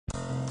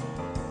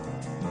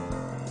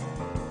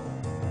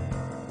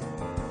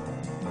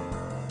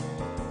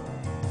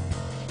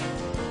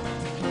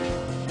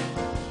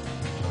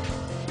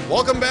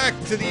Welcome back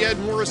to the Ed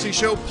Morrissey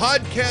Show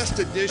podcast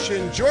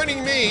edition.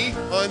 Joining me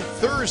on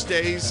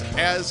Thursdays,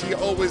 as he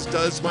always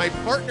does, my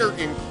partner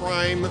in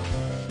crime,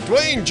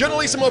 Duane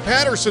Generalissimo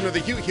Patterson of the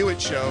Hugh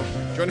Hewitt Show.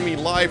 Joining me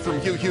live from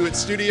Hugh Hewitt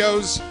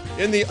Studios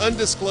in the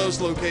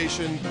undisclosed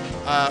location.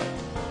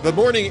 The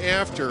morning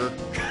after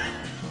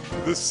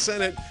the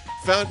Senate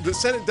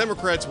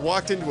Democrats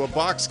walked into a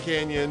box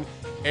canyon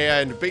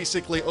and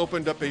basically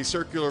opened up a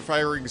circular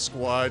firing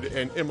squad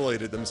and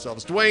immolated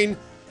themselves. Duane,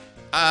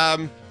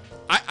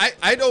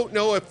 I don't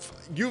know if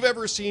you've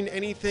ever seen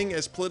anything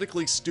as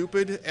politically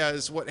stupid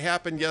as what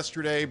happened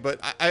yesterday,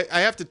 but I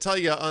have to tell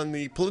you, on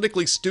the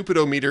politically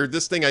stupidometer,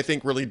 this thing I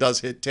think really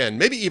does hit 10,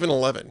 maybe even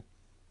 11.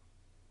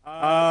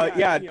 To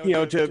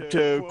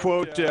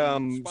quote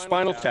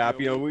Spinal Tap,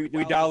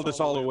 we dialed this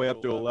all the way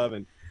up to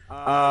 11.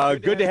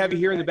 Good to have you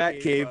here in the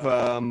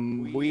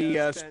Batcave. We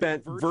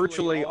spent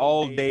virtually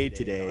all day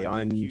today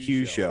on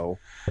Hugh's show.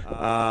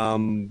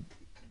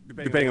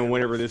 Depending on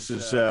whenever this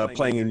is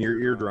playing in your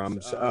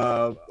eardrums.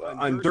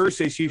 On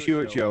Thursday's Hugh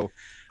Hewitt Show,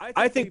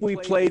 I think we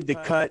played the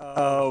cut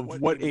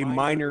of what a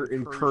minor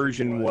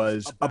incursion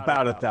was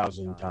about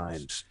 1,000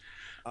 times.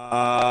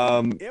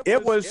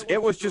 It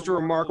was just a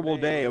remarkable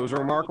day. It was a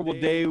remarkable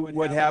day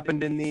what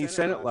happened in the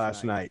Senate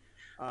last night.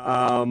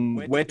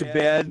 Went to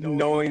bed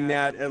knowing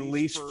that at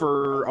least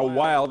for a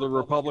while the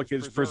Republic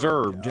is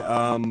preserved.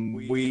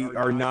 We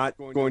are not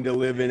going to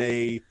live in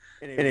a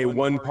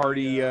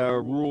one-party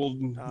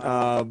ruled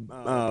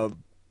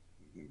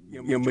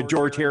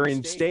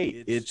majoritarian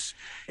state.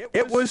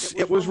 It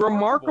was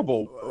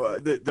remarkable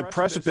the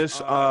precipice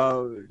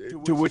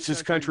to which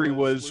this country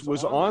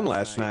was on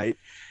last night,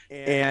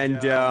 and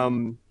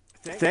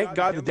thank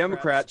God the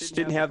Democrats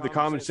didn't have the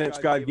common sense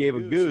God gave a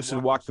goose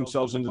and walked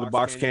themselves into the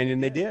box canyon.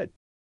 They did.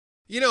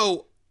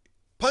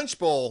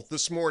 Punchbowl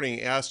this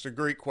morning asked a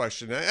great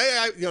question.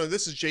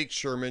 This is Jake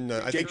Sherman.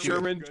 Jake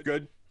Sherman,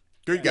 good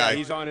guy. Yeah,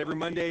 he's on every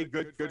Monday.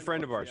 Good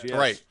friend of ours. Yes.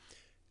 Right.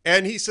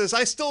 And he says,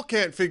 I still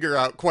can't figure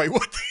out quite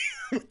what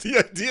the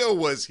idea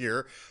was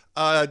here.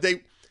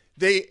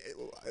 They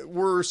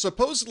were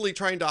supposedly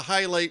trying to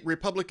highlight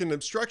Republican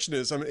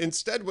obstructionism.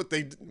 Instead, what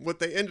they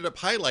ended up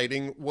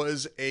highlighting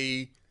was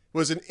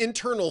an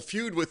internal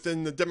feud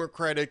within the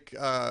Democratic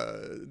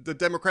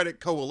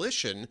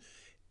coalition.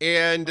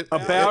 And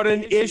about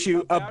an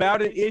issue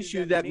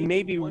that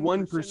maybe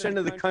 1%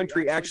 of the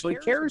country actually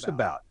cares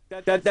about.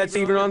 That's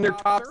even on their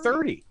top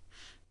 30.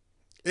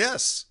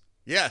 Yes.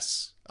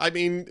 I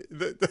mean,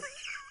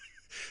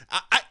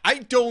 I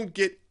don't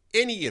get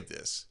any of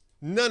this.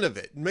 None of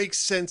it makes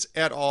sense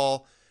at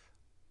all,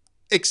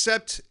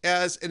 except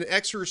as an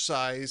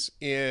exercise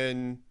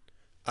in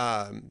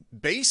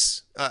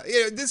base.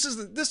 This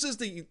is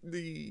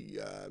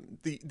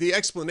the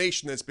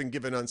explanation that's been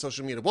given on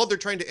social media. Well, they're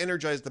trying to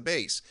energize the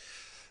base,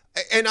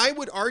 and I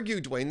would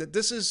argue, Duane, that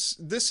this is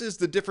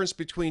the difference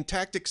between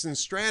tactics and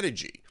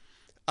strategy.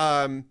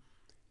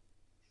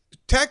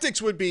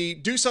 Tactics would be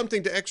do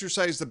something to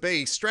exercise the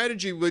base.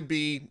 Strategy would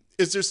be,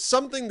 is there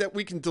something that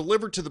we can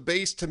deliver to the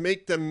base to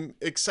make them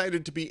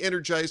excited to be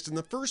energized in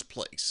the first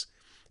place?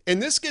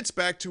 And this gets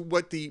back to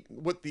what the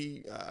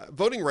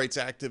voting rights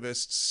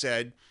activists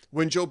said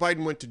when Joe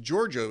Biden went to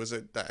Georgia. Was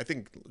it, I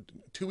think,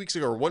 2 weeks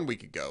ago or 1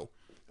 week ago,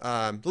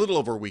 a little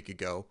over a week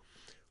ago.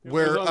 It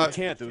was on the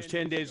 10th. It was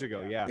 10 days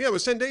ago. Yeah. Yeah, it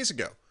was 10 days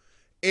ago,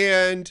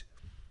 and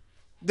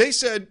they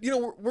said,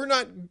 we're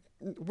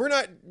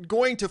not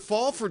going to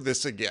fall for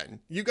this again.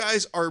 You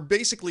guys are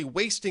basically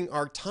wasting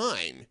our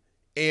time,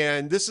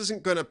 and this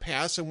isn't going to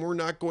pass. And we're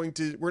not going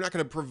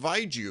to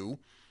provide you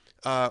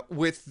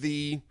with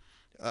the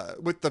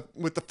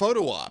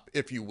photo op,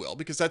 if you will,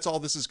 because that's all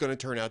this is going to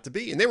turn out to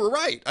be. And they were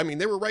right. I mean,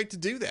 they were right to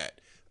do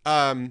that.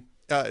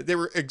 They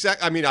were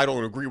exact. I mean, I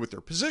don't agree with their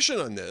position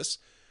on this,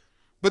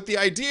 but the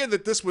idea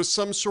that this was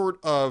some sort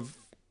of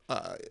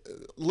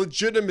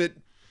legitimate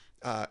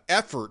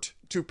effort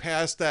to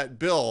pass that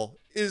bill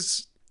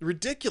is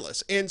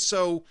ridiculous. And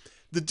so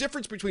the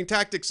difference between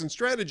tactics and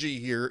strategy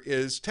here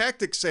is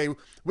tactics say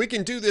we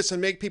can do this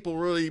and make people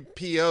really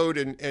PO'd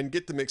and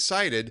get them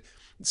excited.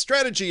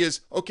 Strategy is,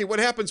 okay, what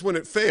happens when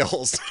it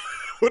fails?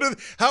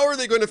 How are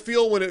they going to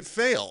feel when it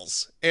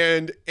fails?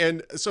 And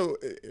so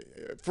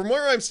from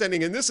where I'm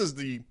standing, and this is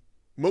the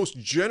most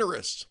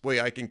generous way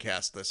I can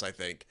cast this, I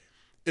think,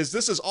 is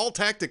this is all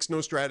tactics,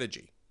 no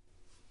strategy.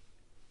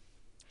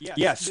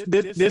 Yes,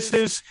 this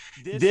is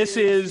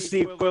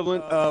the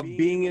equivalent of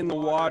being in the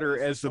water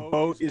as the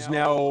boat is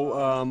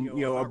now,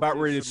 about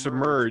ready to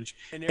submerge,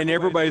 and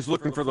everybody's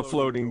looking for the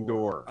floating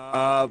door.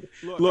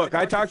 Look,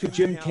 I talked to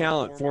Jim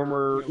Talent,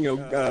 former, Wait.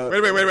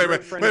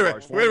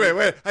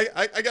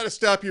 I got to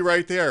stop you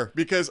right there,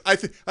 because I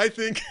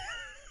think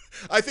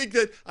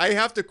that I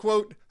have to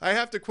quote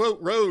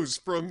Rose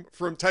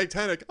from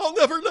Titanic. I'll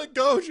never let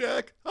go,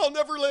 Jack. I'll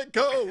never let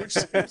go. Which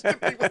seems to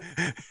be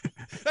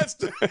that's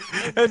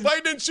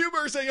Biden and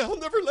Schumer saying, "I'll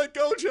never let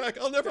go, Jack.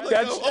 I'll never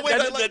let go." Oh wait,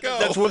 I let go.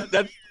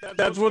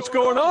 That's what's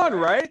going on,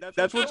 right?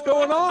 That's what's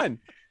going on.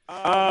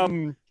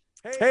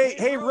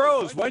 Hey,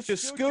 Rose, why don't you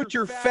scoot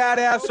your fat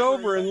ass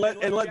over and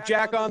let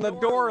Jack on the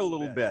door a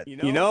little bit?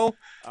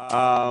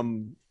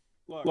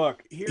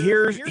 Look,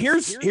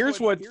 here's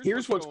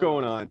what's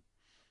going on.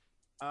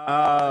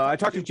 I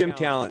talked to Jim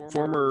Talent,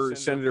 former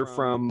senator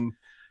from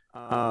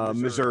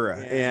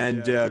Missouri,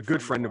 and a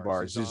good friend of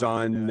ours is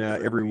on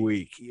every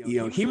week.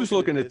 He was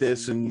looking at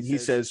this and he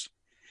says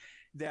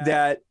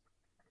that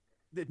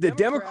the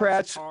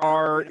Democrats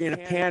are in a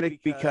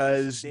panic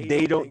because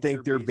they don't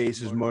think their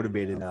base is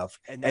motivated enough.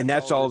 And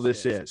that's all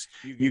this is.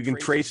 You can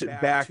trace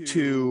it back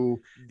to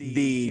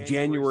the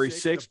January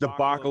 6th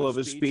debacle of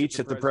a speech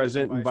that the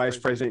president and vice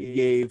president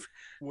gave,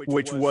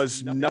 which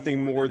was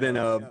nothing more than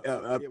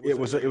it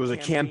was a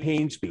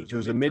campaign speech. It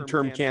was a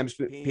midterm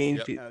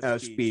campaign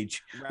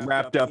speech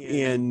wrapped up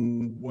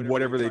in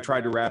whatever they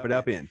tried to wrap it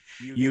up in.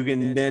 You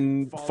can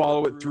then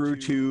follow it through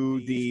to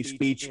the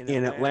speech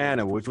in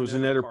Atlanta, which was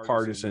another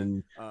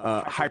partisan,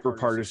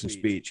 hyper-partisan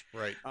speech.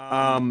 Right.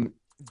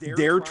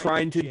 They're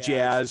trying to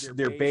jazz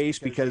their base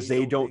because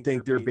they don't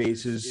think their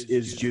base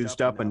is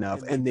juiced up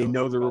enough, and they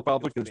know the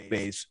Republicans'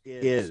 base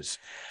is.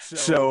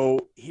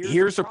 So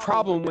here's a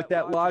problem with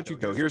that logic,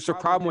 though. Here's a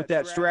problem with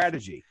that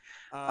strategy.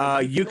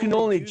 You can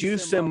only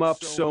juice them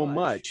up so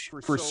much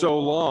for so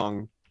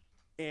long.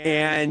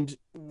 And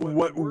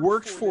what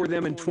worked for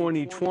them in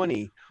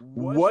 2020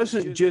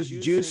 wasn't just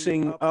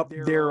juicing up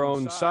their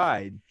own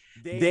side.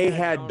 They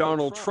had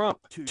Donald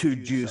Trump to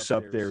juice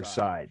up their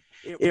side.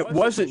 It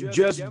wasn't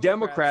just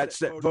Democrats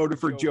that voted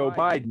for Joe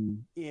Biden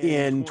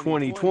in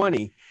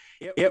 2020.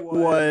 It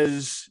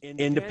was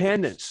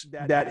independents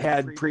that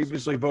had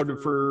previously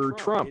voted for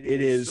Trump.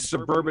 It is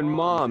suburban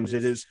moms.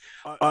 It is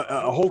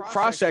a whole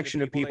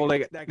cross-section of people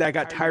that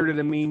got tired of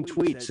the mean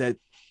tweets, that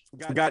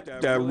got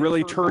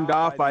really turned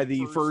off by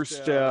the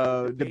first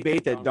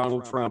debate that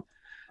Donald Trump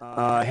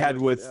had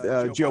with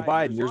Joe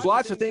Biden. There's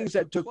lots of things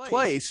that took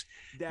place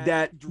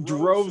that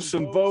drove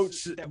some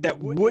votes that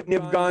wouldn't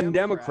have gone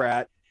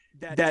Democrat,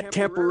 that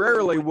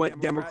temporarily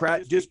went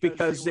Democrat just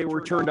because they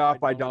were turned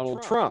off by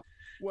Donald Trump.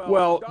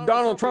 Well,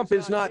 Donald Trump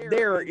is not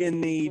there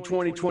in the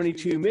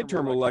 2022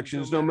 midterm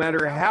elections, no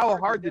matter how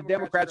hard the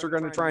Democrats are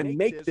going to try and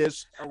make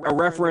this a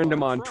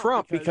referendum on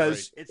Trump,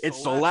 because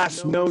it's the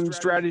last known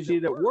strategy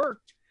that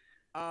worked.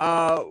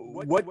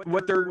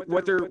 What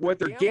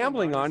they're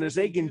gambling on is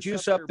they can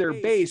juice up their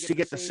base to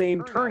get the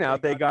same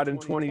turnout they got in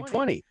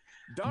 2020.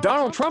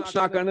 Donald Trump's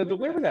not going to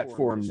deliver that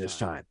for him this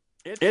time.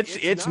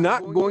 It's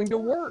not going to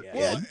work.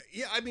 Well,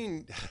 yeah, I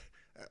mean,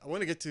 I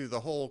want to get to the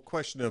whole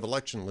question of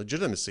election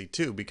legitimacy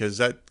too, because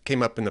that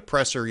came up in the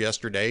presser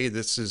yesterday.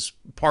 This is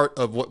part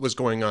of what was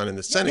going on in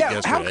the Senate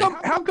yesterday.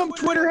 How come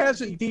Twitter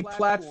hasn't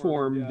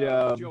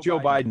deplatformed Joe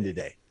Biden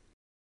today?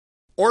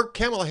 Or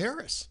Kamala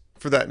Harris,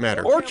 for that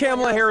matter.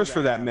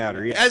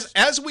 Yes.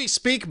 As we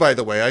speak, by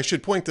the way, I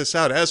should point this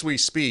out. As we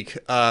speak,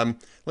 let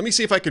me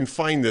see if I can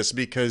find this,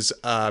 because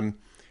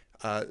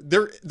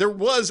there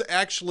was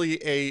actually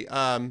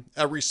a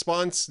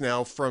response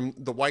now from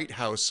the White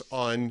House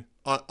on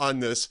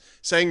this,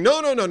 saying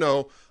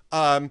no.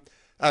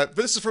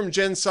 This is from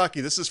Jen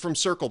Psaki. This is from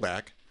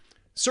Circleback.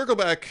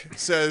 Circleback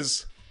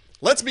says,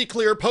 "Let's be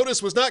clear,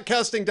 POTUS was not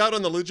casting doubt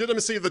on the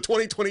legitimacy of the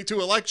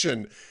 2022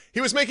 election. He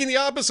was making the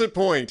opposite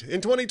point.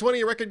 In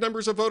 2020, record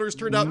numbers of voters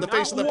turned out in the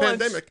face of the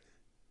pandemic."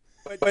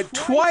 But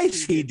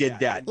twice he did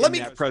that in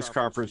that press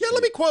conference. Yeah,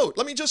 let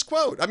me just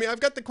quote. I mean, I've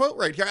got the quote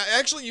right here.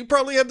 Actually, you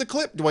probably have the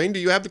clip, Duane. Do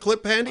you have the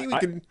clip handy? We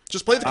can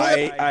just play the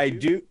clip.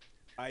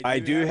 I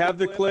do have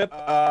the clip.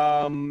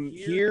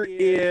 Here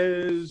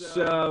is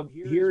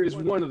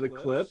one of the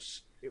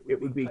clips.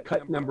 It would be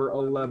cut number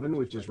 11,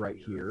 which is right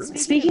here.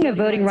 Speaking of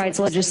voting rights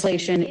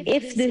legislation,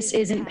 if this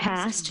isn't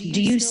passed,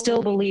 do you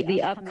still believe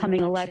the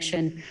upcoming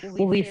election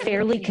will be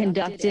fairly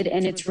conducted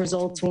and its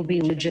results will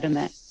be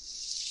legitimate?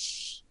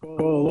 Well,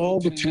 it all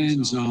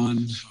depends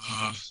on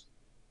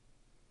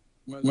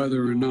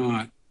whether or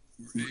not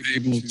we're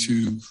able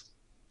to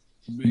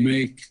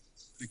make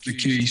the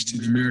case to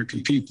the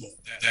American people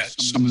that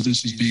some of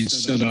this is being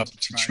set up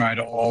to try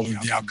to alter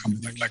the outcome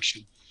of the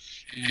election.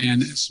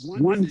 And it's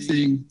one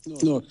thing,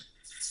 look,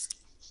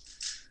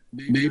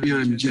 maybe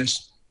I'm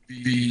just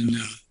being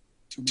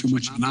too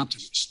much of an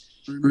optimist.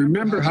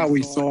 Remember how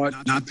we thought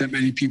not that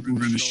many people were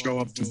going to show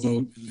up to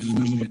vote in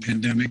the middle of a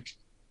pandemic?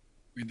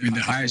 We had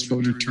the highest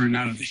voter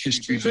turnout in the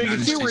history of the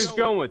United States. So you can see where he's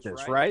going with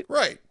this, right?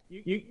 Right.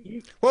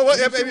 But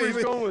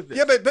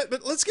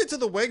let's get to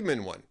the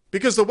Wegman one,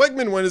 because the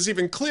Wegman one is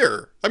even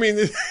clearer. I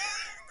mean,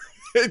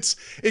 it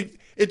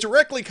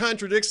directly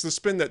contradicts the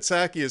spin that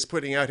Psaki is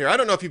putting out here. I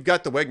don't know if you've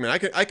got the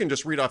Wegman. I can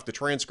just read off the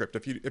transcript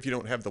if you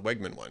don't have the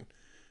Wegman one.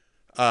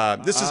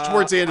 This is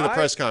towards the end of the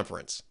press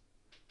conference.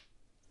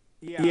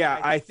 Yeah,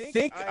 I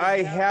think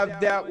I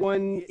have that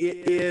one.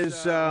 It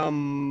is cut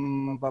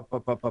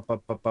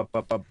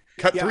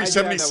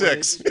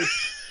 376.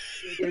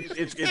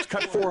 It's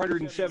cut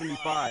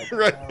 475.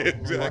 Right, You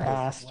exactly. were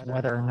asked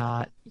whether or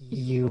not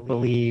you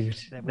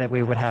believed that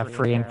we would have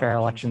free and fair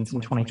elections in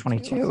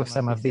 2022 if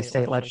some of these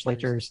state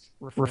legislatures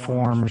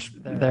reformed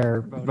their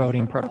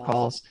voting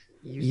protocols.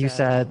 you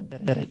said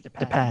that it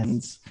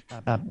depends.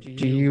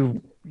 Do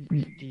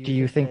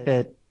you think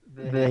that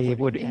they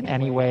would in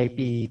any way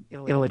be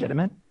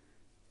illegitimate?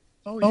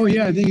 Oh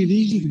yeah, I think it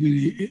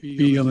easily could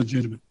be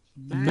illegitimate.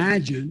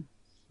 Imagine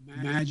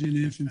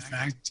if in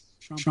fact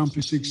Trump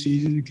has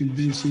succeeded in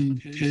convincing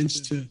Pence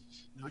to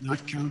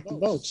not count the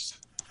votes.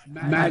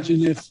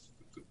 Imagine if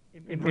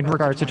In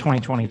regards to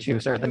 2022,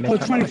 sir, the midterm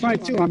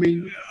 2022. I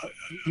mean,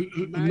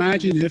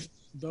 imagine if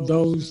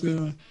those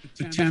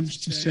attempts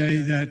to say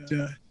that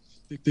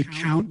the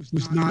count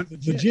was not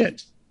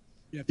legit.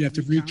 You have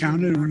to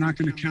recount it, and we're not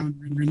going to count.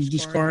 We're going to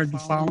discard the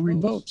following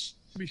votes.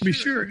 I mean,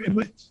 sure,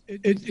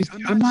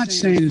 I'm not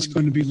saying it's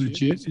going to be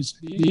legit. It's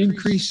the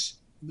increase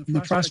in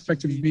the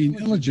prospect of it being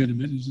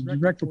illegitimate is a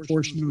direct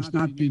proportion to us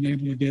not being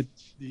able to get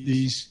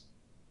these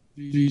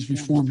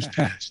reforms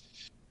passed.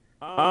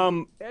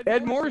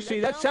 Ed Morrissey,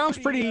 that sounds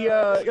pretty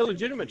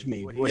illegitimate to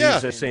me, what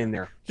he's saying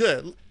there.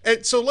 Yeah.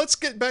 And so let's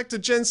get back to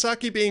Jen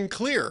Psaki being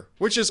clear,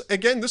 which is,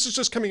 again, this is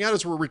just coming out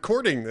as we're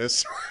recording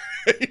this.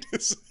 Right?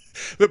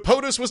 That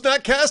POTUS was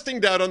not casting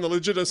doubt on the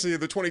legitimacy of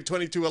the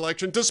 2022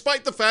 election,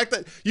 despite the fact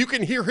that you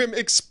can hear him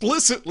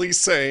explicitly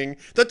saying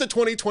that the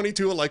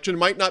 2022 election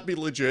might not be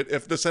legit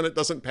if the Senate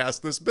doesn't pass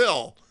this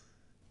bill.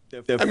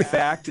 The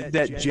fact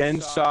that Jen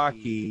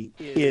Psaki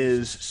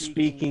is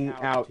speaking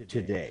out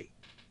today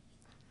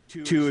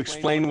to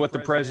explain what the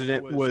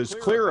president was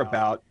clear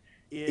about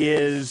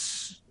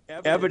is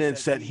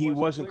evidence that he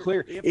wasn't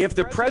clear. If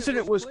the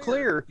president was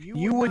clear,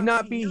 you would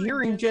not be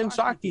hearing Jen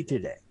Psaki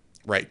today.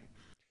 Right.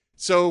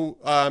 So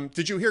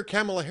did you hear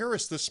Kamala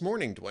Harris this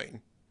morning,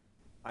 Duane?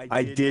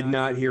 I did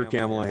not hear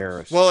Kamala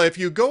Harris. Well, if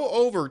you go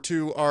over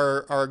to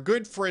our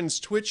good friends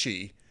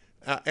Twitchy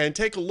and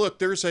take a look,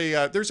 there's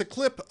a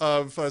clip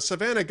of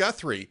Savannah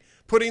Guthrie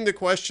putting the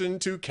question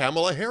to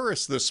Kamala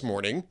Harris this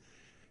morning.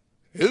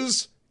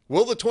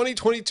 Will the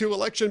 2022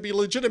 election be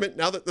legitimate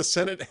now that the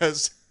Senate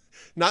has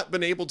not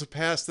been able to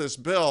pass this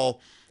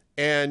bill?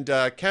 And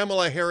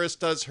Kamala Harris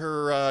does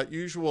her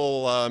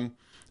usual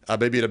I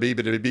don't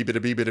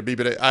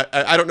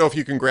know if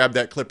you can grab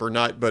that clip or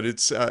not, but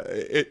it's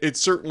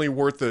certainly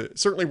worth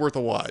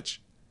a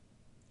watch.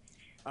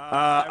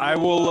 I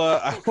will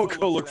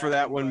go look for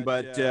that one,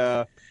 but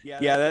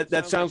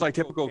that sounds like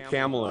typical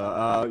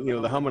Kamala.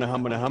 The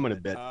humming a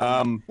bit.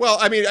 Well,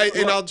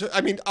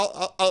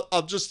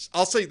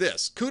 I'll say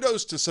this: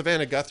 kudos to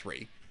Savannah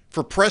Guthrie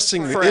for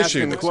pressing the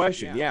issue, the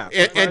question,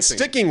 and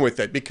sticking with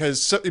it,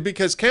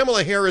 because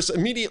Kamala Harris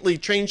immediately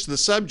changed the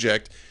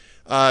subject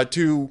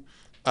to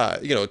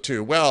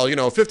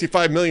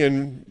 55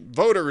 million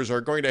voters are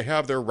going to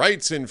have their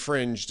rights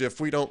infringed if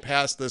we don't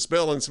pass this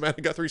bill. And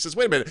Savannah Guthrie says,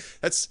 wait a minute,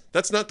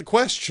 that's not the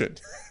question.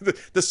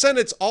 The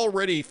Senate's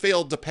already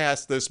failed to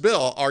pass this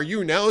bill. Are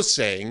you now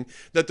saying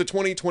that the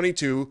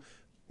 2022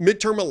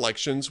 midterm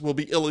elections will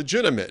be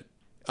illegitimate?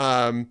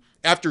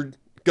 After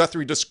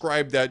Guthrie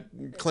described that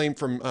claim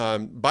from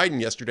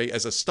Biden yesterday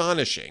as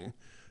astonishing.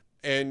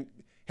 And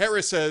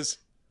Harris says,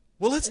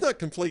 well, let's not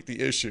conflate the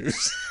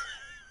issues.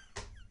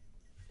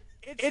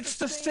 It's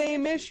the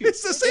same issue.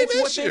 It's the same issue.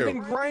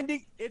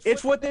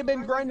 It's what they've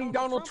been grinding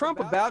Donald Trump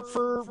about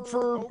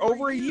for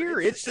over a year.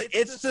 It's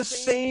the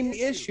same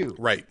issue.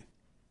 Right.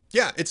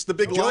 Yeah, it's the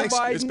big lie.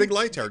 It's big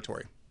lie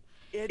territory.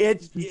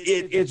 It's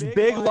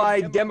big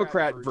lie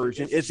Democrat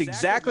version. It's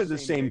exactly the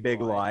same big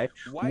lie.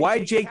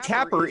 Why Jake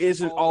Tapper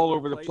isn't all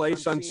over the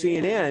place on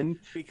CNN?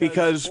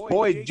 Because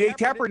boy, Jake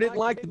Tapper didn't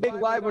like the big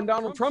lie when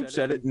Donald Trump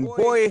said it, and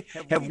boy,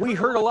 have we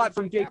heard a lot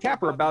from Jake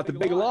Tapper about the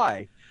big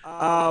lie.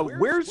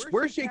 Where's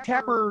Jake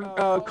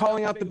Tapper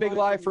calling out the big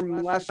lie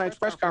from last night's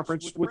press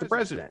conference with the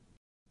president?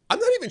 I'm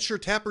not even sure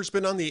Tapper's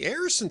been on the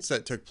air since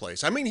that took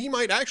place. I mean, he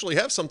might actually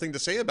have something to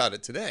say about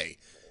it today.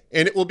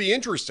 And it will be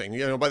interesting.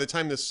 By the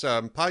time this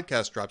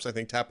podcast drops, I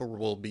think Tapper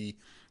will be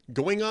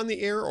going on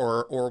the air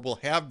or will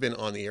have been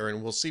on the air,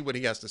 and we'll see what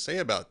he has to say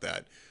about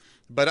that.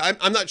 But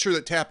I'm not sure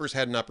that Tapper's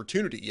had an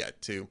opportunity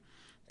yet to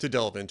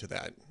delve into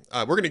that.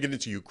 We're going to get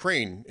into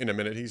Ukraine in a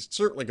minute. He's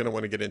certainly going to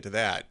want to get into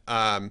that.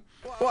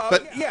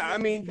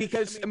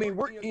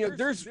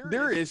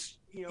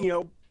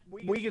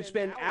 We could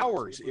spend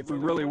hours if we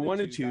really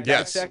wanted to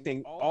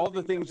dissecting all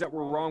the things that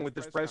were wrong with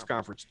this press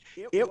conference.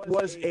 It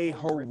was a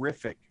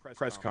horrific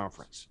press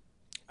conference.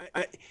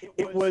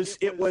 It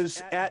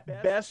was at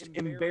best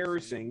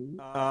embarrassing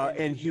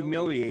and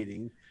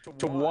humiliating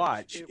to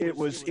watch. It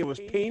was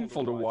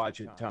painful to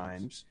watch at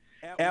times.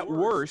 At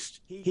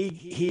worst,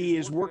 he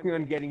is working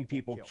on getting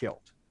people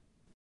killed.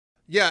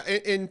 Yeah,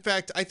 in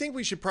fact, I think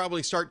we should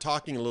probably start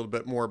talking a little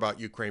bit more about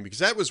Ukraine, because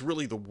that was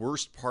really the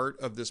worst part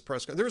of this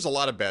press conference. There was a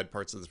lot of bad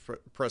parts of the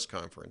press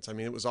conference. I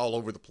mean, it was all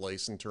over the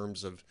place in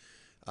terms of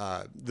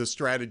the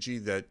strategy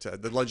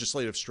the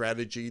legislative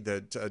strategy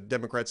that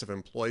Democrats have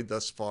employed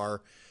thus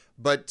far.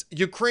 But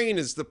Ukraine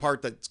is the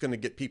part that's going to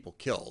get people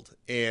killed,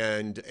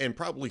 and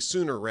probably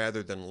sooner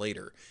rather than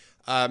later.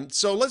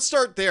 So let's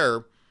start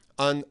there.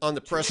 On the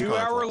press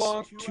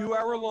conference. 2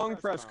 hour long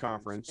press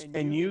conference,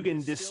 and you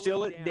can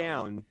distill it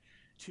down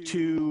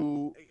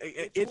to,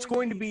 it's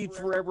going to be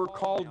forever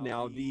called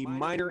now the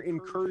minor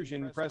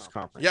incursion press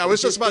conference. Yeah, I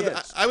was just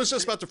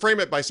about to frame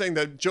it by saying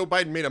that Joe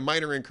Biden made a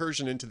minor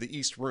incursion into the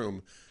East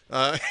Room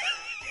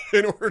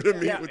in order to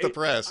meet with the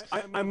press.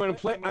 I'm going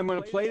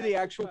to play the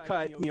actual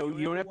cut. You know,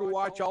 you don't have to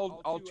watch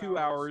all 2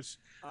 hours.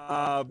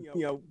 You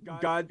know,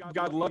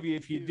 God love you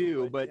if you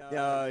do, but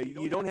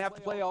you don't have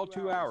to play all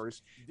 2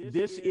 hours.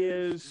 This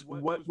is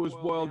what was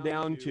boiled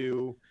down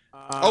to.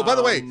 By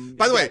the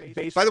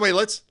way,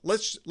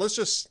 let's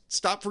just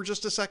stop for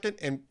just a second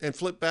and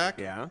flip back.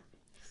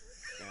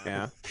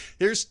 Yeah.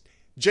 Here's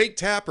Jake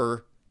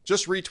Tapper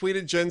just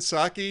retweeted Jen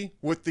Psaki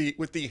with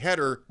the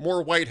header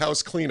 "More White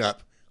House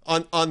cleanup"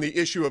 on the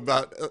issue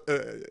about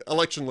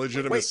election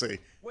legitimacy.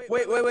 Wait.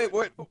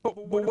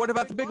 What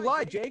about the big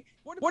lie, Jake?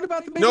 What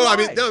about the big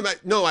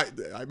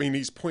lie? I mean,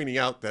 he's pointing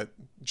out that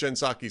Jen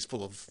Psaki's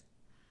full of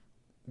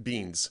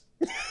beans.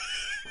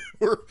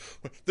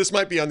 This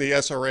might be on the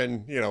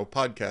SRN,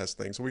 podcast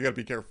thing, so we got to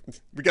be careful.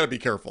 We got to be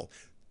careful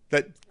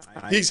that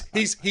he's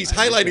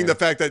highlighting the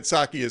fact that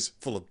Psaki is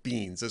full of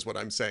beans, is what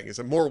I'm saying. It's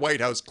a more White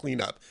House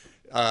cleanup.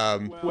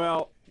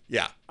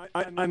 Yeah.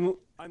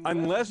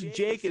 Unless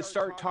Jake is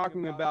start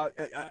talking about,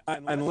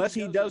 unless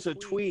he does a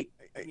tweet,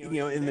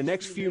 in the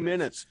next few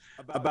minutes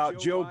about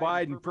Joe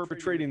Biden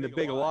perpetrating the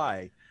big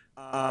lie.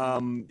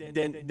 Then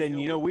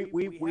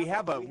we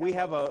have a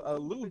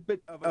little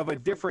bit of a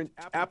different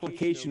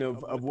application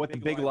of what the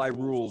big lie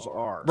rules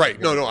are. Right.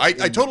 No, I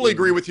totally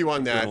agree with you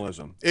on that.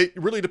 Journalism. It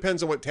really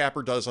depends on what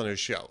Tapper does on his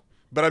show.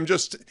 But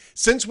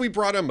since we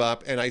brought him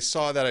up and I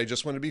saw that, I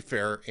just want to be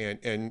fair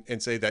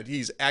and say that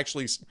he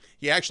actually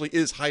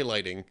is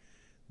highlighting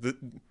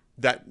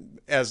that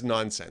as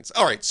nonsense.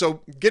 All right.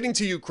 So getting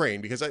to Ukraine,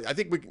 because I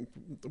think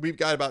we've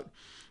got about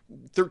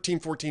 13,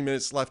 14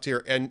 minutes left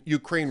here, and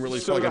Ukraine really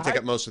is probably going to take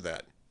up most of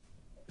that.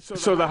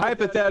 So the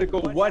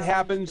hypothetical, what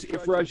happens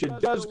if Russia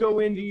does go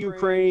into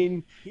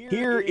Ukraine?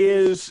 Here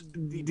is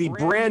the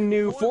brand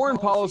new foreign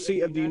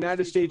policy of the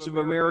United States of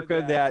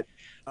America that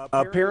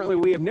apparently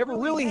we have never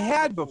really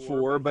had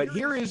before, but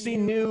here is the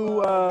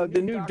new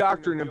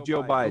doctrine of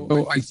Joe Biden.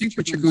 So I think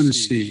what you're going to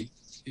see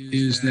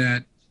is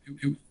that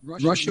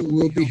Russia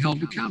will be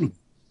held accountable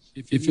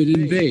if it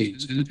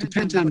invades, and it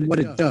depends on what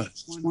it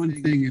does. It's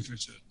one thing if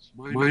it's a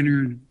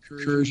minor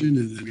incursion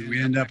and then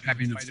we end up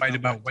having a fight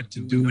about what to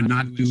do and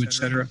not do,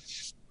 etc.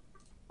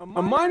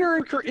 A minor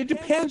incursion, it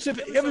depends if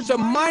it's a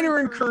minor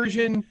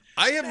incursion.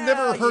 I have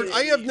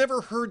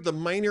never heard the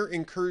minor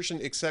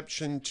incursion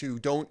exception to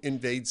don't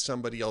invade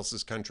somebody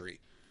else's country.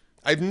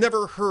 I've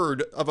never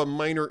heard of a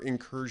minor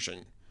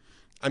incursion.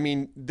 I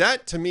mean,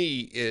 that to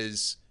me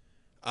is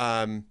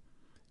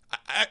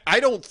I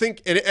don't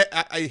think, and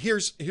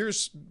here's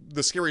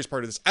the scariest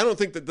part of this. I don't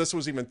think that this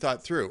was even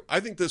thought through. I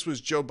think this was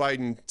Joe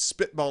Biden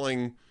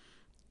spitballing,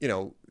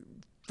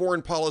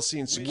 foreign policy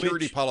and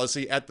security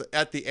policy at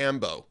the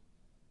AMBO.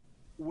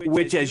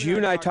 Which, as you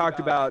and I talked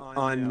about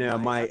on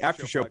my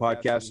after show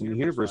podcast in the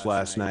Universe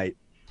last night,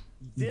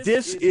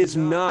 this is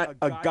not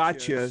a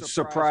gotcha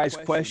surprise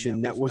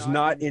question that was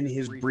not in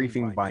his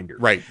briefing binder.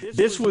 Right.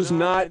 This was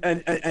not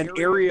an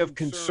area of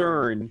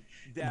concern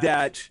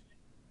that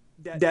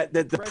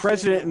the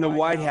president and the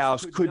White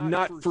House could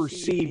not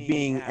foresee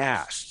being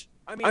asked.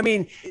 I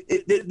mean,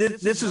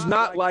 this is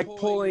not like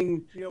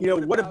pulling.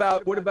 What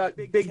about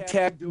big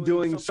tech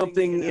doing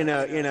something in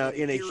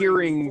a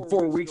hearing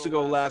 4 weeks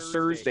ago last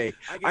Thursday?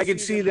 I could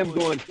see them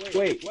going,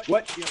 wait,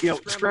 what?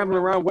 Scrambling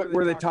around. What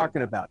were they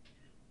talking about?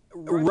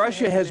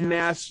 Russia has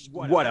massed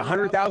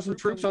 100,000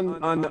 troops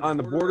on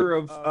the border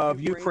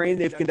of Ukraine.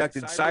 They've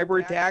conducted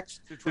cyber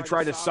attacks to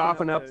try to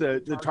soften up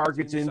the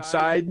targets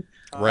inside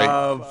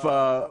of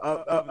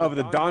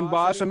the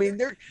Donbass. I mean,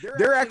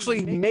 they're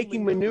actually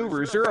making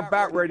maneuvers. They're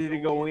about ready to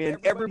go in.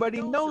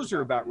 Everybody knows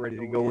they're about ready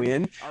to go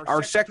in.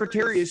 Our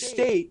Secretary of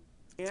State,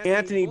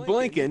 Anthony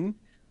Blinken,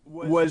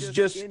 was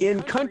just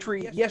in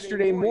country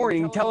yesterday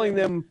morning telling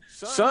them,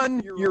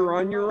 son, you're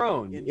on your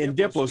own. In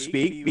Diplo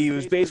speak, he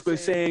was basically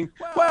saying,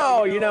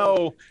 well,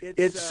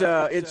 it's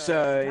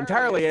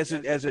entirely as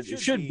it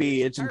should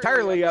be. It's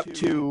entirely up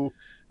to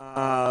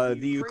the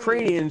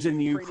Ukrainians and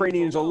the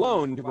Ukrainians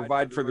alone to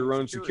provide for their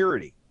own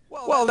security.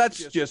 Well,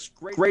 that's just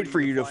great for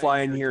you to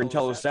fly in here and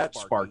tell us that,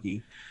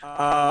 Sparky.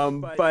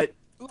 But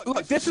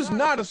look, this is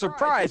not a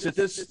surprise that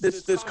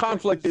this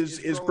conflict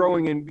is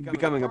growing and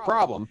becoming a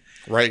problem.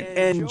 Right.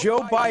 And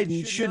Joe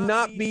Biden should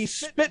not be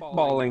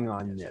spitballing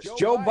on this.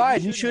 Joe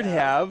Biden should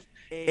have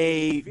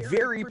a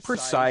very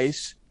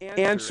precise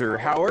answer.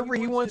 However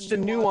he wants to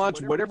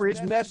nuance whatever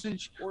his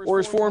message or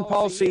his foreign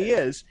policy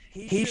is,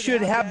 he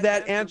should have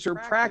that answer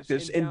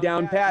practiced and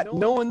down pat,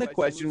 knowing the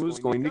question was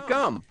going to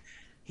come.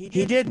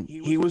 He didn't.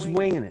 He was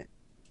winging it.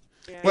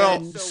 Well,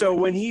 and so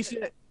when he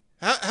said,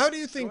 How do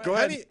you think?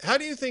 How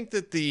do you think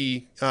that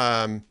the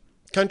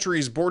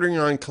countries bordering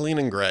on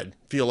Kaliningrad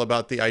feel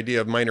about the idea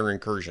of minor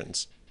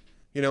incursions?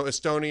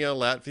 Estonia,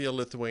 Latvia,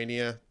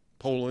 Lithuania,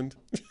 Poland.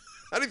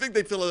 How do you think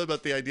they feel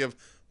about the idea of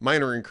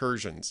minor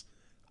incursions?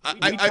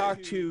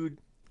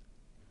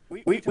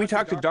 We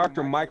talked to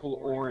Dr. Michael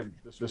Oren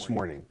this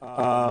morning,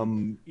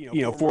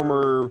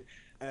 former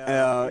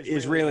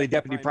Israeli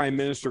deputy prime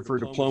minister for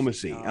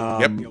diplomacy,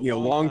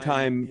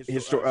 longtime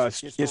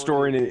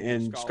historian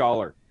and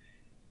scholar.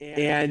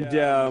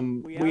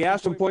 And we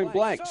asked him point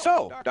blank,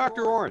 so,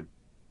 Dr. Oren,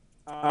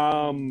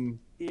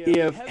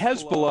 if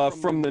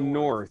Hezbollah from the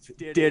north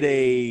did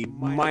a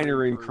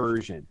minor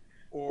incursion,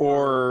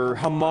 or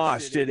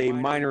Hamas did a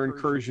minor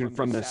incursion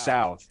from the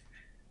south,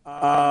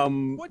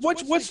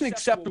 what's an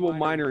acceptable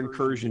minor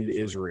incursion to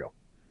Israel?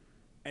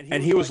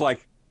 And he was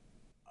like,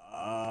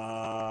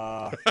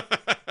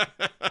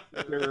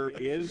 there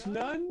is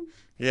none?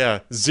 Yeah,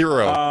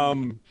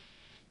 zero.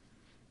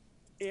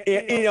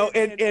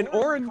 And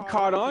Oren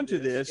caught on to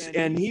this,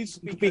 and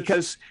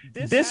because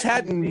this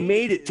hadn't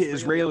made it to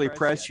Israeli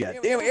press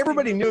yet.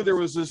 Everybody knew there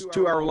was this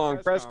 2-hour-long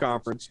press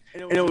conference,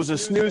 and it was a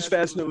snooze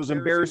fest, and it was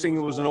embarrassing.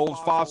 It was an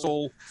old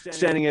fossil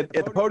standing at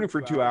the podium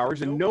for 2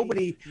 hours, and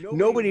nobody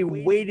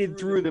waded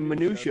through the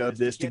minutia of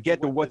this to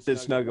get to what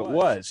this nugget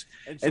was.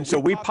 And so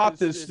we popped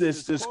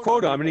this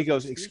quote on him, and he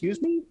goes,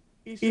 "Excuse me?"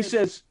 He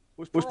says,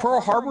 "Was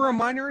Pearl Harbor a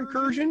minor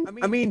incursion?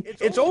 I mean,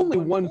 it's only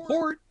one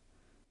port."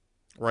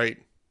 Right.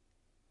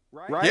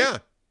 Right?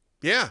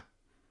 Yeah.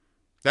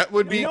 That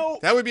would be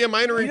a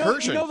minor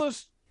incursion.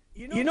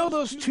 You know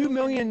those 2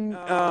 million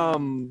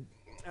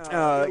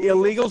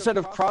illegals that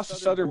have crossed the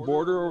southern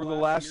border over the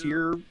last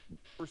year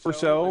or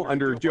so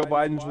under Joe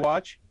Biden's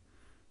watch?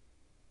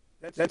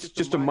 That's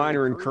just a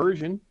minor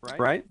incursion,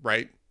 right?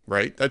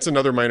 Right. That's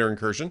another minor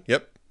incursion.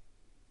 Yep.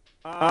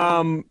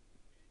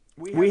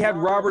 We had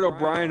Robert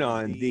O'Brien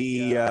on,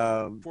 the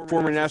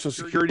former national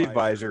security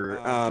advisor,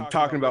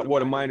 talking about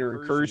what a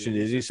minor incursion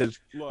is. He says,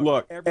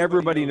 look,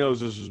 everybody knows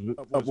this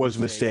was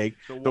a mistake.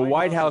 The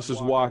White House is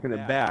walking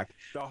it back.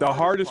 The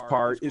hardest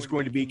part is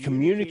going to be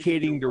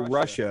communicating to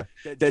Russia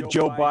that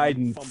Joe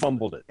Biden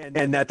fumbled it,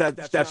 and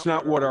that's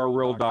not what our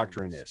real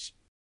doctrine is.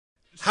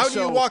 How do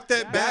you walk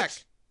that back?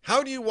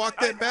 How do you walk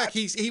that back?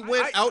 He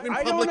went out in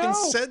public and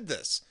said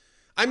this.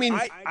 I mean,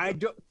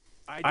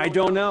 I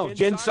don't know.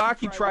 Jen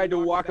Psaki tried to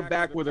walk it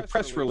back with a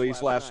press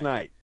release last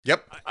night.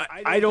 Yep.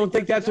 I don't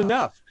think that's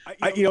enough.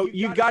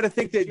 You got to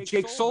think that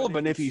Jake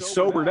Sullivan, if he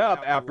sobered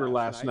up after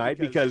last night,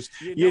 because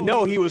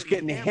he was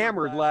getting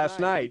hammered last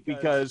night,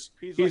 because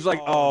he's like,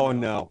 oh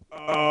no.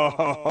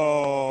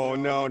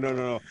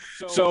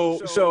 So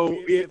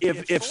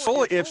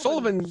if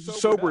Sullivan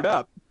sobered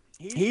up,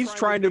 he's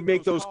trying to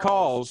make those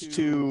calls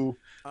to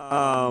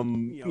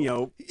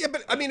Yeah,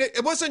 but I mean,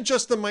 it wasn't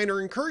just the minor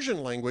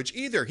incursion language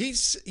either. He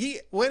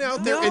went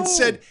out there and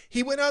said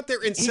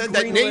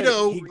that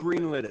NATO, he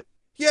greenlit it.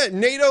 Yeah,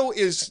 NATO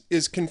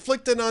is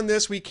conflicted on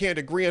this. We can't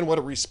agree on what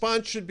a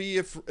response should be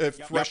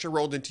if Russia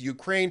rolled into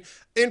Ukraine.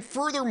 And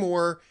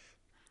furthermore,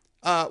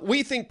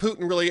 we think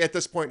Putin really at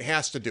this point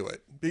has to do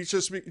it. He's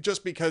just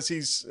because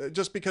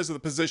of the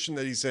position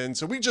that he's in.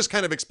 So we just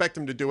kind of expect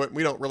him to do it. And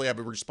we don't really have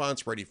a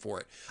response ready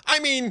for it. I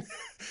mean,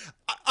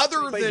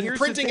 other than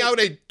printing out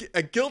a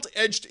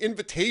gilt-edged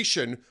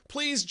invitation,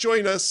 please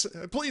join us.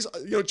 Please,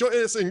 join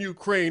us in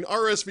Ukraine.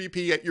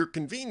 RSVP at your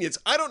convenience.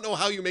 I don't know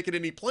how you make it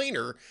any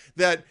plainer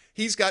that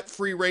he's got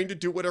free reign to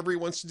do whatever he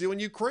wants to do in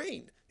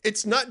Ukraine.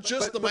 It's not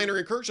just the minor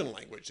incursion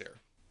language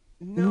there.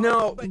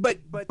 No,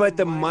 but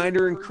the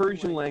minor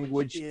incursion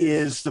language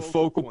is the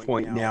focal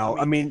point now.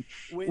 I mean,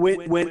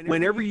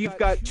 whenever you've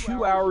got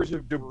 2 hours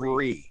of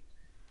debris,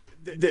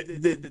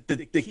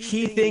 the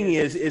key thing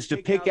is to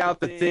pick out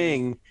the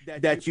thing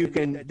that you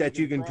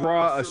can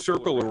draw a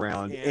circle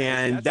around,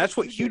 and that's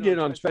what Hugh did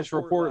on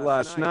Special Report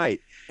last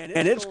night,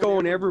 and it's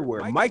going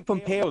everywhere. Mike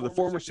Pompeo, the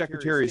former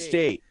Secretary of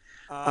State,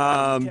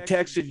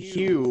 texted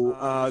Hugh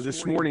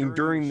this morning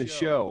during the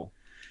show,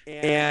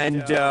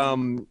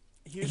 and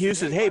Hugh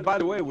said, hey, by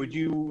the way, would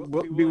you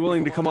be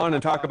willing to come on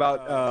and talk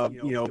about,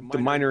 the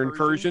minor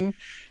incursion?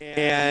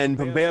 And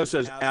Pompeo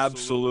says,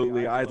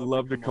 absolutely. I'd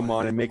love to come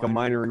on and make a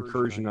minor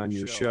incursion on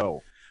your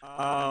show.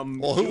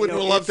 Well, who wouldn't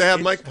love to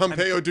have Mike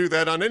Pompeo do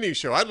that on any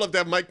show? I'd love to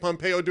have Mike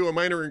Pompeo do a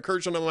minor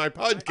incursion on my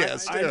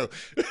podcast, too.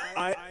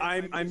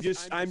 I'm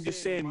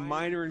just saying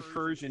minor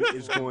incursion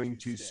is going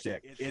to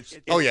stick.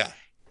 Yeah.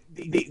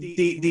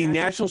 The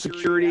national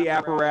security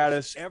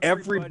apparatus,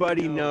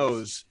 everybody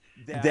knows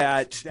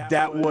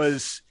that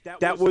was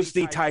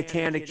the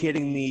Titanic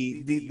hitting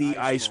the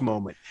ice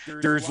moment.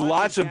 There's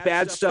lots of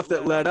bad stuff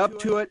that led up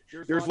to it.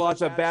 There's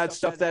lots of bad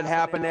stuff that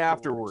happened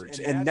afterwards,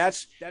 and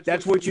that's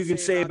what you can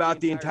say about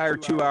the entire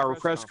 2-hour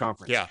press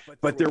conference. Yeah.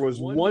 But there was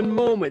one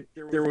moment,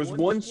 there was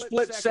one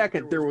split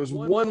second, there was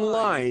one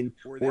line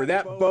where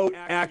that boat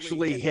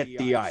actually hit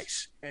the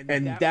ice,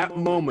 and that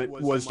moment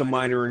was the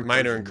minor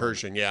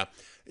incursion. Yeah.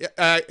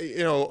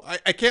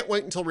 I can't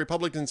wait until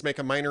Republicans make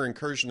a minor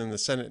incursion in the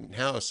Senate and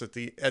House at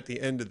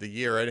the end of the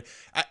year. And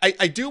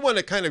I do want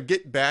to kind of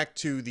get back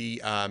to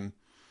the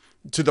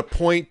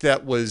point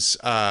that was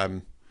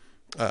that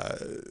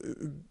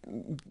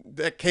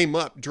came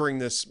up during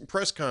this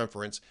press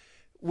conference,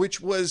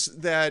 which was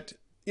that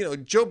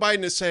Joe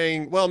Biden is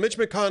saying, well, Mitch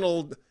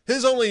McConnell,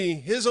 his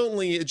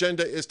only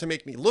agenda is to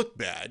make me look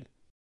bad,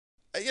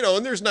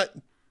 and there's not.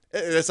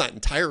 That's not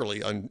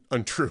entirely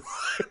untrue.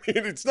 I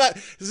mean, it's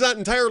not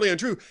entirely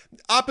untrue.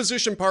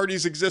 Opposition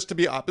parties exist to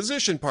be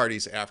opposition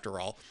parties, after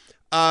all.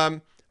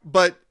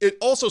 But it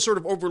also sort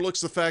of overlooks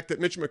the fact that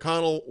Mitch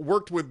McConnell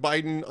worked with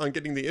Biden on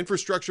getting the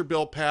infrastructure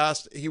bill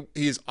passed.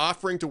 He's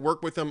offering to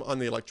work with him on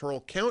the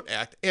Electoral Count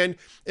Act. And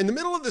in the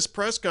middle of this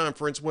press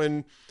conference,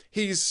 when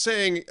he's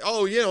saying,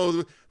 oh, you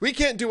know, we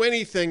can't do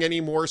anything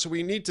anymore, so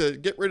we need to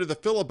get rid of the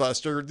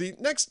filibuster, the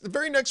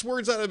very next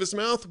words out of his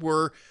mouth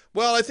were,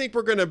 well, I think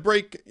we're going to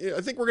break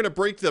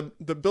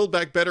the Build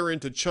Back Better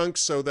into chunks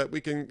so that we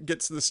can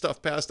get the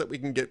stuff passed that we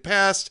can get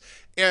passed,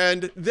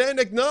 and then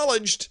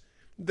acknowledged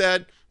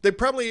that they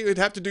probably would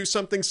have to do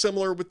something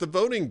similar with the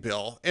voting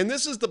bill. And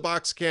this is the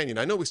Box Canyon.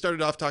 I know we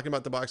started off talking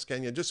about the Box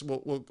Canyon. Just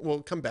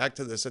we'll come back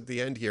to this at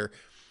the end here.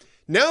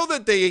 Now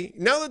that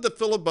the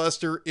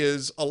filibuster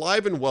is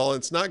alive and well, and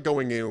it's not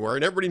going anywhere,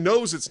 and everybody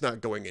knows it's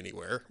not going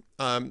anywhere,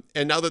 and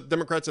now that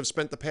Democrats have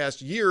spent the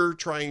past year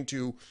trying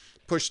to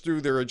push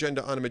through their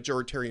agenda on a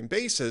majoritarian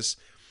basis,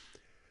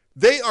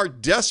 they are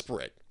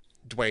desperate,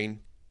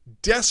 Duane,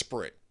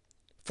 desperate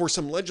for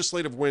some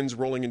legislative wins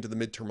rolling into the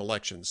midterm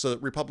elections, so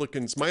that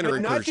Republicans' minor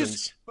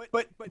incursions.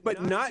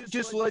 But not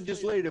just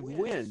legislative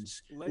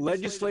wins.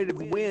 Legislative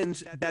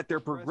wins that their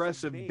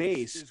progressive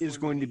base is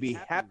going to be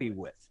happy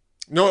with.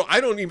 No,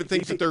 I don't even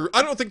think that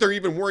I don't think they're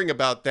even worrying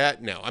about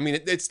that now. I mean,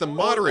 it's the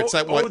moderates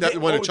that want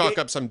to chalk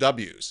up some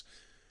W's.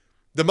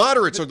 The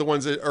moderates are the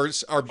ones that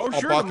are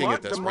balking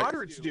at this. The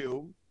moderates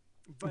do,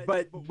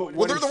 but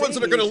well, they're the ones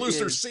that are going to lose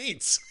their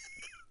seats.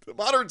 The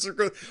moderates are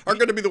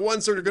going to be the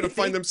ones that are going to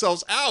find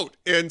themselves out,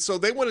 and so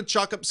they want to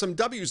chalk up some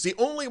W's. The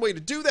only way to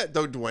do that,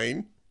 though,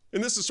 Duane,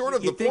 and this is sort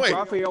of the point. You think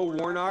Raphael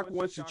Warnock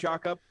wants to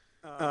chalk up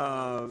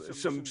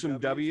some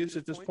W's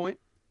at this point?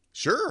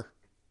 Sure.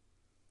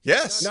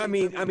 Yes. No, I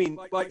mean,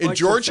 like in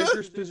Georgia,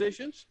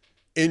 positions.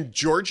 In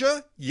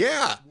Georgia,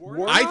 yeah.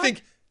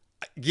 Warnock?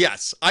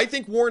 I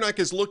think Warnock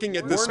is looking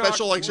at this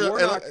special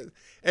election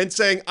and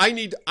saying, I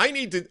need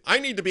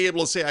to be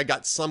able to say I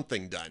got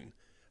something done.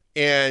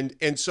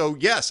 And so,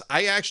 yes,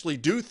 I actually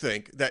do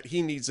think that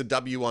he needs a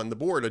W on the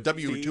board, a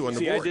W2 on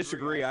the board. I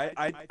disagree.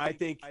 I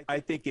think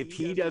if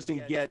he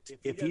doesn't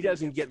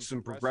get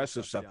some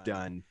progressive stuff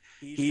done,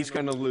 he's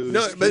going to lose.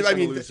 No, but I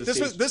mean,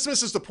 this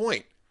misses the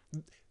point.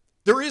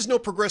 There is no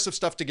progressive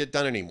stuff to get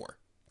done anymore.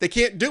 They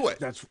can't do it.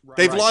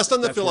 They've lost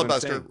on the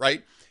filibuster,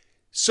 right?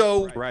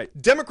 So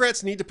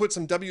Democrats need to put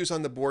some W's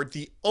on the board.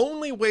 The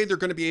only way they're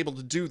going to be able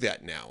to do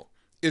that now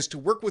is to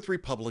work with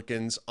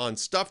Republicans on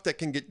stuff that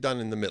can get done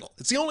in the middle.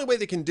 It's the only way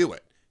they can do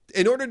it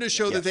in order to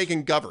show that they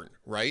can govern,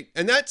 right?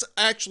 And that's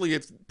actually,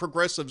 if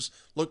progressives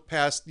look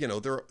past,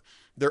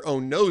 their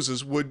own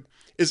noses,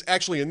 is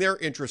actually in their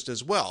interest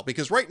as well,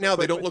 because right now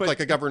they don't look like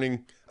a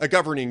governing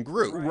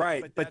group.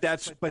 Right, but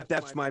that's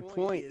my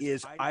point.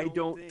 Is I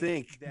don't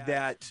think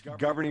that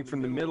governing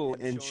from the middle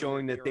and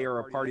showing that they are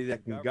a party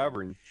that can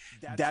govern,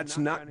 that's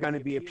not going to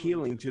be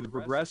appealing to the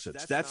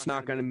progressives. That's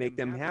not going to make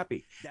them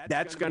happy.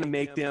 That's going to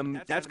make them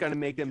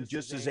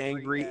just as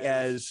angry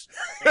as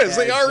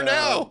they are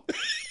now.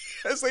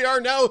 As they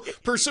are now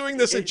pursuing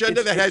this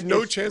agenda that had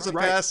no chance of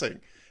passing.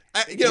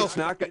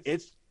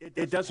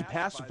 It doesn't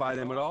pacify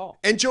them at all.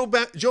 And Joe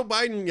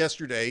Biden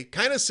yesterday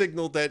kind of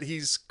signaled that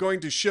he's going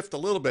to shift a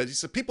little bit. He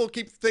said, people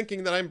keep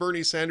thinking that I'm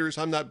Bernie Sanders.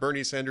 I'm not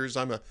Bernie Sanders.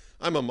 I'm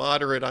a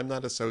moderate. I'm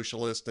not a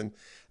socialist. And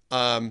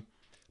but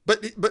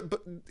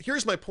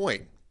here's my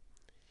point.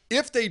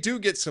 If they do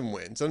get some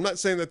wins, I'm not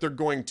saying that they're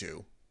going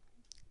to,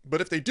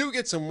 but if they do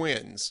get some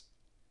wins,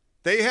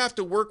 they have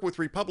to work with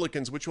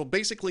Republicans, which will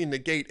basically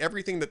negate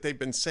everything that they've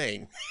been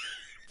saying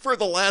for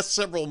the last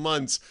several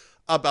months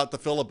about the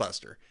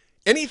filibuster.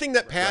 Anything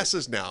that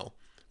passes now,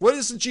 what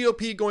is the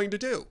GOP going to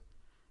do?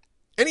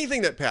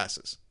 Anything that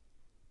passes,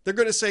 they're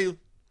going to say,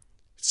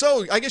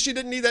 so I guess you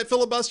didn't need that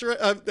filibuster.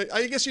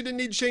 I guess you didn't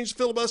need to change the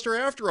filibuster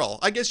after all.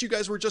 I guess you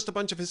guys were just a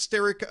bunch of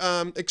hysteric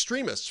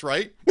extremists,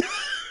 right?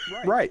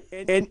 Right.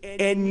 And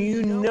Ed,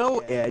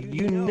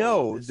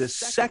 the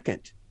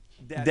second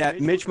that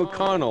Mitch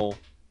McConnell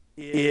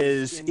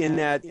is in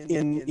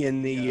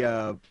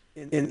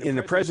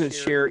the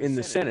president's chair in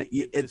the Senate,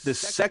 it's the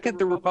second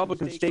the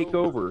Republicans take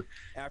over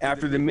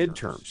after the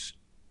midterms,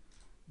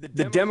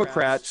 the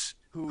Democrats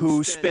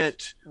who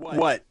spent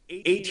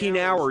 18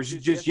 hours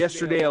just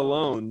yesterday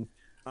alone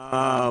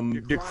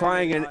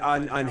decrying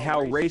on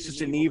how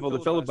racist and evil the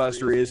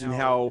filibuster is and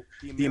how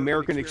the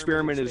American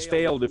experiment has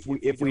failed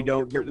if we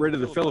don't get rid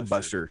of the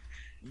filibuster.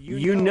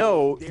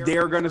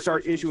 They're going to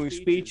start issuing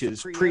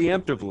speeches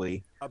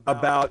preemptively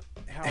about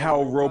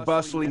how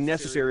robustly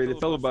necessary the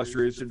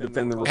filibuster is to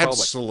defend the republic.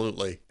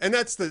 Absolutely. And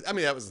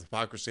that was the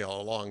hypocrisy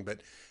all along, but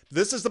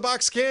this is the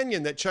Box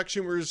Canyon that Chuck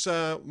Schumer's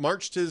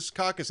marched his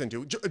caucus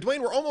into.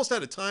 Duane, we're almost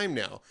out of time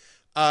now.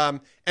 And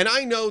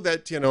I know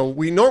that,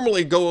 we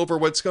normally go over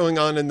what's going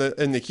on in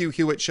the Hugh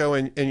Hewitt show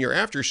and your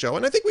after show.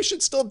 And I think we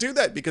should still do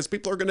that because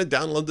people are going to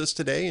download this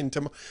today and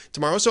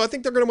tomorrow. So I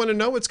think they're going to want to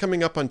know what's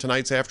coming up on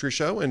tonight's after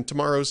show and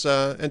tomorrow's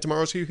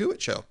Hugh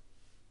Hewitt show.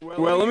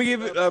 Well, let me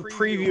give a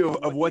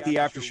preview of what the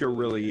after show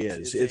really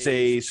is. It's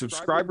a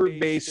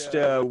subscriber-based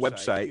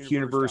website,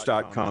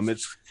 universe.com.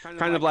 It's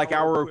kind of like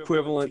our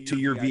equivalent to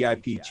your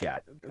VIP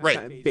chat.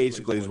 Right.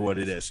 Basically is what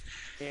it is.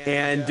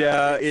 And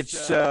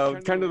it's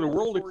kind of the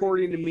world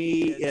according to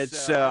me.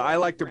 It's I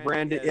like to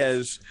brand it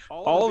as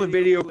all the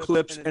video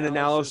clips and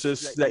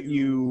analysis that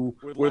you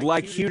would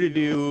like Hugh to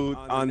do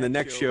on the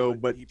next show,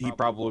 but he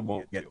probably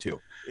won't get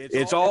to.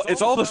 It's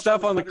all the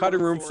stuff on the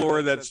cutting room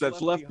floor that's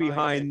left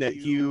behind that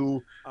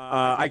Hugh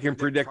I can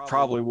predict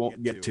probably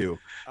won't get to.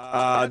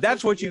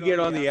 That's what you get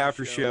on the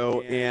after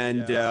show,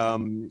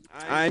 and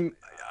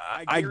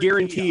I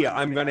guarantee you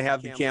I'm going to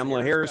have the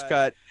Kamala Harris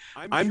cut.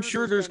 I'm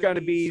sure there's going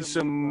to be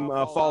some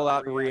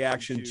fallout and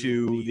reaction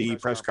to the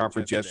press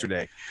conference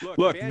yesterday.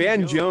 Look,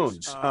 Ben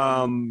Jones.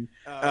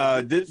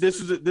 This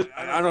is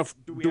I don't know.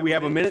 Do we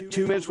have a minute,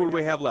 2 minutes? What do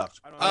we have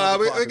left?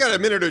 We got a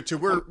minute or two.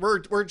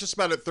 We're just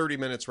about at 30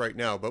 minutes right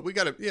now, but we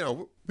got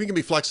to we can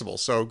be flexible.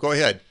 So go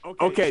ahead.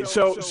 Okay.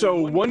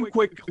 So one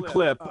quick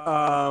clip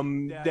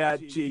that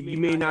you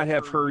may not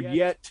have heard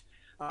yet.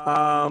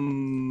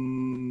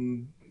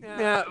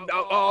 Yeah,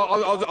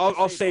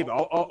 I'll save it.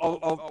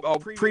 I'll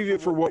preview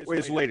it for what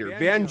is later.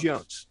 Van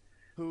Jones,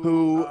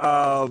 who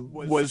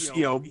was,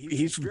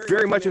 he's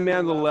very much a man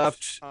of the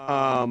left,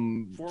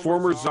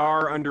 former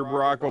czar under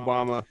Barack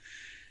Obama.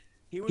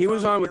 He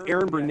was on with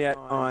Aaron Burnett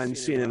on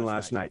CNN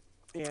last night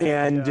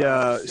and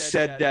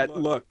said that,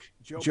 look,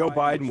 Joe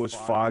Biden was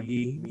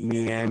foggy,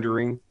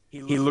 meandering.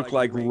 He looked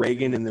like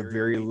Reagan in the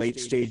very late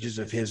stages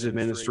of his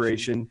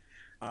administration.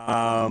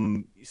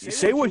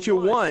 Say what you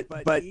want,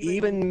 but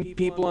even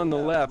people on the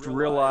left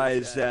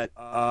realize that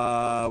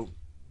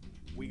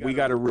we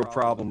got a real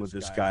problem with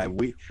this guy.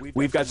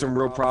 We've got some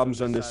real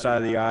problems on this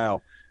side of the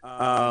aisle.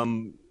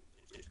 Paul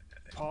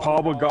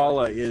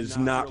Begala is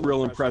not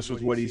real impressed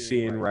with what he's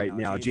seeing right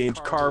now. James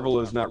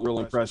Carville is not real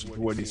impressed with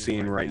what he's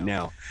seeing right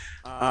now.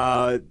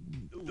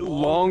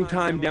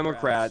 Longtime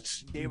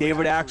Democrats,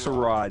 David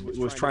Axelrod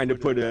was trying to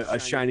put a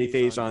shiny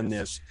face on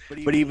this,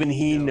 but even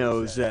he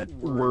knows that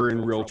we're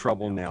in real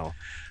trouble now.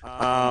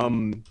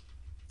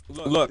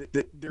 Look,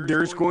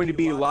 there's going to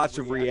be lots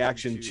of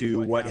reaction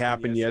to what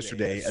happened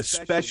yesterday,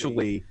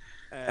 especially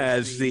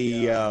as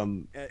the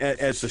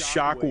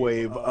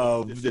shockwave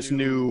of this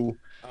new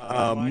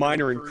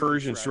minor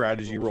incursion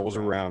strategy rolls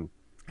around.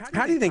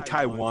 How do you think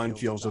Taiwan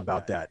feels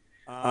about that?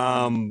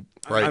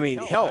 Right. I mean,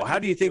 hell, how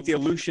do you think the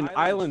Aleutian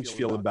Islands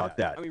feel about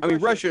that? I mean,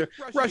 Russia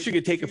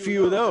could take a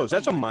few of those.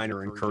 That's a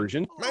minor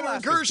incursion. Minor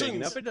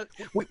incursions.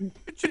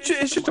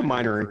 It's just a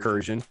minor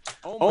incursion.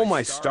 Oh,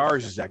 my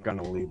stars, is that going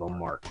to leave a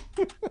mark?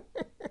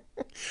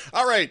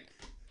 All right.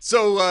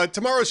 So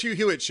tomorrow's Hugh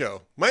Hewitt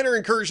show. Minor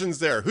incursions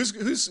there. Who's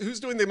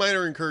doing the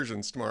minor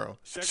incursions tomorrow?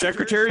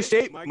 Secretary of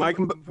State Mike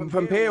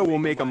Pompeo will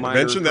make a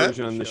minor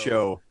incursion on the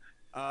show.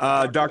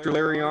 Dr.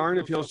 Larry Arnn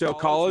of Hillsdale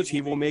College,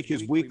 he will make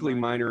his weekly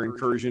minor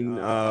incursion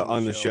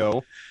on the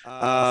show.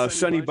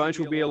 Sonny Bunch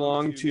will be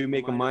along to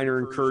make a minor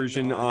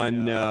incursion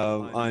on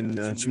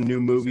some new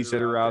movies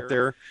that are out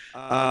there.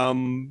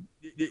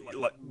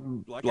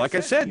 Like I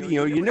said,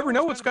 you never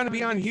know what's going to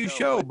be on Hugh's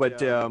show, but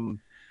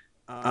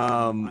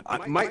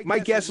my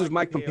guess is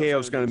Mike Pompeo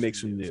is going to make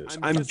some news.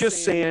 I'm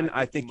just saying,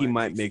 I think he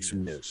might make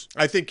some news.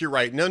 I think you're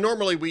right. Now,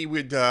 normally we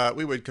would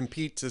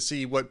compete to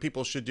see what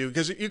people should do,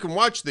 because you can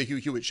watch the Hugh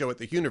Hewitt show at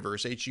the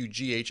Universe,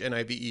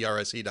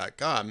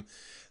 HUGHNIVERSE.com.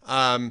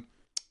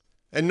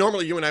 And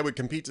normally you and I would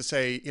compete to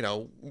say,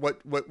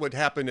 what would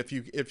happen if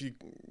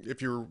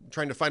you're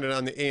trying to find it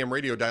on the AM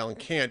radio dial and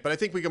can't. But I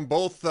think we can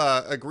both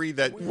agree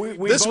that we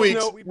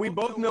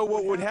both know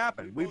what would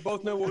happen. We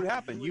both know what would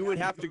happen. You would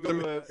have to go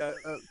to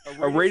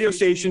a radio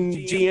station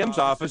GM's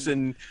office,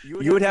 and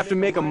you would have to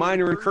make a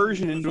minor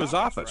incursion into his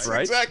office,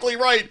 right? That's exactly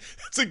right.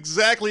 That's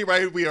exactly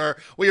right. We are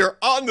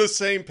on the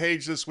same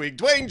page this week.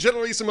 Duane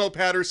Generalissimo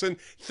Patterson,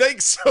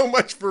 thanks so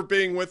much for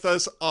being with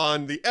us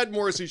on the Ed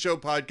Morrissey Show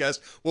podcast.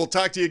 We'll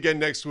talk to you again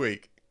next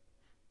week.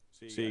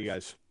 See you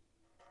guys.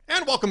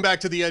 And welcome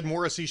back to the Ed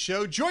Morrissey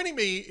Show. Joining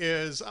me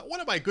is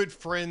one of my good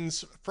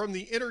friends from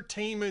the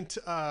entertainment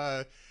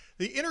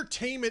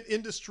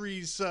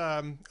industry's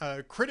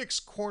critics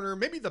corner,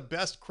 maybe the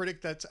best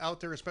critic that's out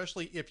there,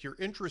 especially if you're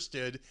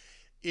interested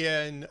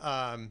in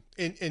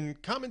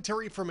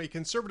commentary from a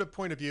conservative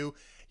point of view.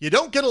 You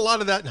don't get a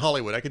lot of that in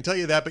Hollywood, I can tell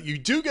you that, but you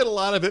do get a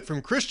lot of it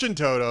from Christian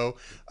Toto,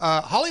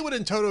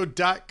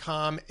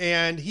 hollywoodandtoto.com,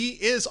 and he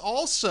is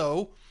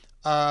also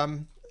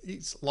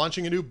he's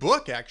launching a new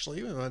book,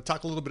 actually. We want to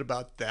talk a little bit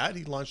about that.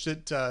 He launched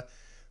it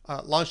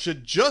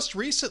just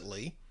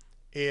recently,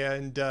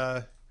 and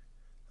I'm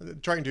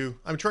trying to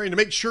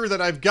make sure that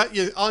I've got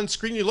you on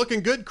screen. You're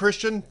looking good,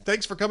 Christian.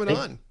 Thanks for coming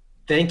on.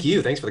 Thank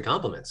you. Thanks for the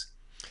compliments.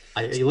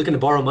 Are you looking to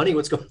borrow money?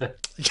 What's going on?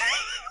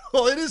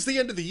 Well, it is the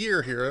end of the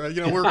year here.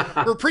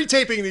 We're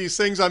pre-taping these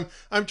things. I'm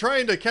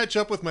trying to catch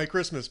up with my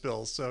Christmas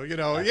bills. So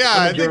I'm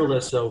a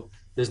journalist, so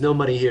there's no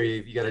money here.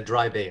 You got a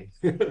dry vein.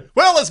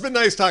 Well, it's been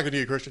nice talking to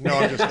you, Christian. No,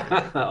 I'm just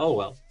kidding. Oh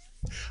well.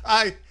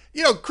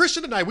 You know,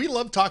 Christian and I, we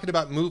love talking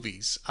about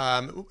movies,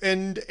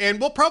 and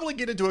we'll probably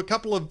get into a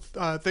couple of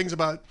things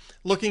about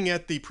looking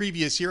at the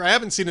previous year. I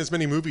haven't seen as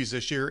many movies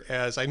this year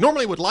as I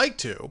normally would like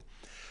to,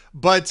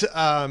 but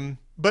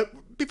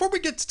before we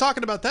get to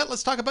talking about that,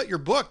 let's talk about your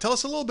book. Tell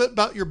us a little bit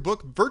about your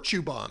book,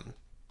 Virtue Bomb.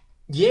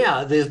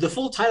 Yeah, the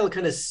full title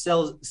kind of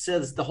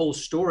says the whole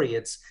story.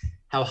 It's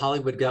how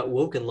Hollywood got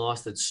woke and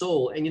lost its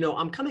soul. And, you know,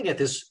 I'm coming at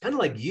this kind of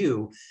like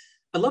you.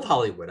 I love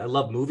Hollywood. I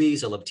love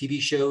movies. I love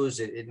TV shows.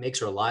 It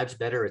makes our lives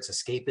better. It's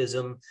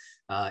escapism.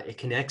 It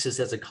connects us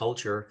as a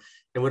culture.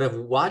 And what I've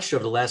watched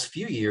over the last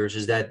few years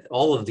is that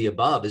all of the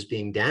above is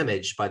being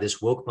damaged by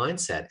this woke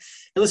mindset.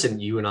 And listen,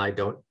 you and I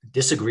don't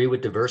disagree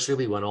with diversity.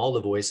 We want all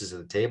the voices at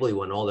the table. We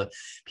want all the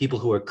people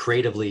who are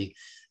creatively,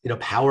 you know,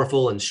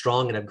 powerful and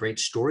strong and have great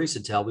stories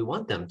to tell. We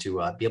want them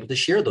to be able to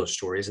share those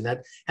stories. And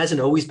that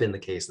hasn't always been the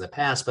case in the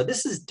past, but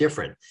this is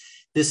different.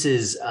 This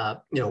is,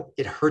 you know,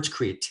 it hurts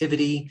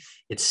creativity.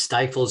 It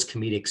stifles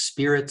comedic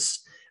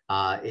spirits.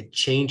 It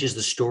changes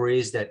the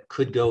stories that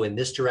could go in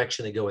this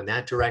direction, they go in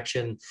that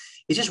direction.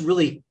 It just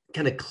really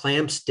kind of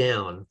clamps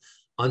down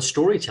on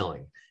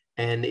storytelling.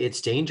 And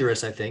it's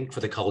dangerous, I think, for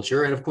the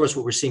culture. And of course,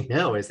 what we're seeing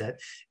now is that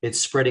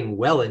it's spreading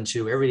well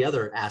into every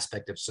other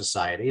aspect of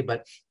society.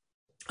 But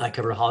I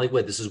cover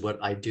Hollywood. This is what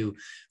I do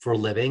for a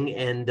living.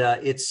 And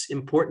it's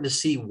important to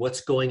see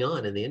what's going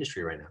on in the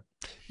industry right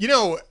now. You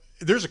know,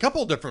 there's a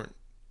couple of different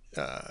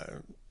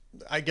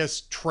I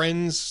guess,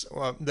 trends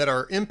that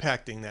are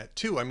impacting that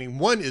too. I mean,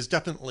 one is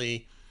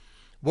definitely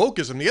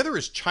wokeism. The other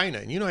is China.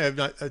 And, you know, I have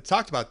not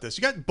talked about this.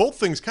 You got both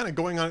things kind of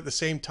going on at the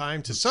same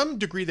time. To some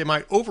degree, they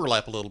might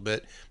overlap a little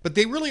bit, but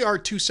they really are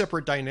two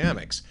separate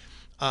dynamics.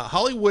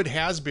 Hollywood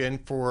has been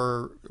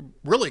for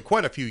really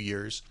quite a few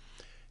years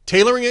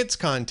tailoring its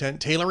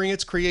content, tailoring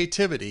its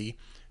creativity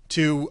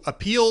to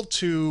appeal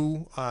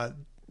to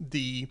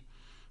the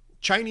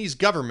Chinese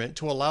government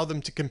to allow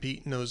them to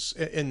compete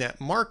in that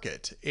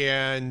market.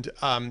 And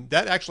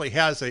that actually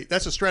that's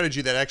a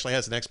strategy that actually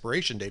has an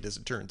expiration date, as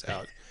it turns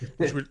out,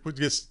 which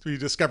we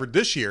discovered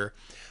this year.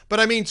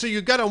 But I mean, so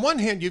you've got, on one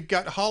hand, you've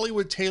got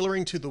Hollywood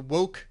tailoring to the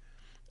woke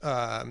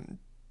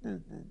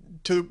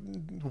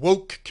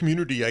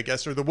community, I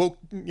guess, or the woke,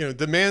 you know,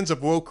 demands of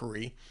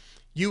wokery.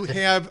 You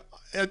have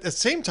at the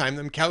same time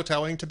them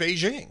kowtowing to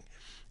Beijing.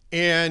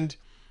 And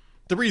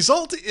the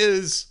result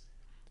is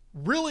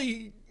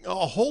really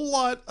a whole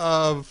lot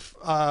of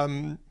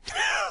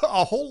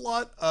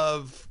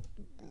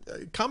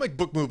comic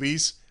book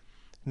movies,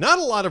 not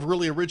a lot of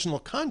really original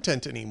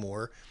content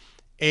anymore,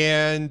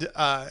 and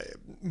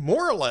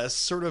more or less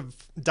sort of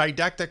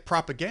didactic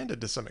propaganda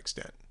to some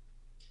extent.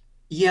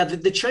 Yeah,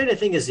 the China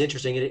thing is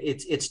interesting.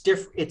 It's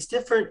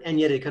different, and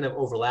yet it kind of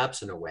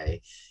overlaps in a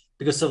way,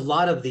 because a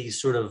lot of these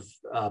sort of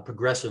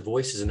progressive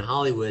voices in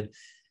Hollywood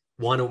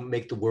want to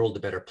make the world a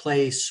better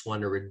place,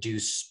 want to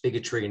reduce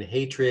bigotry and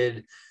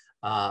hatred,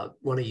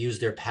 want to use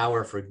their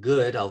power for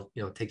good. I'll,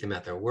 you know, take them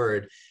at their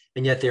word.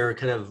 And yet they're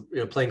kind of,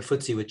 you know, playing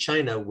footsie with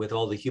China with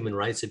all the human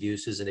rights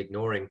abuses and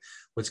ignoring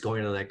what's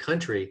going on in that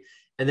country.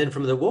 And then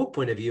from the woke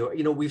point of view,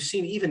 you know, we've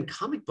seen even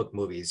comic book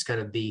movies kind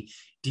of be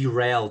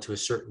derailed to a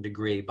certain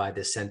degree by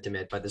this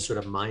sentiment, by this sort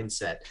of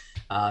mindset.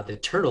 The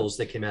Turtles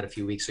that came out a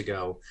few weeks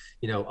ago,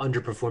 you know,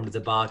 underperformed at the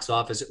box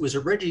office. It was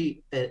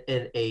already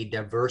a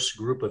diverse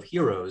group of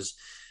heroes,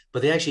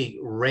 but they actually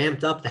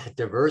ramped up that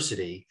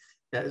diversity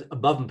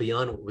above and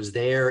beyond what was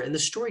there. And the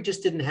story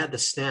just didn't have the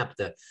snap,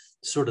 the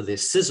sort of the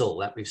sizzle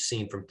that we've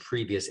seen from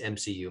previous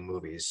MCU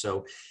movies.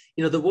 So,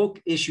 you know, the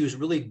woke issues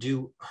really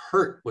do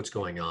hurt what's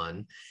going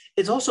on.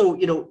 It's also,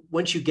 you know,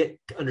 once you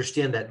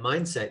understand that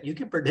mindset, you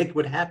can predict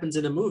what happens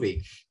in a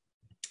movie.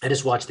 I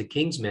just watched The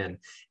Kingsman,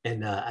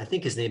 and I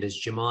think his name is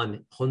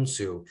Jimon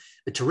Honsu,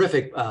 a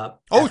terrific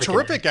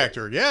terrific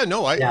actor. Yeah,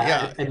 no,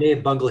 I may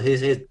have bungled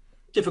his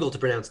difficult to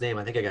pronounce name.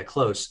 I think I got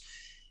close.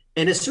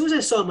 And as soon as I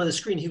saw him on the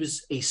screen, he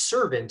was a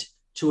servant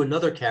to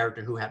another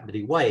character who happened to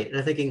be white. And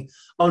I'm thinking,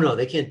 oh no,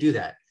 they can't do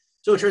that.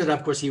 So it turns out,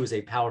 of course, he was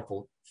a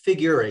powerful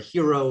figure, a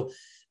hero.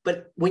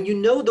 But when you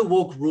know the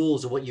woke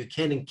rules of what you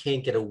can and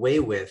can't get away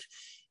with,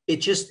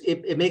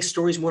 it makes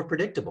stories more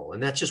predictable.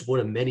 And that's just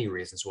one of many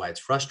reasons why it's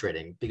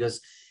frustrating,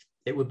 because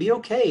it would be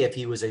okay if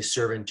he was a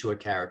servant to a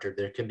character.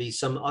 There can be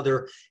some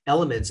other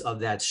elements of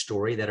that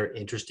story that are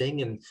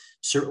interesting. And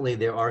certainly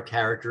there are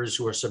characters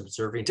who are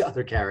subservient to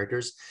other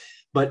characters,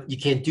 but you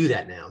can't do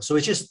that now. So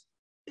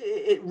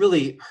it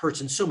really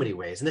hurts in so many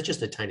ways. And that's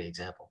just a tiny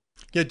example.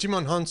 Yeah,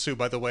 Jimon Honsu,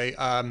 by the way,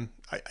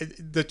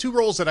 the two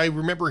roles that I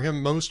remember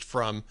him most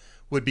from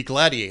would be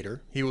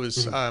Gladiator. He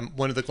was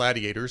one of the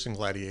gladiators in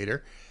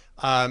Gladiator.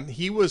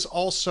 He was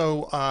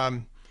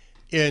also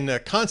in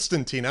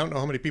Constantine. I don't know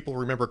how many people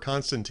remember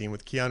Constantine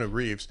with Keanu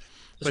Reeves.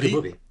 It's a good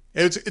movie.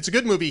 It's a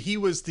good movie. He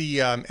was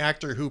the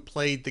actor who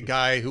played the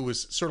guy who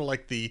was sort of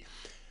like the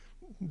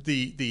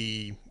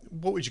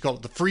what would you call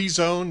it? The free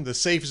zone, the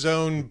safe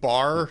zone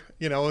bar.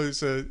 You know, it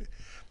was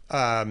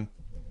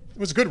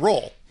a good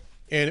role.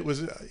 And it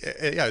was,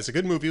 it's a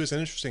good movie. It was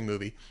an interesting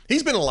movie.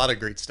 He's been in a lot of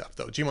great stuff,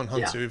 though. Jimon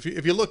Honsu. Yeah.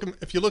 If you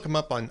look him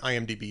up on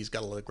IMDb, he's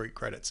got a lot of great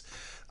credits.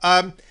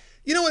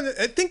 You know, and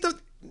I think that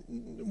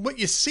what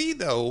you see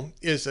though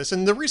is this,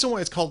 and the reason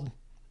why it's called,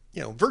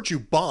 virtue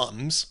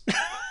bombs,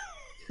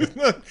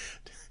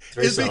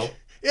 is subtle.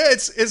 yeah,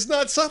 it's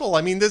not subtle.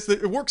 I mean,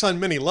 it works on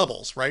many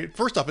levels, right?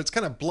 First off, it's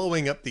kind of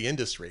blowing up the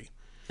industry,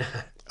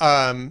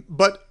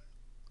 but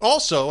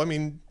also, I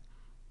mean,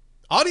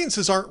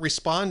 audiences aren't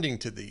responding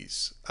to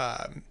these.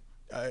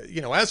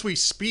 As we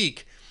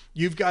speak,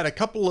 you've got a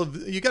couple of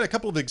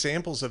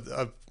examples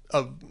of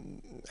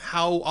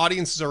how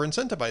audiences are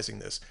incentivizing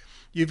this.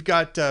 You've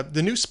got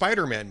the new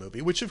Spider-Man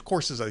movie, which of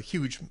course is a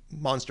huge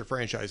monster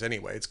franchise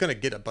anyway. It's going to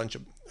get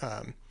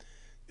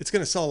it's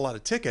going to sell a lot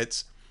of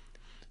tickets,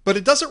 but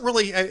it doesn't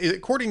really,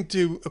 according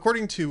to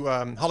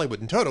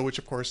Hollywood and Toto, which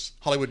of course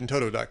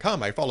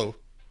hollywoodandtoto.com I follow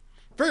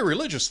very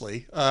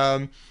religiously.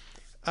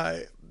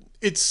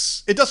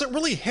 It doesn't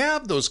really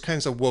have those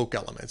kinds of woke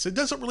elements. It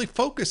doesn't really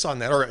focus on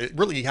that, or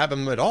really have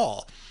them at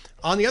all.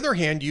 On the other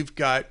hand, you've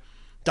got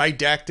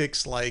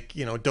didactics like,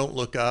 Don't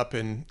Look Up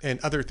and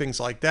other things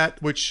like that,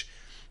 which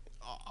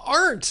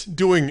aren't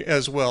doing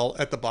as well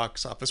at the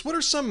box office. What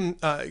are some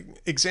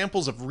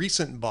examples of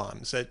recent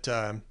bombs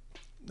that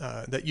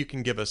you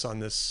can give us on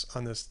this?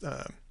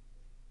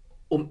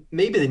 Well,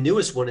 maybe the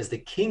newest one is The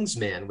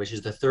Kingsman, which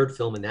is the third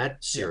film in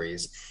that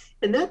series. Yeah.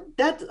 And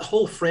that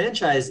whole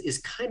franchise is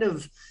kind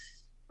of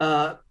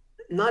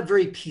not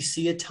very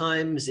PC at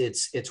times.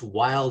 It's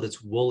wild,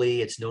 it's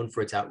woolly, it's known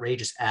for its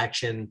outrageous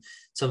action,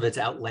 some of its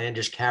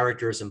outlandish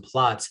characters and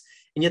plots.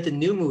 And yet the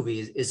new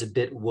movie is a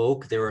bit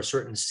woke. There are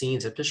certain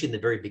scenes, especially in the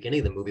very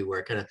beginning of the movie,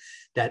 where kind of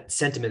that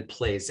sentiment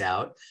plays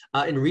out.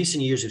 In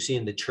recent years, we've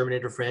seen the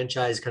Terminator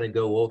franchise kind of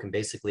go woke and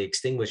basically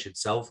extinguish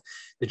itself.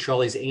 The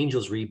Charlie's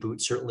Angels reboot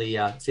certainly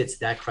fits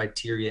that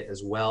criteria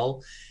as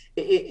well.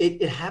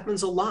 It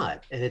happens a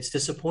lot, and it's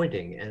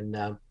disappointing.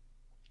 And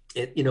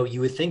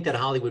you would think that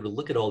Hollywood would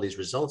look at all these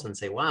results and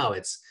say, wow,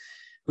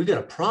 we've got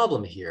a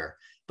problem here,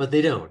 but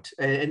they don't.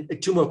 And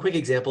two more quick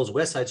examples.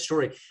 West Side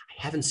Story,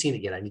 I haven't seen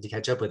it yet. I need to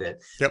catch up with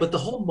it. Yep. But the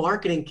whole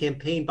marketing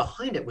campaign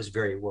behind it was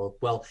very woke.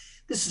 Well,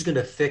 this is going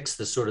to fix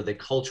the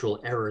cultural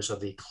errors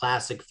of the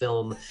classic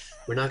film.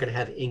 We're not going to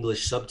have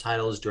English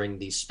subtitles during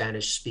the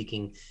Spanish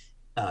speaking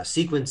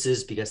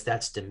sequences because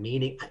that's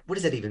demeaning. What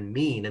does that even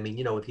mean? I mean,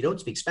 if you don't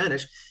speak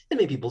Spanish, and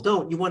many people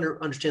don't, you want to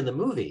understand the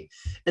movie.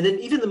 And then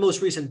even the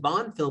most recent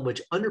Bond film,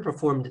 which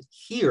underperformed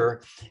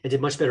here and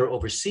did much better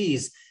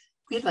overseas,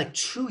 we had like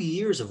 2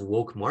 years of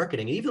woke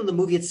marketing. And even the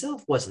movie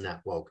itself wasn't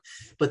that woke.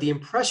 But the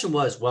impression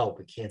was, well,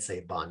 we can't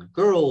say Bond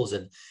girls.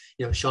 And,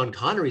 Sean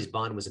Connery's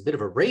Bond was a bit of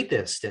a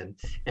rapist. And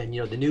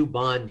the new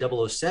Bond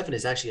 007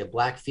 is actually a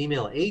Black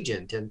female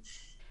agent. And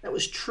that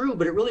was true,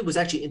 but it really was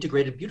actually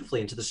integrated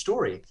beautifully into the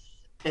story.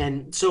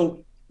 And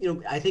so,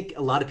 I think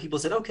a lot of people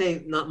said,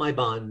 okay, not my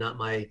Bond, not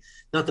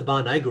the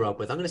Bond I grew up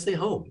with. I'm going to stay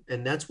home.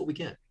 And that's what we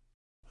get.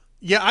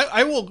 Yeah,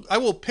 I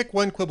will pick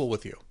one quibble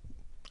with you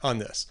on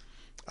this.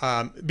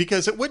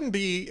 Because it wouldn't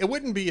be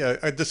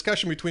a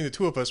discussion between the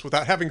two of us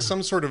without having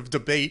some sort of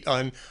debate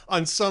on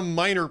some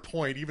minor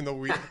point, even though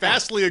we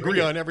vastly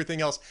agree on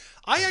everything else.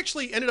 I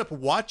actually ended up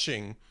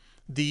watching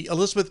the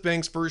Elizabeth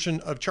Banks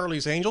version of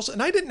Charlie's Angels,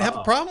 and I didn't have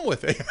a problem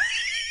with it.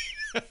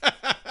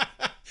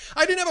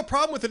 I didn't have a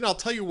problem with it, and I'll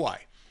tell you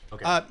why.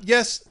 Okay.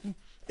 Yes,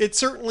 it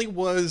certainly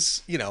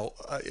was,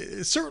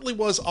 it certainly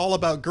was all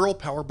about girl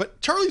power,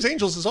 but Charlie's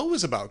Angels is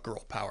always about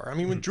girl power. I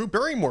mean, when Drew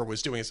Barrymore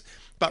was doing it,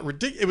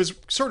 it was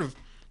sort of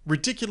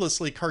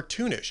ridiculously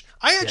cartoonish.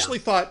 I actually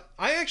thought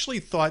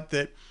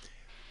that,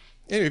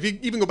 if you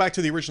even go back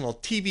to the original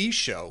TV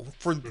show,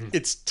 for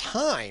its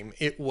time,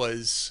 it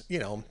was,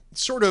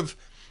 sort of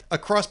a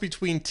cross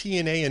between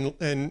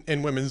TNA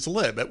and Women's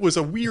Lib. It was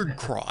a weird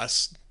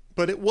cross,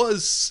 but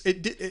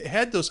it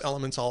had those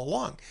elements all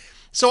along.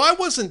 So I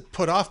wasn't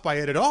put off by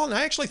it at all, and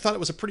I actually thought it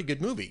was a pretty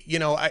good movie.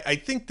 I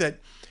think that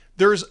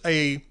there's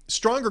a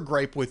stronger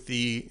gripe with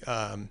the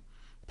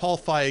Paul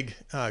Feig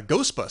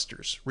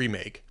Ghostbusters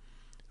remake.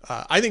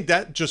 I think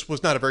that just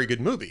was not a very good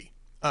movie.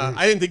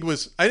 I didn't think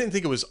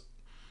it was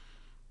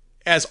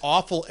as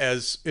awful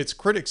as its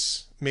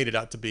critics made it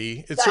out to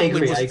be. I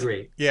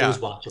agree. Yeah, it was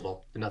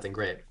watchable, but nothing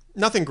great.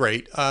 Nothing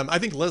great. I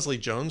think Leslie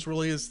Jones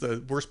really is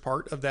the worst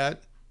part of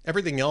that.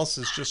 Everything else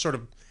is just sort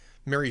of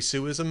Mary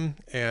Sue-ism,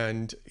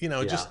 and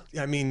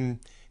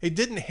it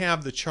didn't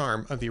have the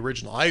charm of the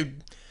original.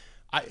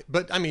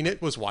 But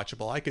it was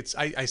watchable.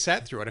 I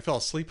sat through it. I fell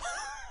asleep.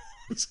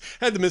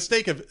 Had the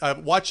mistake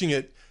of watching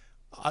it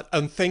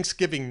on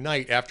Thanksgiving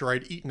night after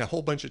I'd eaten a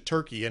whole bunch of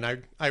turkey, and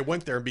I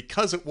went there, and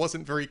because it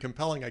wasn't very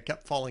compelling, I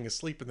kept falling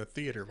asleep in the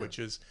theater, which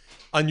is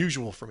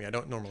unusual for me. I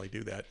don't normally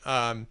do that.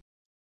 I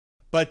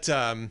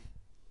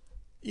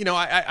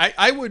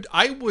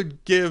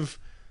would give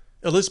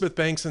Elizabeth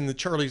Banks and the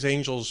Charlie's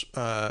Angels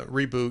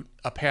reboot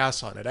a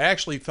pass on it. I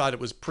actually thought it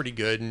was pretty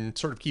good and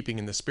sort of keeping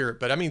in the spirit,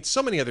 but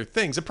so many other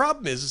things. The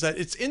problem is that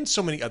it's in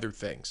so many other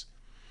things.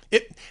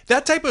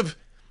 That type of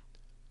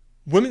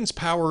women's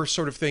power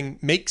sort of thing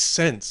makes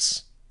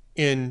sense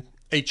in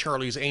a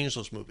Charlie's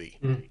Angels movie.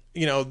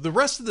 The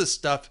rest of this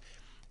stuff,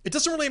 it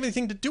doesn't really have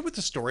anything to do with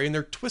the story, and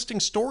they're twisting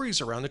stories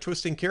around, they're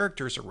twisting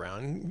characters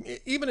around,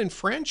 even in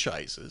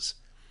franchises.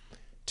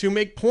 to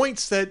make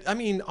points that, I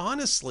mean,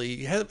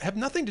 honestly, have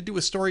nothing to do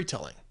with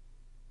storytelling.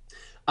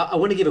 I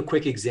want to give a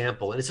quick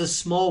example, and it's a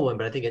small one,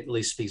 but I think it at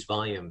least speaks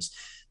volumes.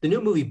 The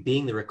new movie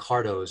Being the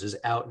Ricardos is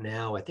out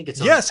now. I think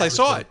it's on Yes, I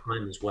saw Amazon it.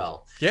 Prime as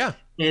well. Yeah.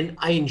 And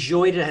I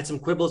enjoyed it. I had some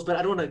quibbles, but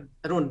I don't want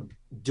to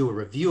do a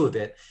review of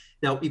it.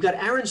 Now, you've got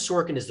Aaron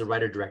Sorkin as the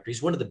writer-director.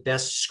 He's one of the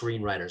best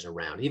screenwriters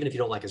around. Even if you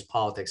don't like his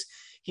politics,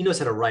 he knows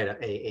how to write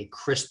a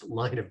crisp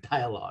line of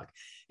dialogue.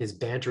 His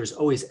banter is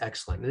always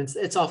excellent, and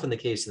it's often the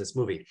case in this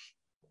movie.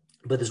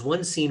 But there's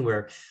one scene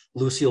where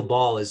Lucille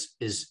Ball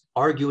is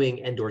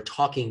arguing and or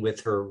talking with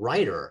her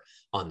writer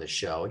on the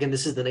show. Again,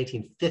 this is the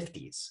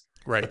 1950s.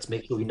 Right. Let's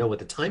make sure we know what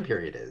the time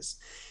period is.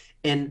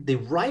 And the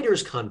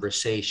writer's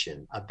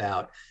conversation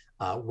about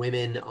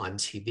women on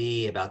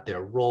TV, about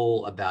their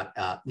role, about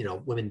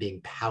women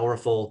being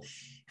powerful,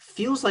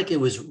 feels like it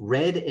was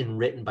read and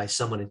written by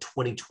someone in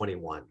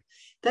 2021.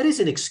 That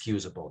is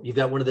inexcusable. You've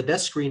got one of the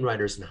best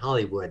screenwriters in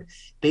Hollywood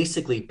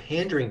basically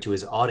pandering to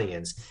his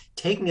audience,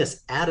 taking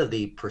us out of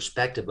the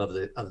perspective of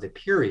the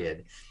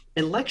period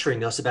and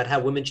lecturing us about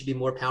how women should be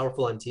more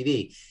powerful on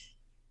TV.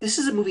 This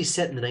is a movie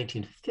set in the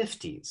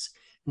 1950s.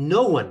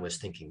 No one was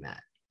thinking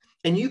that.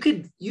 And you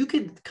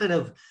could kind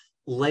of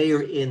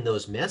layer in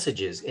those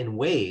messages in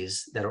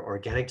ways that are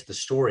organic to the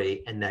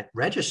story and that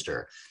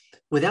register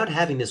without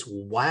having this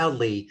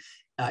wildly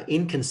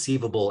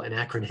inconceivable,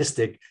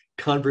 anachronistic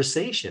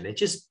conversation. It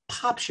just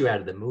pops you out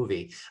of the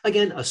movie.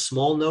 Again, a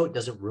small note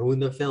doesn't ruin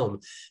the film,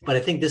 but I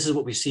think this is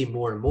what we see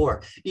more and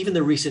more. Even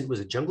the recent, was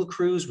it Jungle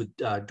Cruise with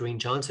Dwayne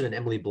Johnson and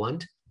Emily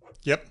Blunt?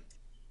 Yep.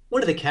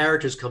 One of the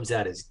characters comes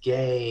out as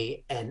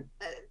gay, and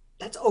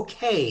that's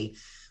okay.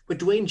 But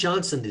Dwayne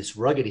Johnson, this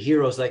rugged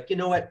hero, is like, you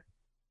know what?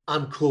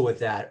 I'm cool with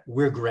that.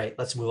 We're great.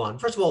 Let's move on.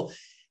 First of all,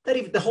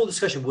 the whole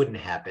discussion wouldn't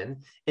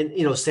happen.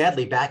 And,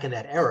 sadly, back in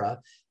that era,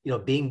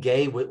 being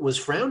gay was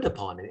frowned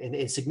upon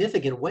in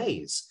significant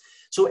ways.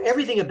 So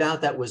everything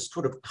about that was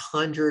sort of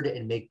conjured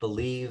and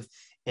make-believe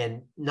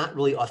and not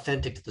really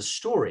authentic to the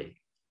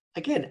story.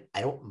 Again, I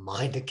don't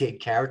mind a gay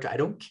character. I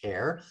don't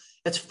care.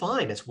 That's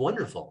fine. That's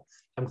wonderful.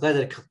 I'm glad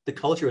that the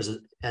culture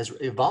has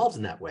evolved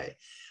in that way.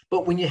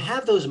 But when you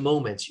have those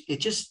moments,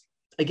 it just,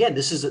 again,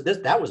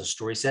 that was a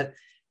story set,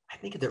 I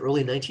think, in the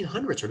early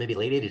 1900s or maybe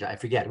late 80s. I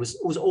forget. It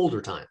was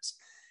older times.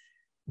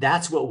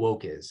 That's what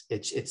woke is.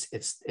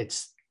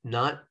 It's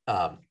not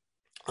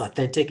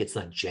authentic. It's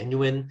not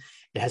genuine.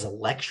 It has a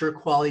lecture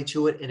quality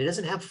to it, and it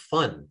doesn't have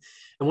fun.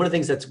 And one of the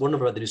things that's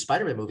wonderful about the new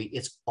Spider-Man movie,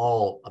 it's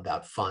all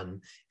about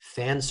fun,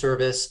 fan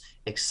service,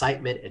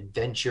 excitement,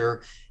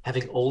 adventure,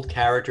 having old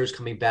characters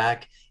coming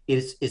back.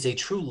 It is a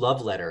true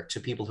love letter to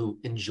people who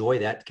enjoy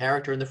that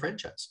character in the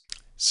franchise.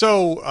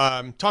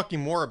 So, talking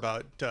more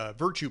about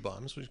virtue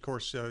bombs, which of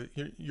course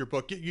your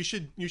book, you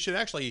should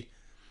actually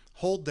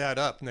hold that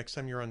up next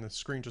time you're on the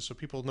screen, just so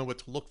people know what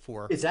to look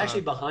for. It's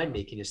actually behind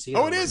me. Can you see it?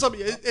 Oh, it is.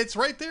 It's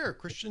right there.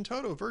 Christian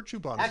Toto, virtue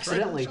bombs.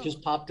 Accidentally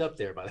just popped up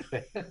there, by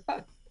the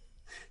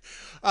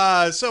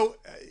way. So,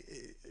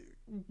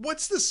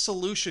 what's the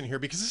solution here?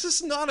 Because this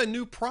is not a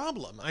new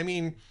problem. I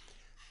mean,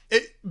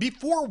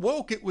 before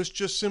woke, it was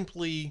just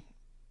simply,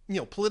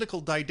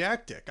 political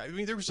didactic. I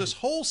mean, there was this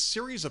whole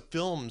series of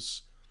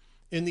films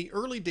in the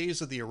early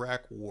days of the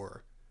Iraq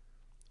War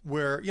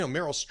where,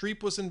 Meryl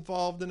Streep was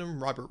involved in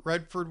them. Robert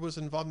Redford was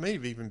involved.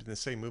 Maybe even in the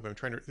same movie. I'm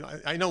trying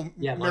to, I know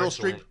Meryl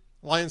Streep,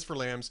 Lions for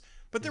Lambs,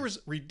 but there was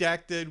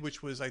Redacted,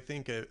 which was, I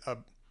think, a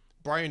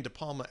Brian De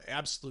Palma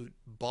absolute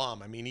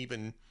bomb. I mean,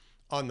 even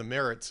on the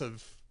merits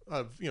of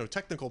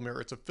technical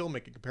merits of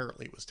filmmaking,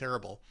 apparently it was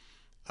terrible.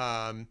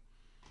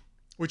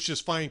 Which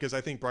is fine, because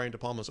I think Brian De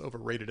Palma's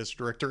overrated as a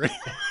director.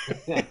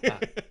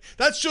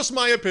 That's just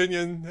my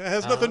opinion. It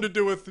has nothing to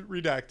do with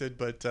Redacted,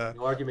 but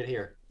no argument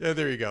here. Yeah,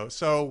 there you go.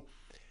 So,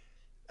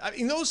 I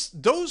mean,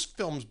 those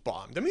films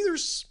bombed. I mean,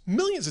 there's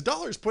millions of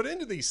dollars put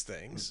into these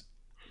things.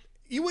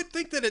 You would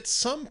think that at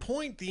some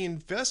point the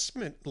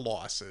investment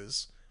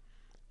losses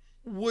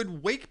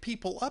would wake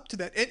people up to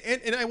that.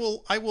 And I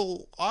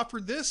will offer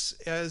this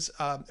as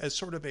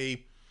sort of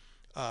a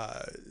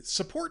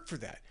support for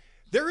that.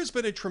 There has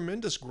been a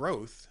tremendous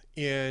growth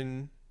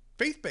in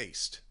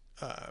faith-based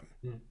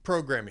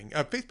programming,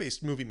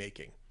 faith-based movie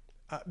making,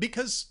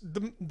 because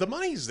the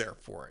money's there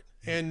for it.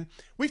 And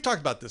we've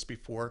talked about this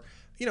before.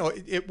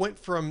 It went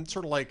from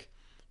sort of like,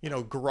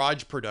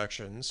 garage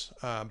productions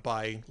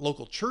by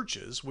local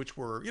churches, which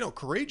were,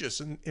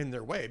 courageous in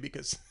their way,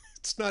 because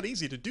it's not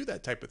easy to do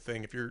that type of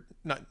thing if you're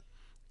not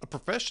a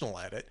professional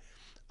at it,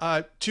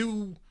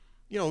 to,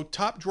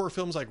 top drawer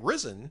films like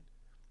Risen,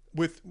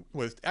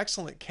 with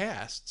excellent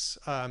casts,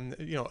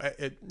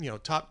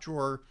 at top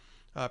drawer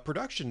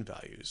production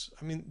values.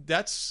 I mean,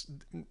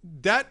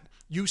 that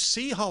you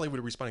see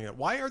Hollywood responding to that.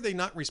 Why are they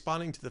not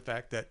responding to the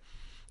fact that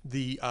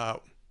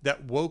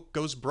that woke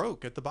goes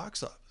broke at the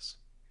box office?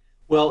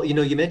 Well,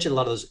 you mentioned a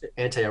lot of those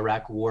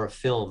anti-Iraq war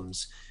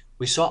films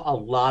we saw a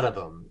lot of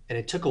them, and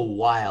it took a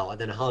while. And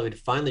then Hollywood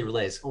finally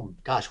realized, oh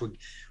gosh,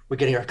 we're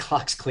getting our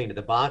clocks clean at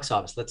the box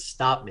office. Let's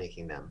stop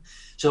making them.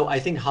 So I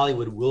think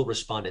Hollywood will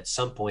respond at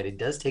some point. It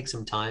does take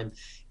some time.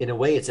 In a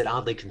way, it's an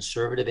oddly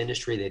conservative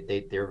industry.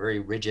 They're very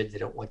rigid. They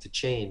don't want to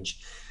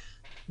change.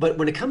 But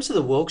when it comes to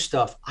the woke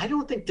stuff, I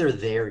don't think they're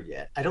there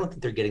yet. I don't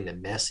think they're getting the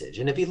message.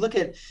 And if you look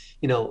at,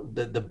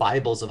 the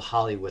Bibles of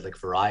Hollywood, like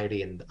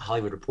Variety and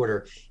Hollywood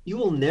Reporter, you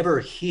will never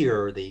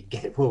hear the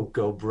 "get woke,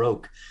 go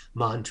broke"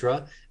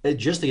 mantra.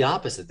 Just the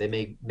opposite.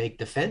 They make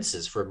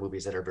defenses for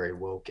movies that are very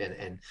woke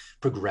and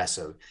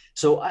progressive.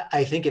 So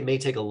I think it may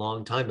take a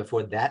long time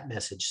before that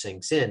message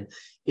sinks in.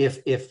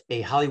 If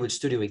a Hollywood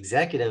studio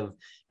executive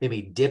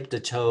maybe dipped a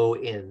toe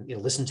in,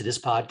 listen to this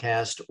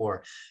podcast,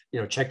 or,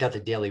 checked out the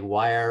Daily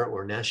Wire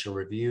or National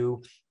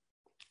Review,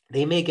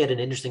 they may get an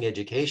interesting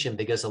education,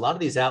 because a lot of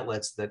these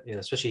outlets that,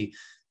 especially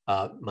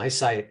my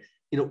site,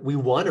 we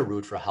want to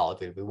root for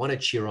Hollywood. We want to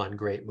cheer on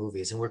great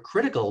movies, and we're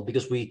critical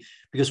because we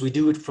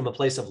do it from a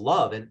place of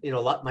love. And,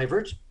 my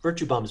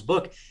Virtue Bombs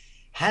book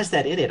has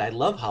that in it. I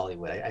love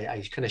Hollywood.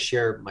 I kind of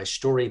share my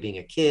story being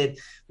a kid,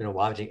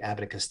 watching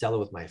Abbott and Costello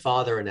with my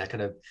father, and that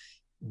kind of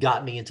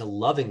got me into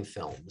loving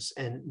films.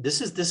 And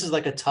this is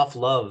like a tough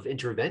love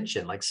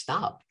intervention. Like,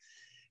 stop.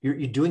 You're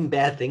doing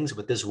bad things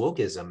with this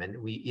wokeism, and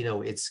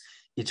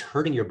it's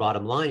hurting your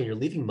bottom line, and you're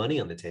leaving money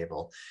on the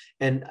table.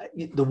 And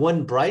the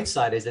one bright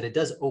side is that it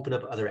does open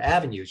up other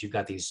avenues. You've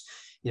got these,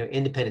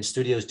 independent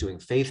studios doing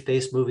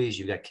faith-based movies.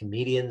 You've got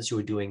comedians who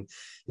are doing,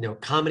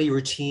 comedy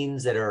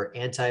routines that are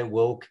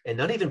anti-woke and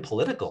not even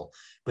political,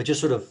 but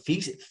just sort of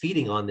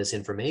feeding on this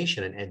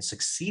information and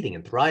succeeding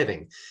and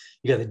thriving.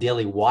 You got the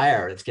Daily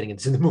Wire that's getting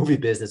into the movie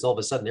business. All of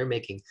a sudden, they're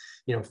making,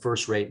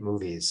 first-rate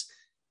movies.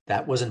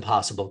 That wasn't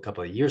possible a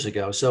couple of years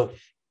ago. So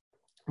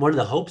one of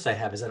the hopes I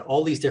have is that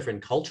all these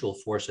different cultural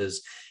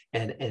forces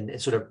and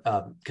sort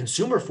of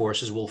consumer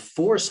forces will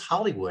force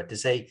Hollywood to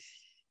say,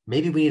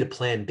 maybe we need a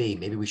plan B.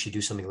 Maybe we should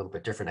do something a little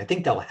bit different. I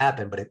think that'll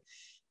happen, but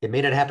it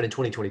may not happen in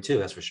 2022.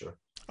 That's for sure.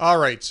 All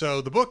right.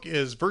 So the book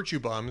is Virtue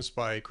Bombs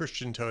by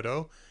Christian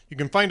Toto. You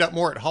can find out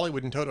more at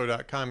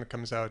hollywoodandtoto.com. It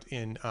comes out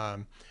in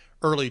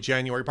early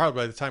January. Probably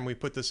by the time we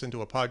put this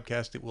into a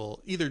podcast, it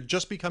will either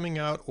just be coming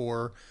out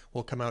or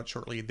will come out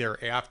shortly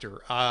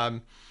thereafter.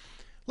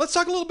 Let's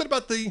talk a little bit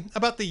about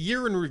the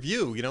year in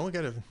review. We got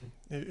to,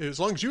 as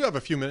long as you have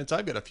a few minutes,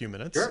 I've got a few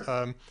minutes.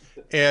 Sure.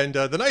 And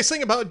the nice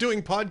thing about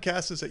doing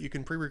podcasts is that you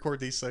can pre-record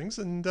these things,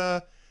 and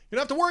you don't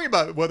have to worry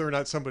about whether or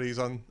not somebody's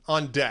on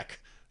deck,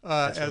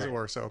 as right. It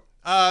were. So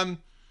I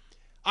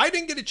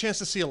didn't get a chance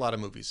to see a lot of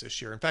movies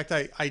this year. In fact,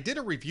 I did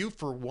a review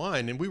for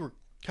one, and we were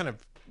kind of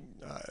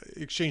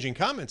exchanging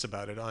comments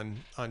about it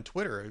on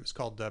Twitter. It was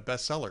called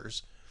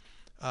Bestsellers.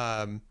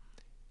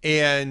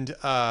 And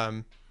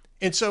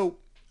so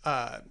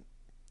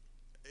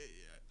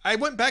I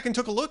went back and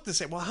took a look to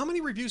say, well, how many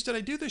reviews did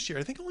I do this year?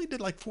 I think I only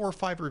did like 4 or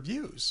 5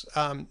 reviews.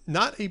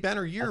 Not a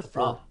banner year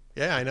for,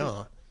 yeah, I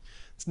know.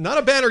 It's not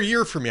a banner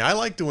year for me. I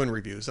like doing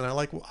reviews, and I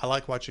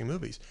like watching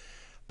movies.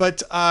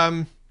 But,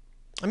 I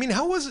mean,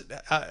 how was it?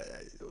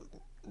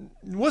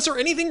 Was there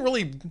anything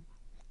really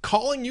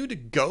calling you to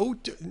go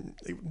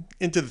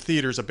into the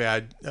theaters? A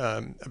bad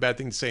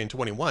thing to say in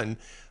 21,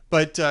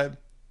 but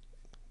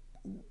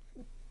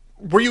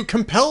were you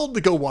compelled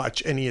to go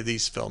watch any of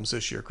these films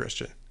this year,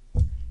 Christian?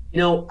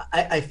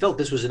 I felt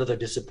this was another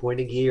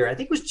disappointing year. I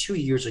think it was 2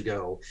 years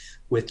ago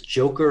with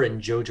Joker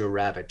and Jojo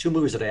Rabbit, 2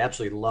 movies that I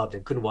absolutely loved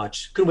and couldn't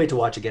wait to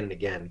watch again and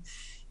again.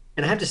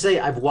 And I have to say,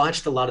 I've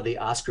watched a lot of the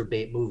Oscar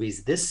bait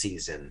movies this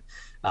season.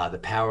 The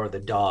Power of the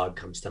Dog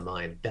comes to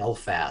mind,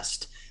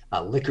 Belfast,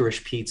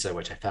 Licorice Pizza,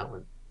 which I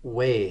found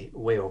way,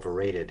 way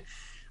overrated.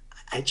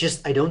 I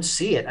don't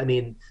see it. I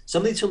mean,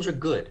 some of these films are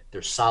good.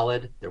 They're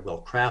solid. They're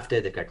well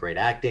crafted. They've got great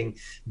acting.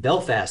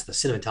 Belfast, the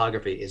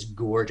cinematography is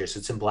gorgeous.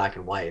 It's in black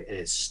and white, and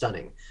it's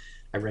stunning.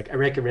 I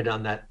recommend it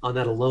on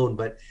that alone.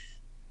 But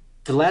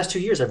for the last 2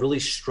 years, I've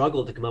really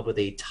struggled to come up with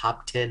a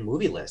top 10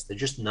 movie list. There's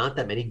just not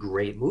that many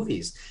great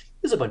movies.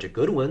 There's a bunch of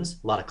good ones,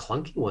 a lot of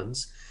clunky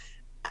ones.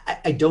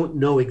 I don't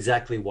know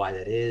exactly why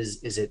that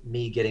is. Is it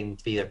me getting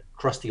to be a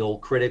crusty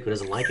old critic who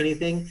doesn't like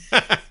anything?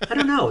 I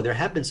don't know. There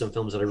have been some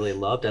films that I really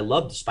loved. I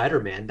loved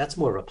Spider-Man. That's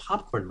more of a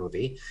popcorn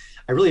movie.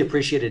 I really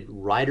appreciated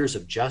Riders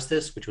of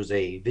Justice, which was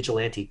a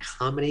vigilante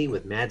comedy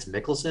with Mads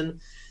Mikkelsen.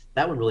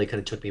 That one really kind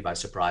of took me by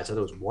surprise. I thought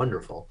it was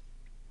wonderful.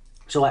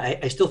 So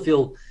I still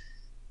feel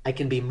I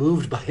can be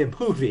moved by a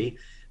movie,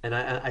 and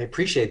I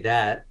appreciate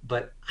that.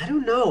 But I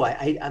don't know.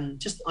 I'm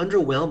just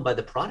underwhelmed by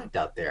the product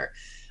out there.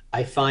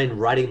 I find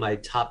writing my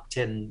top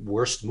 10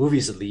 worst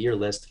movies of the year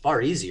list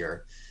far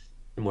easier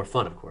and more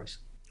fun, of course.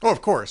 Oh,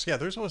 of course. Yeah,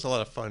 there's always a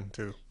lot of fun,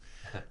 too.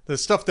 The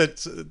stuff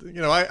that,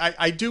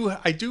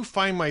 I do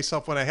find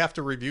myself when I have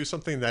to review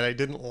something that I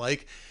didn't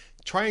like,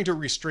 trying to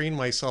restrain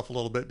myself a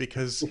little bit,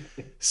 because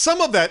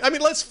some of that, I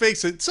mean, let's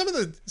face it, some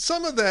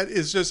of that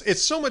is just,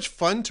 it's so much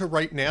fun to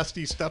write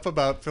nasty stuff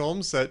about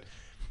films that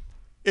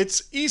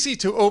it's easy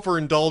to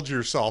overindulge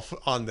yourself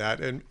on that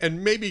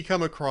and maybe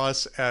come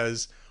across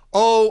as,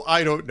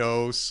 I don't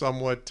know,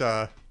 somewhat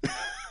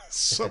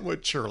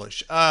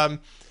churlish.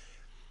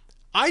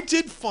 I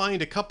did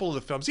find a couple of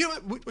the films. You know,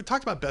 we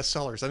talked about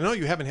bestsellers. I know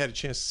you haven't had a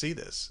chance to see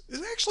this.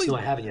 It's actually No,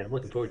 I haven't yet. I'm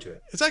looking forward to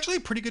it. It's actually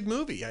a pretty good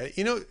movie.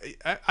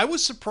 I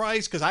was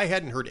surprised because I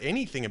hadn't heard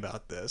anything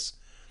about this.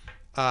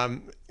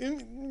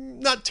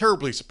 Not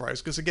terribly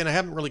surprised because again, I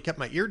haven't really kept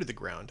my ear to the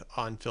ground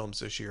on films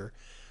this year.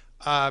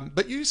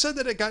 But you said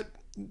that it got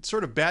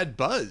sort of bad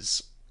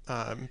buzz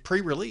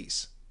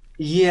pre-release.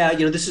 Yeah,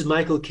 this is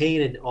Michael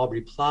Caine and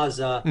Aubrey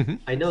Plaza. Mm-hmm.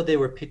 I know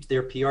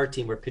their PR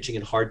team were pitching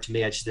it hard to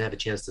me. I just didn't have a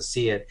chance to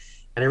see it.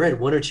 And I read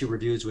one or two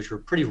reviews, which were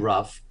pretty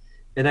rough.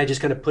 And I just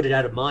kind of put it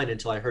out of mind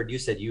until I heard you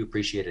said you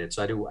appreciated it.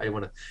 So I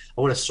want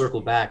to circle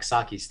back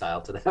Saki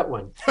style to that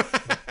one.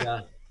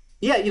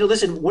 Yeah,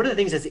 listen, one of the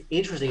things that's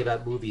interesting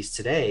about movies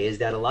today is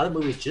that a lot of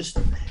movies just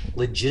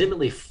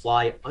legitimately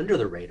fly under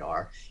the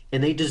radar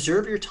and they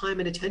deserve your time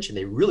and attention.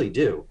 They really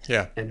do.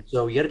 Yeah. And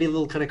so you got to be a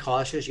little kind of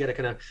cautious. You got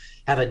to kind of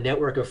have a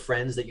network of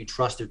friends that you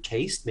trust their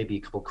taste, maybe a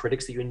couple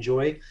critics that you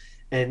enjoy.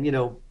 And,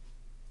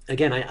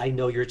 again, I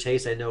know your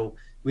taste. I know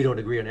we don't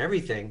agree on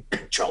everything.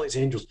 Charlie's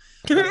Angels.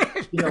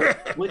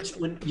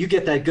 When you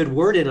get that good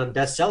word in on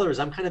bestsellers,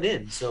 I'm kind of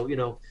in. So,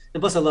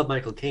 and plus I love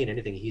Michael Caine.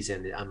 Anything he's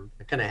in, I'm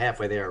kind of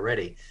halfway there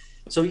already.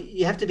 So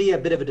you have to be a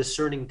bit of a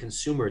discerning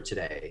consumer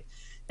today.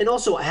 And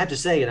also I have to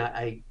say, and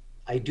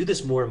I do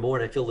this more and more,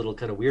 and I feel a little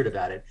kind of weird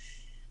about it.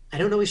 I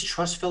don't always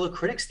trust fellow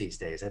critics these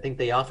days. I think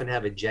they often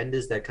have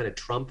agendas that kind of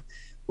trump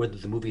whether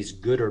the movie's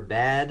good or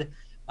bad.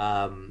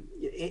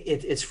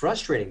 It's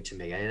frustrating to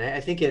me. And I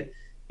think it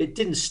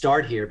didn't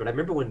start here, but I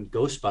remember when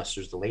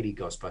Ghostbusters, the Lady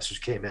Ghostbusters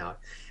came out,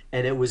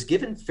 and it was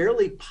given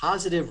fairly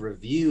positive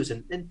reviews,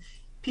 and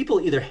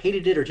people either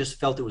hated it or just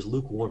felt it was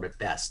lukewarm at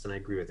best. And I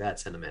agree with that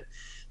sentiment.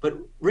 But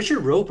Richard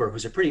Roeper,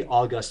 who's a pretty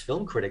august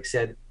film critic,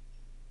 said,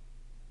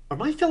 "Are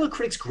my fellow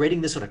critics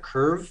grading this on a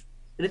curve?"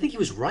 And I think he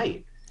was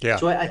right. Yeah.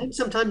 So I think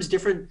sometimes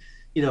different,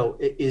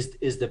 is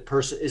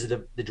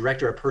the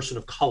director a person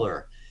of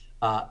color?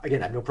 Again,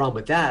 I have no problem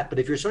with that. But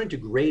if you're starting to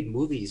grade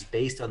movies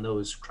based on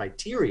those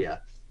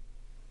criteria,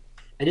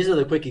 and here's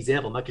another quick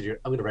example. I'm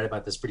going to write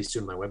about this pretty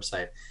soon on my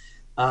website.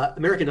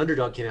 American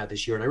Underdog came out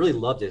this year, and I really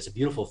loved it. It's a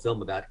beautiful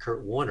film about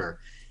Kurt Warner.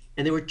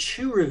 And there were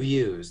two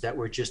reviews that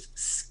were just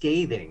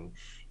scathing.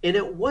 And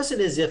it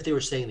wasn't as if they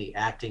were saying the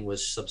acting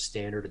was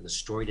substandard and the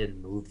story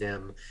didn't move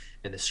them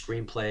and the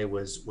screenplay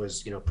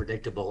was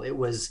predictable.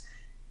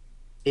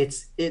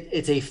 It's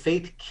a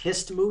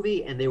faith-kissed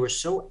movie, and they were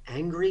so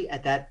angry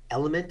at that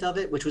element of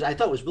it, which I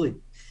thought was really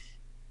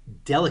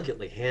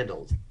delicately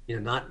handled.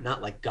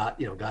 Not like God,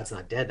 God's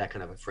Not Dead, that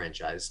kind of a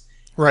franchise.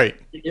 Right.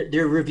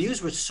 Their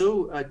reviews were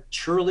so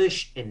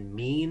churlish and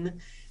mean.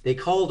 They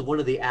called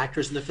one of the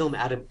actors in the film,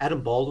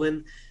 Adam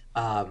Baldwin,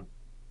 an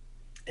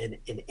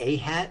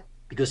A-hat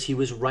because he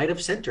was right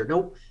of center.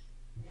 No,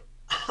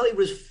 Hollywood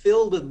was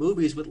filled with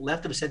movies with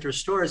left of center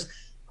stars.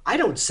 I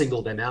don't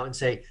single them out and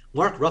say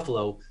Mark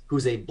Ruffalo,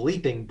 who's a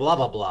bleeping blah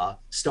blah blah,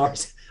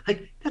 stars.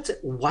 Like, that's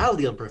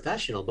wildly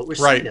unprofessional. But we're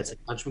seeing that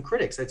sometimes from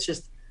critics. That's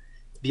just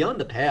beyond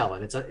the pale,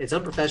 and it's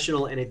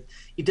unprofessional, and it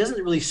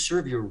doesn't really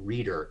serve your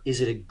reader. Is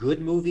it a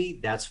good movie?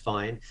 That's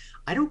fine.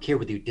 I don't care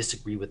whether you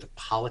disagree with the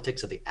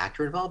politics of the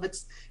actor involved.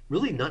 It's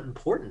really not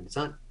important.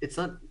 It's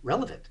not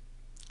relevant.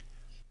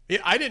 Yeah,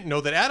 I didn't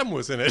know that Adam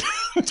was in it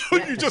until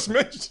you just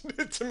mentioned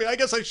it to me. I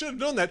guess I should have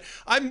known that.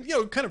 I'm,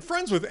 kind of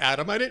friends with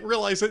Adam. I didn't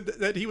realize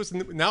that he was in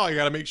the, now I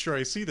got to make sure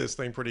I see this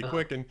thing pretty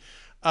quick. And,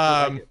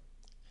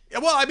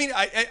 well, I mean,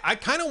 I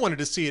kind of wanted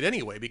to see it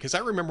anyway, because I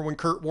remember when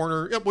Kurt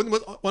Warner,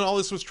 when all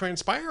this was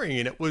transpiring,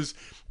 and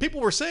people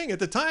were saying at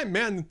the time,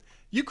 man,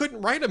 you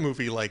couldn't write a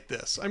movie like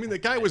this. I mean, the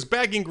guy was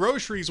bagging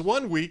groceries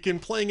one week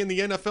and playing in the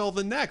NFL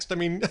the next. I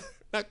mean,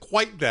 not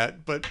quite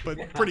that, but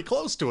pretty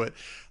close to it.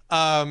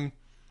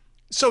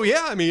 So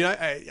yeah, I mean,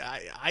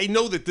 I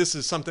know that this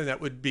is something that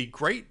would be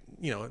great,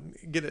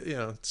 get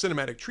a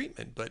cinematic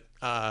treatment, but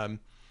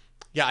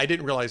yeah, I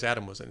didn't realize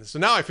Adam was in it. So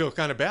now I feel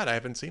kind of bad. I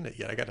haven't seen it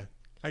yet.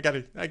 I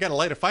gotta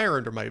light a fire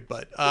under my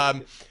butt.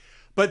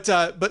 But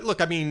look,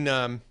 I mean,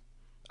 I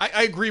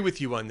agree with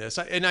you on this,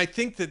 and I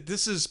think that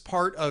this is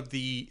part of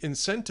the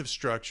incentive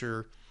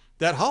structure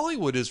that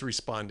Hollywood is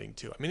responding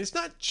to. I mean, it's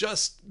not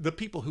just the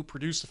people who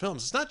produce the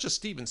films. It's not just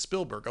Steven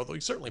Spielberg, although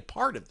he's certainly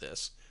part of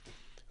this.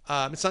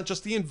 It's not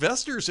just the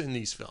investors in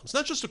these films. It's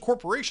not just the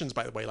corporations,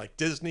 by the way, like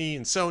Disney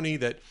and Sony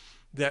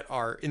that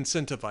are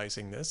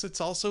incentivizing this.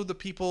 It's also the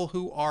people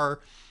who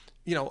are,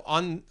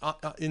 in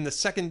the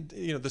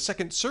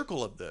second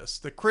circle of this,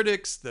 the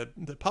critics,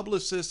 the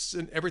publicists,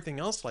 and everything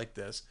else like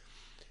this.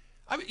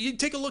 I mean, you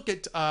take a look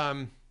at,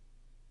 I'll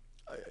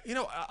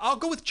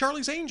go with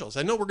Charlie's Angels.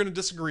 I know we're going to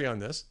disagree on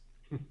this,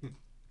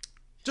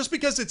 just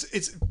because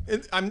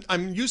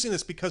I'm using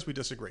this because we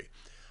disagree.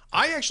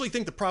 I actually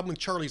think the problem with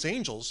Charlie's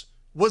Angels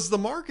was the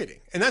marketing.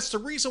 And that's the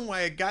reason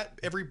why it got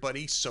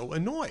everybody so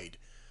annoyed.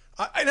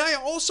 And I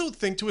also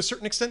think to a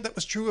certain extent that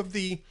was true of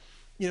the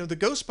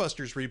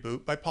Ghostbusters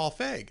reboot by Paul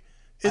Feig.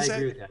 I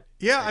agree with that.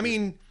 Yeah, I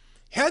mean,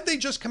 had they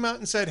just come out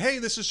and said, hey,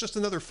 this is just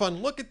another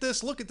fun look at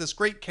this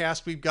great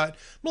cast. We've got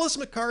Melissa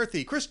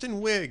McCarthy,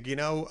 Kristen Wiig,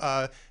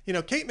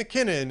 Kate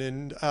McKinnon,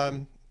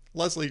 and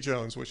Leslie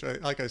Jones, which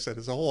like I said,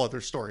 is a whole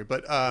other story.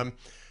 But um,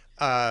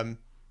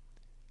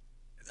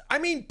 I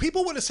mean,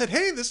 people would have said,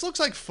 "Hey, this looks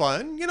like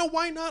fun. You know,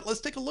 why not?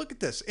 Let's take a look at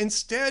this."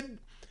 Instead,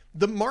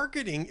 the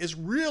marketing is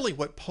really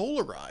what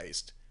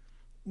polarized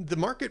the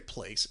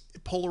marketplace.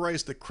 It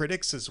polarized the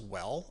critics as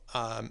well.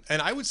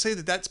 And I would say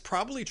that that's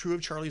probably true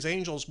of Charlie's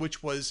Angels,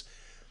 which was,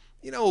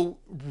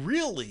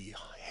 really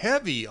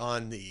heavy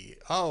on the,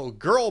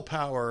 girl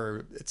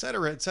power, et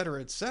cetera, et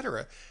cetera, et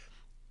cetera,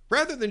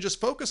 rather than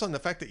just focus on the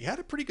fact that you had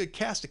a pretty good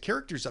cast of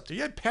characters up there.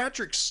 You had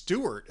Patrick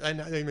Stewart.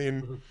 And I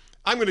mean,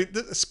 I'm going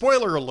to,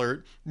 spoiler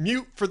alert,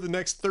 mute for the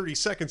next 30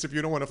 seconds if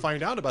you don't want to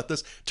find out about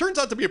this. Turns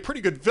out to be a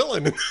pretty good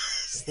villain.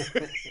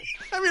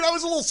 I mean, I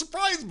was a little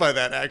surprised by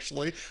that,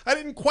 actually. I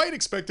didn't quite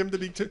expect him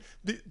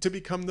to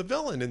become the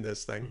villain in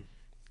this thing.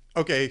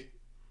 Okay,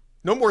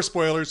 no more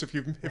spoilers. If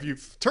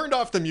you've turned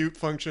off the mute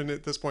function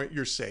at this point,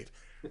 you're safe.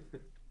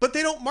 But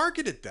they don't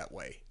market it that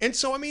way. And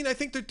so, I mean, I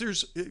think that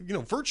there's,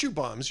 virtue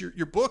bombs,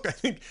 your book,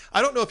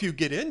 I don't know if you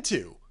get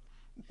into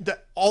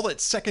all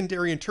that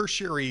secondary and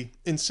tertiary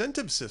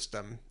incentive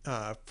system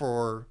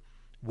for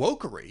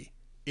wokery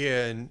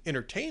in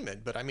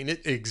entertainment, but I mean,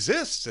 it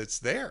exists. It's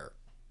there.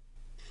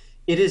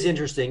 It is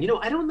interesting.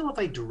 I don't know if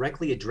I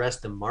directly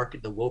addressed the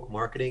woke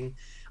marketing.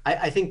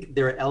 I think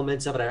there are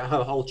elements of it. I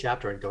have a whole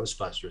chapter on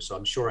Ghostbusters, so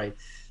I'm sure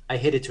I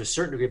hit it to a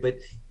certain degree. But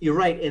you're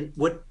right. And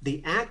what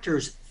the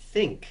actors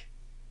think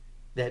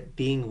that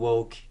being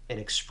woke and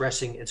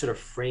expressing and sort of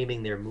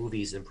framing their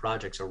movies and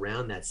projects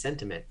around that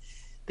sentiment,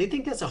 they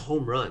think that's a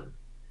home run,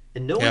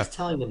 and no one's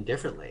telling them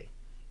differently.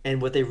 And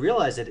what they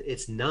realize that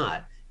it's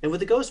not. And with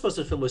the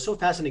Ghostbusters film was so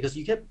fascinating because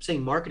you kept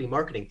saying marketing,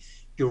 marketing.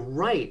 You're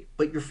right,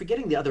 but you're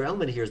forgetting the other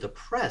element here is the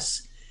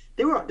press.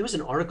 There was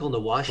an article in the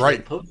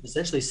Washington Post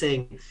essentially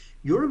saying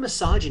you're a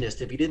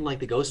misogynist if you didn't like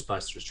the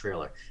Ghostbusters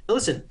trailer. Now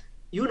listen,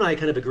 you and I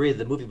kind of agree that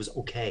the movie was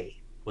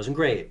okay, wasn't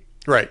great.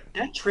 Right.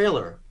 That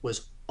trailer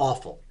was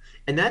awful,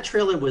 and that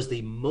trailer was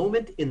the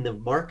moment in the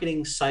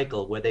marketing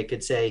cycle where they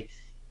could say,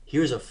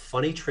 here's a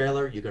funny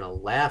trailer. You're gonna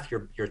laugh.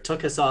 You're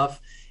took us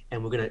off,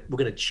 and we're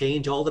gonna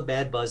change all the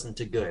bad buzz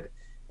into good.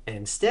 And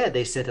instead,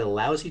 they sent a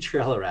lousy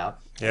trailer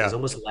out. It was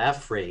almost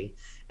laugh free,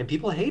 and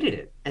people hated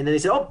it. And then they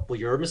said, "Oh, well,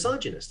 you're a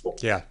misogynist." Well,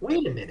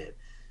 wait a minute.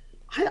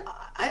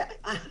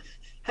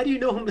 How do you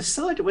know I'm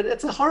misogynist? Well,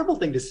 that's a horrible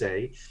thing to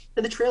say.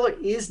 And the trailer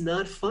is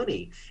not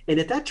funny.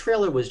 And if that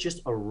trailer was just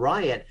a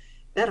riot,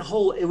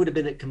 it would have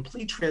been a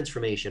complete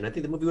transformation. I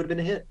think the movie would have been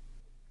a hit.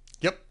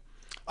 Yep.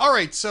 All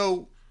right,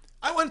 so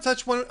I want to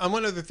touch on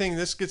one other thing.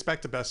 This gets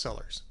back to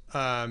bestsellers,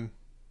 and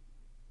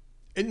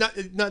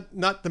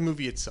not the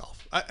movie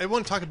itself. I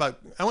want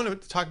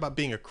to talk about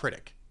being a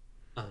critic.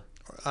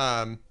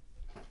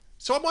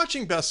 So I'm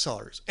watching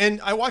bestsellers,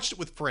 and I watched it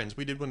with friends.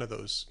 We did one of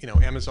those,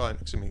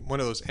 one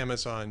of those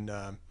Amazon,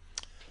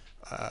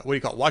 what do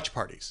you call it, watch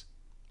parties,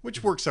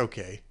 which works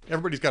okay.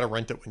 Everybody's got to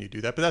rent it when you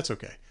do that, but that's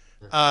okay.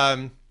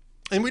 And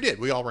we did.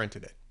 We all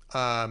rented it,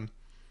 and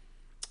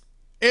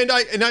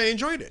I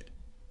enjoyed it.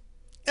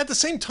 At the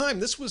same time,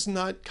 this was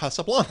not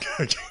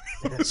Casablanca.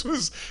 This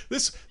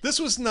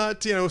was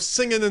not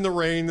Singing in the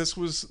Rain. This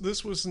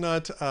was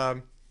not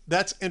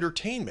that's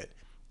entertainment.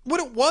 What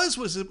it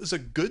was a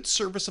good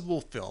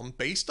serviceable film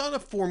based on a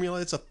formula.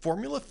 It's a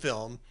formula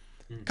film,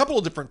 a couple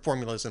of different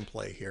formulas in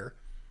play here,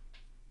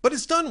 but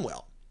it's done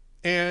well,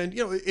 and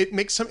it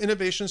makes some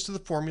innovations to the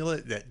formula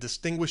that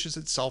distinguishes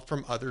itself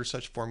from other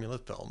such formula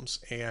films,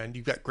 and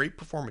you've got great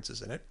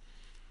performances in it.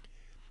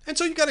 And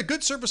so you got a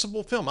good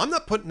serviceable film. I'm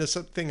not putting this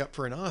thing up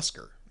for an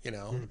Oscar,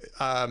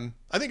 I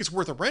think it's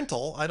worth a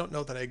rental. I don't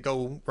know that I'd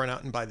go run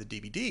out and buy the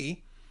DVD,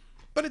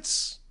 but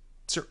it's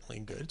certainly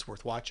good. It's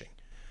worth watching.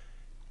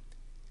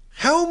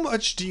 How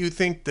much do you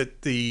think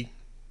that the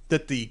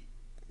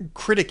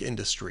critic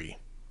industry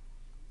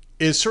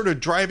is sort of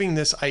driving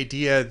this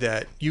idea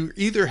that you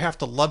either have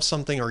to love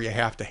something or you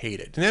have to hate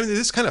it? And I mean,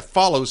 this kind of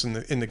follows in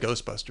the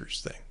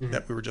Ghostbusters thing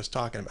that we were just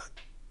talking about.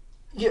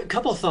 Yeah, a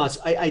couple of thoughts.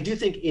 I do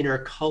think in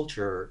our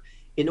culture,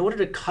 in order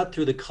to cut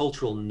through the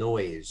cultural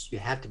noise, you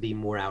have to be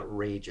more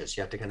outrageous.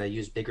 You have to kind of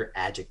use bigger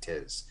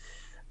adjectives.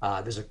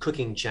 There's a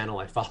cooking channel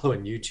I follow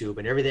on YouTube,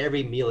 and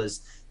every meal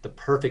is the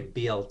perfect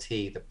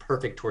BLT, the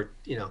perfect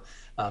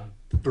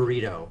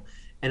burrito.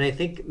 And I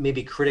think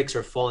maybe critics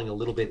are falling a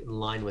little bit in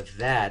line with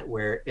that,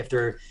 where if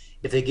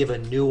they give a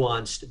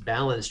nuanced,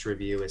 balanced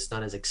review, it's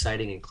not as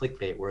exciting and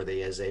clickbait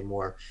worthy as a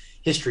more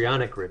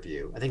histrionic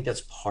review. I think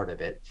that's part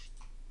of it.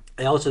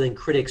 I also think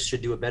critics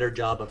should do a better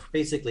job of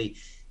basically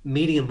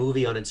meeting a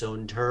movie on its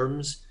own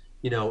terms.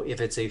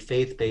 If it's a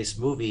faith-based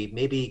movie,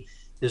 maybe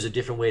there's a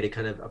different way to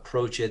kind of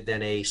approach it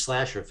than a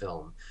slasher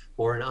film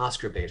or an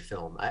Oscar bait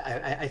film.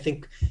 I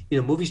think,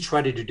 movies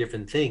try to do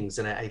different things.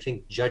 And I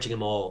think judging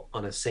them all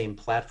on a same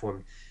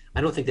platform,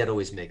 I don't think that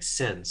always makes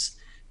sense.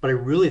 But I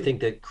really think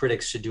that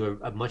critics should do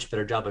a much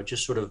better job of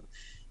just sort of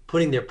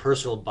putting their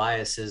personal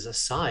biases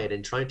aside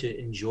and trying to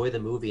enjoy the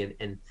movie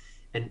and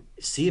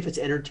see if it's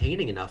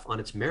entertaining enough on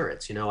its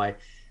merits.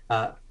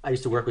 I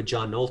used to work with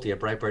John Nolte at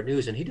Breitbart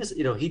News, and he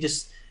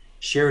just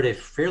shared a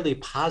fairly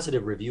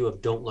positive review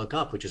of Don't Look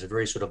Up, which is a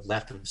very sort of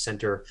left of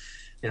center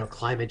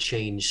climate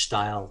change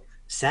style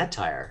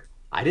satire.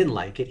 I didn't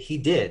like it. He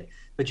did.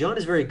 But John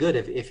is very good.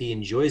 If he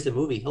enjoys the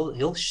movie,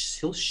 he'll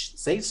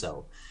say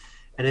so.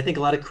 And I think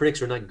a lot of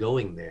critics are not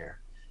going there.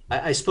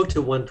 I spoke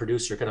to one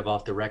producer kind of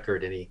off the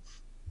record, and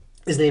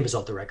his name is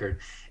off the record,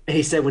 and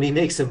he said when he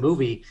makes a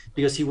movie,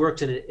 because he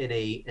worked in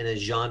a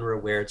genre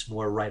where it's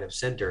more right of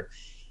center,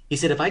 he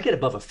said if I get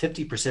above a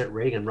 50%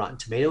 rating on Rotten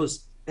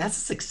Tomatoes, that's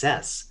a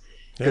success.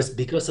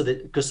 Because of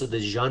the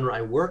genre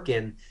I work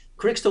in,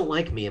 critics don't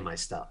like me and my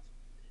stuff.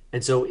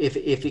 And so if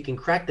he can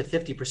crack the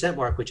 50%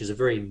 mark, which is a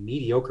very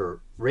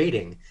mediocre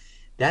rating,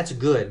 that's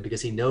good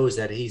because he knows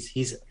that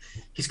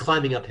he's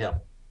climbing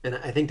uphill. And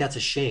I think that's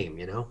a shame,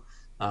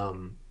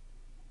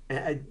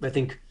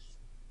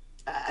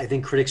 I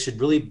think critics should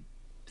really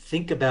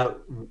think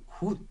about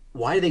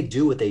why they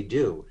do what they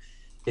do.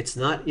 It's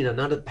not,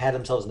 not to pat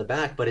themselves in the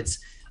back, but it's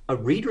a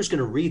reader's going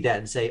to read that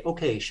and say,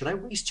 okay, should I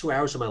waste 2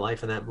 hours of my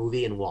life on that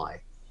movie and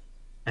why?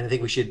 And I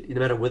think we should, no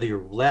matter whether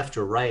you're left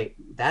or right,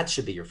 that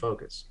should be your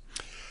focus.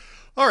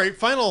 All right,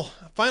 final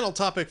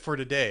topic for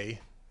today,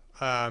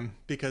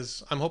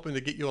 because I'm hoping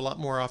to get you a lot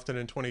more often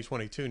in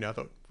 2022 now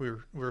that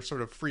we're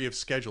sort of free of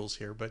schedules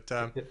here. But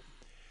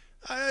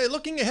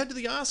looking ahead to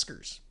the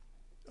Oscars,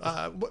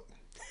 what?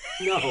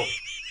 No.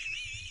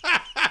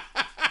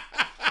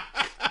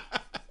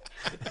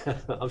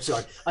 I'm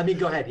sorry. I mean,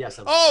 go ahead. Yes.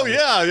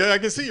 Yeah. I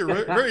can see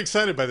you're very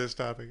excited by this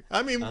topic.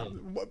 I mean,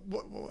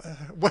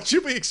 what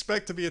should we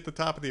expect to be at the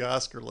top of the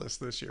Oscar list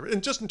this year,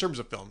 and just in terms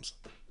of films?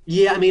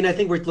 Yeah, I mean, I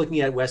think we're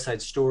looking at West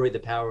Side Story, The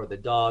Power of the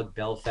Dog,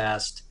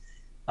 Belfast.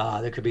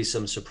 There could be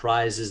some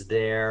surprises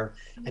there.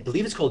 I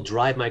believe it's called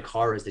Drive My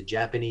Car, is the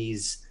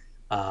Japanese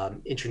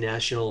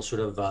international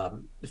sort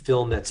of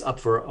film that's up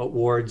for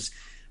awards.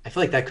 I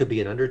feel like that could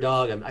be an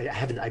underdog.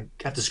 I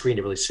have to screen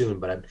it really soon,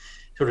 but I'm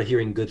sort of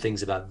hearing good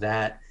things about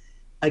that.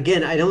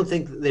 Again, I don't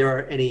think there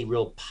are any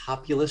real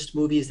populist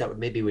movies that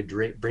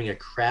would bring a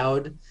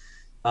crowd.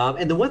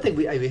 And the one thing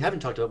we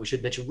haven't talked about, we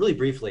should mention really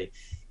briefly,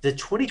 the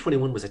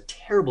 2021 was a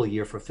terrible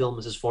year for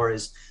films as far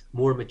as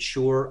more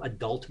mature,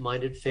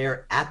 adult-minded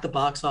fare at the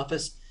box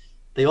office.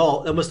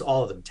 Almost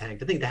all of them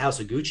tanked. I think The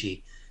House of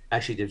Gucci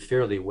actually did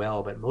fairly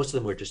well, but most of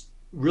them were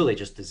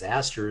just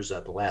disasters.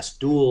 The Last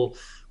Duel,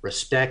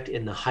 Respect,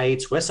 In the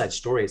Heights, West Side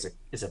Story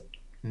is a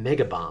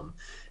mega bomb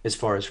as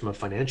far as from a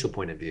financial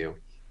point of view.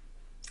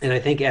 And I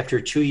think after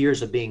 2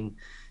 years of being,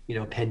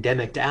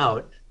 pandemicked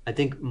out, I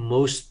think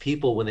most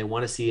people, when they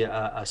want to see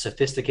a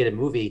sophisticated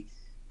movie,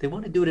 they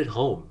want to do it at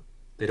home.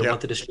 They don't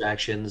want the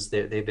distractions.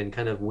 They've been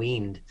kind of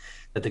weaned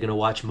that they're going to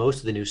watch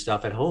most of the new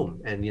stuff at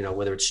home. And,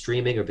 whether it's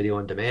streaming or video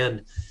on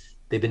demand,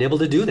 they've been able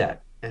to do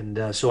that.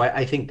 And so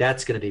I think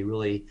that's going to be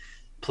really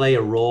play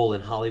a role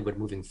in Hollywood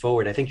moving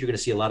forward. I think you're going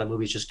to see a lot of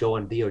movies just go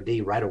on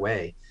VOD right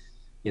away.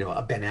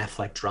 A Ben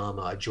Affleck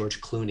drama, a George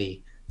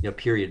Clooney,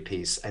 period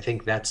piece. I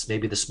think that's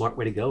maybe the smart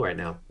way to go right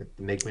now.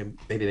 Maybe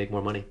make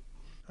more money.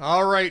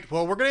 All right.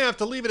 Well, we're going to have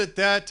to leave it at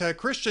that.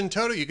 Christian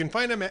Toto, you can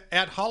find him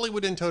at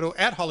Hollywood and Toto,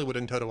 at Hollywood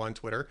and Toto on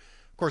Twitter.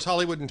 Of course,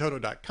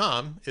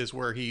 HollywoodandToto.com is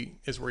where he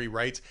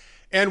writes.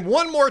 And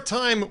one more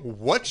time,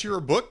 what's your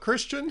book,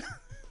 Christian?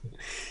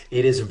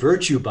 It is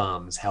Virtue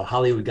Bombs: How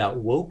Hollywood Got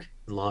Woke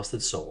and Lost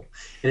Its Soul.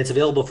 And it's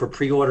available for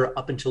pre-order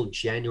up until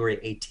January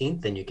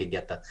 18th. And you can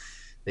get the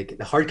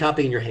hard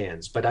copy in your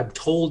hands. But I'm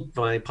told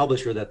by my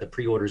publisher that the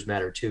pre-orders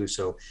matter too.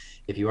 So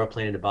if you are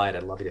planning to buy it,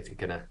 I'd love it if you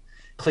can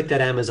click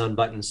that Amazon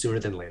button sooner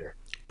than later.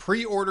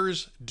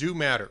 Pre-orders do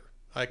matter.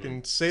 I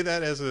can say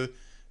that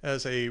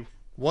as a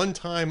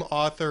one-time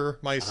author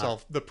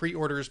myself. The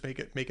pre-orders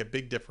make a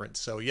big difference.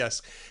 So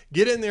yes,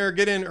 get in there,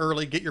 get in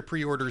early, get your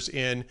pre-orders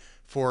in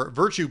for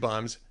Virtue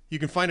Bombs. You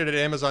can find it at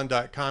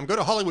Amazon.com. Go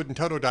to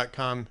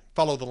HollywoodandToto.com.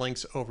 Follow the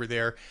links over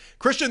there.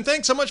 Christian,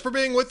 thanks so much for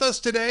being with us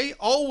today.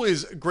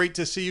 Always great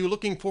to see you.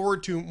 Looking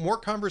forward to more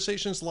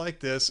conversations like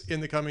this in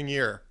the coming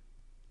year.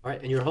 All right,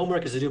 and your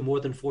homework is to do more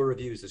than 4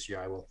 reviews this year.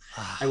 I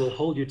will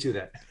hold you to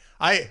that.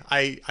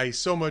 I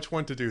so much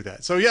want to do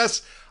that. So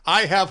yes,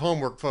 I have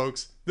homework,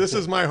 folks. This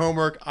is my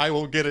homework. I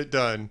will get it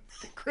done.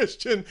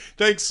 Christian,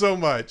 thanks so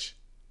much.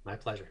 My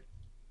pleasure.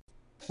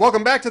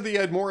 Welcome back to the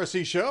Ed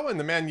Morrissey Show, and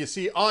the man you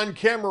see on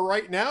camera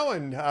right now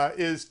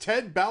is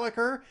Ted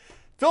Balaker,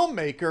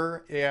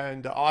 filmmaker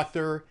and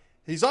author.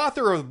 He's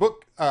author of the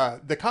book,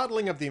 The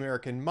Coddling of the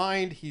American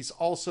Mind. He's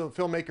also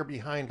filmmaker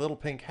behind Little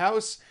Pink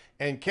House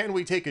and Can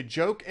We Take a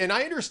Joke? And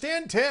I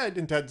understand Ted,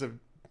 and Ted's a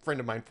friend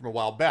of mine from a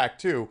while back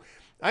too.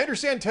 I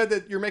understand, Ted,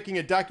 that you're making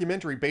a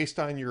documentary based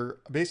on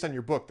your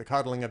book, The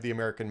Coddling of the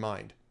American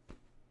Mind.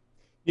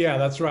 Yeah,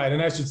 that's right.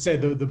 And I should say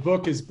the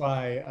book is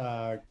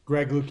by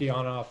Greg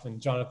Lukianoff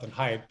and Jonathan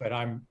Haidt, but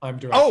I'm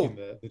directing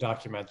the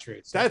documentary.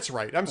 So, that's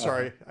right. I'm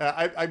sorry.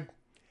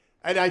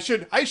 I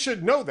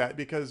should know that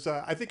because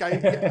I think I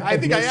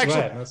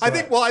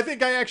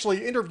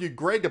actually interviewed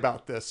Greg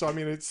about this. So I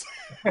mean, it's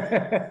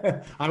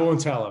I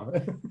won't tell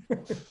him.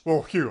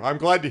 Well, Hugh, I'm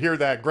glad to hear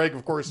that. Greg,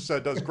 of course,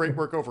 does great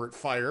work over at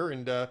Fire,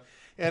 and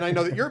I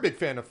know that you're a big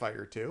fan of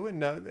Fire too.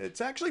 And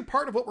it's actually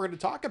part of what we're going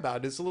to talk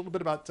about is a little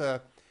bit about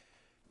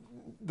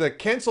the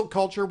cancel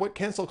culture, what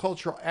cancel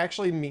culture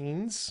actually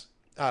means,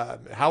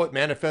 how it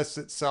manifests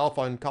itself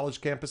on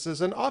college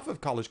campuses and off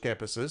of college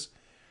campuses.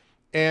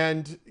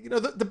 And, you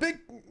know,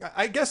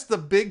 I guess the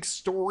big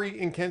story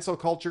in cancel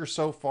culture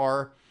so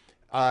far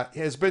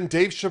has been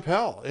Dave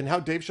Chappelle, and how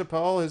Dave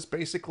Chappelle has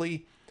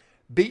basically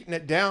beaten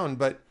it down.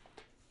 But,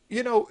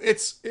 you know,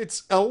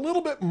 it's a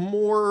little bit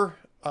more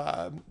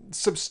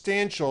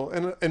substantial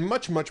and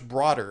much, much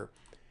broader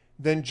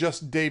than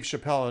just Dave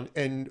Chappelle.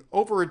 And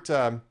over at,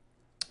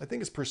 I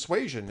think it's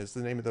Persuasion is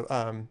the name of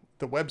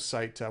the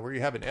website where you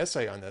have an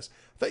essay on this.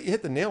 I thought you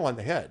hit the nail on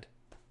the head.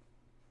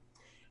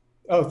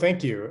 Oh,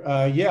 thank you.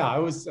 Yeah, I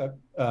was.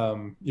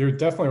 You're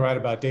definitely right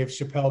about Dave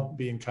Chappelle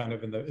being kind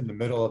of in the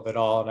middle of it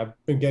all, and I've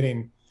been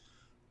getting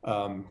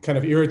kind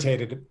of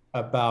irritated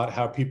about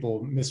how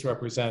people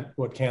misrepresent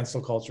what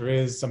cancel culture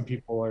is. Some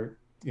people are,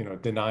 you know,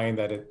 denying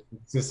that it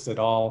exists at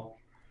all.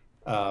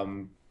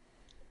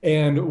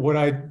 And what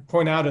I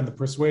point out in the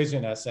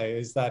Persuasion essay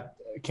is that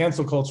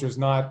cancel culture is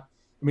not.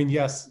 I mean,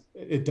 yes,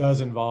 it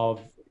does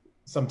involve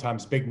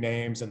sometimes big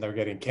names, and they're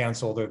getting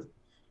canceled,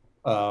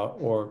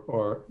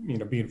 or you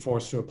know, being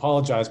forced to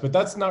apologize, but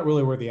that's not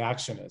really where the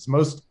action is.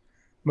 Most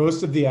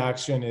of the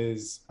action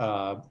is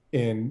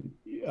in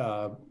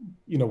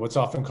you know, what's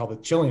often called the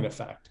chilling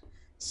effect.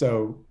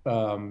 So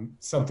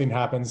something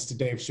happens to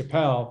Dave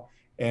Chappelle,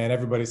 and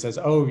everybody says,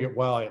 "Oh,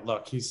 well,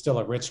 look, he's still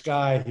a rich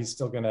guy. He's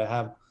still going to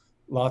have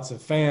lots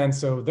of fans.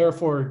 So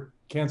therefore,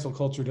 cancel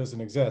culture doesn't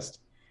exist."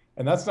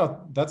 And that's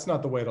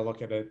not the way to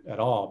look at it at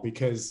all,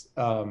 because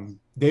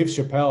Dave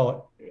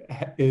Chappelle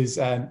is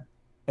at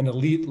an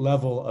elite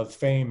level of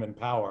fame and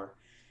power.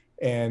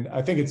 And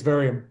I think it's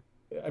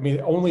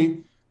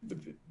only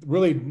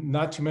really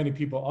not too many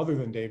people other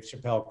than Dave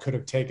Chappelle could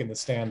have taken the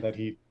stand that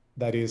he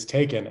has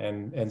taken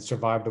and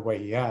survived the way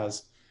he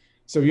has.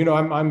 So, you know,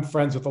 I'm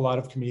friends with a lot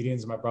of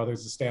comedians. My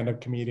brother's a stand-up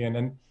comedian,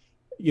 and,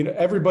 you know,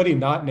 everybody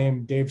not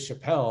named Dave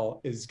Chappelle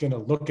is going to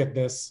look at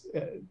this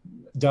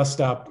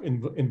dust up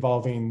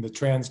involving the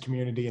trans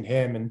community and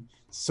him, and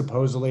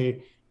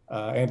supposedly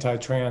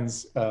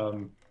anti-trans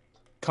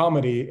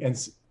comedy, and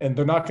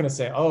they're not going to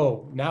say,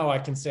 "Oh, now I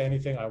can say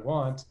anything I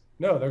want."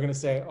 No, they're going to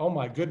say, "Oh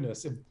my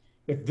goodness,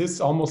 if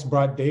this almost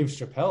brought Dave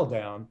Chappelle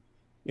down,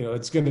 you know,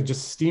 it's going to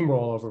just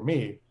steamroll over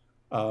me."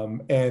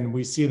 And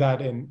we see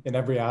that in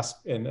every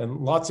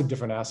in lots of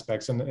different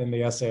aspects. In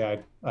the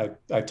essay,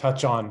 I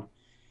touch on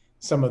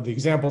some of the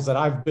examples that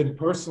I've been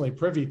personally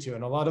privy to,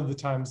 and a lot of the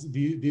times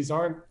these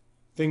aren't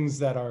things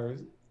that are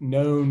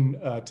known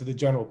to the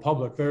general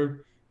public.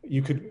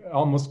 You could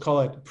almost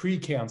call it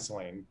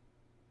pre-canceling.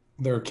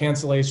 There are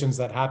cancellations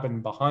that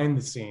happen behind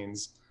the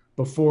scenes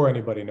before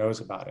anybody knows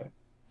about it.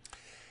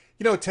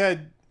 You know,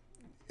 Ted,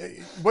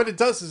 what it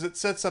does is it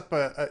sets up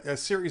a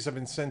series of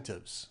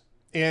incentives.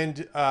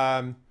 And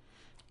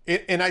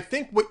I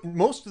think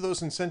most of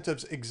those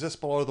incentives exist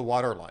below the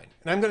waterline.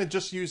 And I'm going to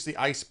just use the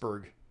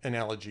iceberg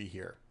analogy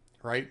here,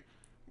 right?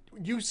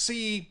 You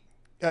see,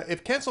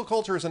 if cancel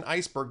culture is an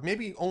iceberg,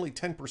 maybe only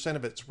 10%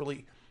 of it's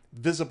really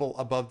visible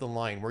above the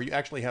line, where you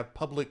actually have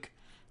public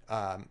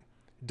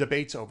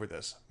debates over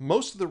this.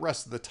 Most of the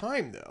rest of the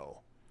time, though,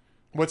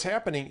 what's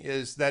happening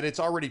is that it's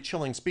already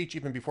chilling speech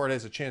even before it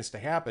has a chance to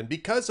happen,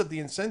 because of the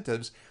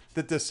incentives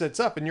that this sets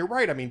up. And you're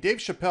right. I mean, Dave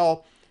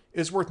Chappelle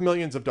is worth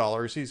millions of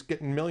dollars. He's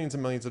getting millions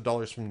and millions of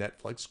dollars from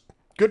Netflix.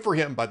 Good for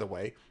him, by the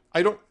way.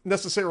 I don't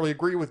necessarily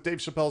agree with Dave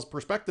Chappelle's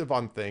perspective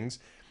on things,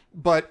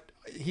 but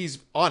he's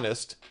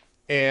honest,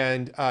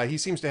 and he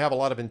seems to have a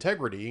lot of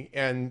integrity,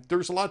 and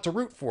there's a lot to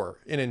root for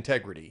in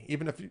integrity,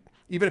 even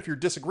if you're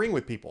disagreeing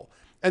with people.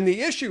 And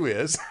the issue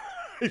is,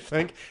 I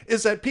think,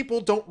 is that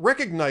people don't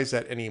recognize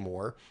that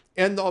anymore,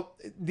 and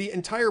the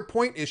entire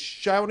point is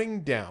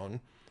shouting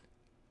down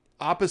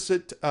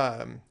opposite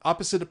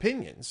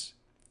opinions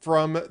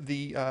from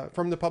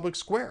the public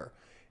square.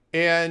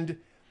 And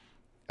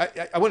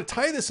I want to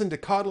tie this into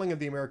coddling of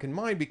the American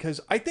mind,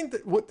 because I think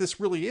that what this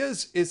really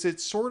is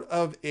it's sort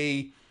of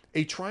a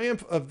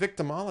triumph of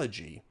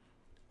victimology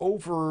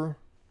over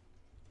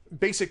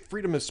basic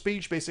freedom of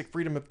speech, basic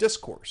freedom of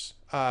discourse,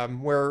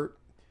 where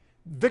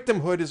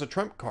victimhood is a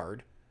trump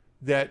card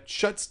that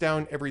shuts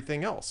down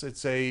everything else.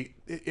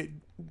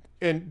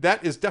 And that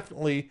is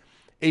definitely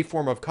a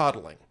form of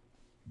coddling.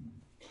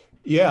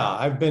 Yeah,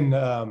 I've been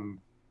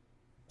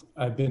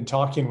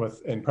talking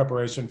with, in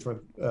preparation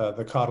for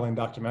the coddling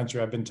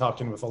documentary, I've been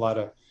talking with a lot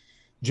of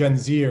Gen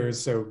Zers,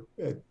 so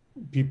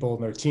people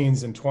in their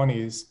teens and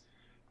 20s.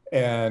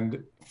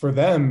 And for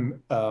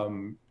them,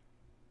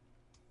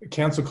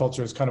 cancel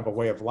culture is kind of a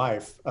way of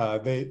life.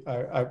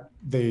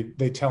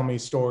 They tell me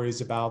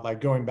stories about,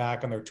 like, going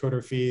back on their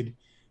Twitter feed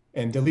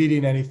and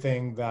deleting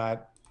anything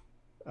that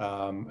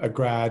a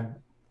grad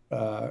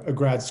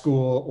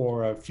school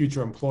or a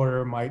future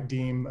employer might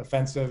deem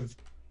offensive.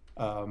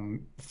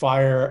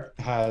 FIRE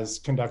has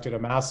conducted a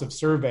massive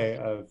survey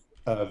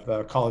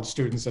of college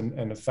students and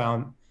have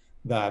found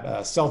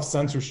that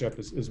self-censorship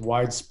is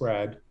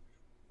widespread.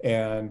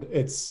 And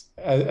it's,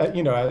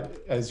 you know,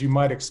 as you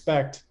might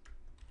expect,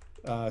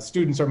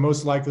 students are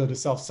most likely to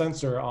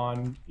self-censor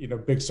on, you know,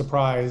 big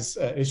surprise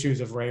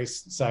issues of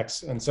race,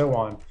 sex, and so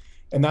on.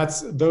 And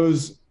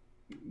those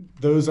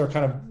those are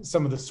kind of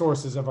some of the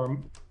sources of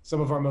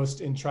some of our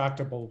most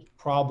intractable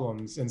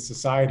problems in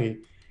society.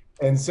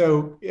 And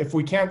so if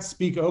we can't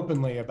speak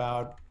openly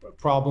about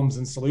problems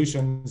and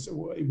solutions,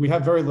 we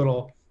have very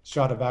little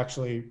shot of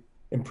actually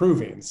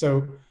improving.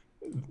 So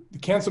the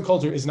cancel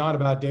culture is not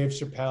about Dave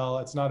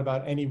Chappelle. It's not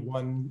about any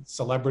one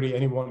celebrity,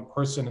 any one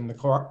person in the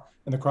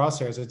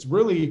crosshairs. It's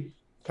really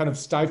kind of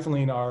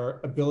stifling our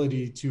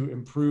ability to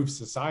improve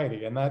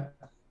society. And that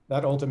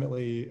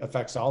ultimately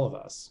affects all of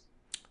us.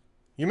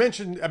 You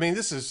mentioned, I mean,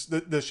 this is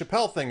the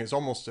Chappelle thing is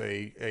almost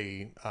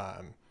I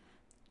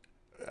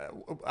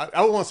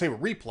don't want to say a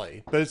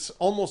replay, but it's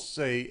almost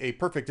a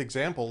perfect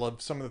example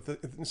of some of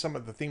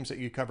the themes that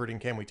you covered in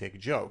Can We Take a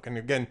Joke? And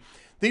again,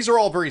 these are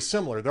all very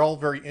similar. They're all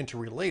very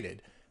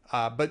interrelated.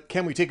 But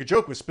Can We Take a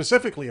Joke was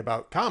specifically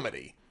about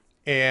comedy.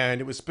 And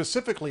it was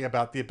specifically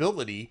about the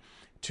ability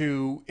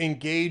to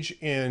engage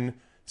in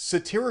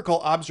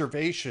satirical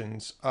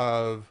observations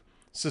of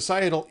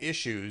societal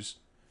issues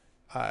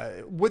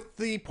with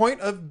the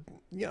point of,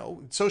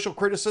 social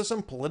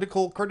criticism,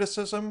 political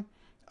criticism,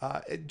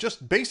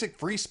 just basic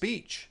free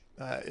speech.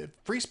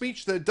 Free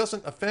speech that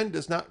doesn't offend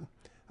is not,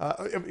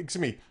 excuse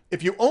me,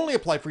 if you only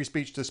apply free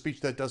speech to speech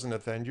that doesn't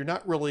offend, you're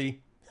not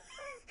really,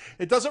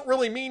 it doesn't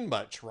really mean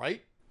much,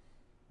 right?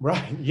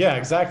 Right. Yeah,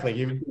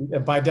 exactly.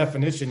 By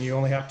definition, you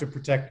only have to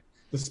protect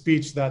the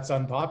speech that's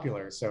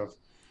unpopular. So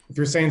if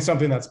you're saying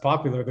something that's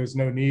popular, there's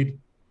no need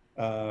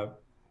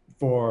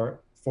for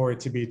it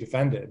to be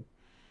defended.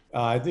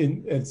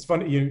 It's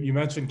funny, you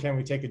mentioned Can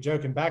We Take a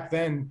Joke? And back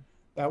then,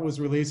 that was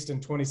released in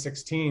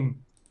 2016.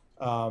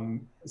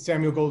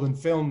 Samuel Golden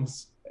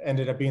Films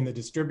ended up being the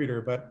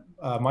distributor, but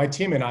my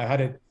team and I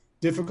had a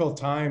difficult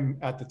time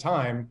at the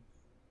time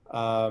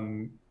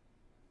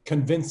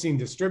convincing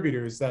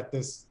distributors that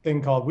this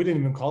thing called, we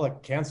didn't even call it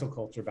cancel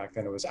culture back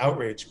then, it was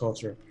outrage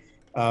culture.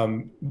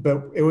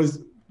 But it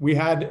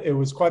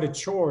was quite a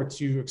chore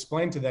to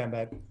explain to them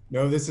that,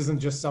 no, this isn't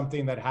just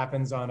something that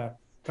happens on a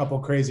couple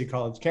crazy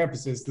college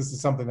campuses. This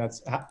is something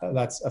that's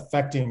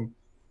affecting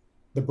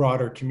the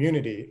broader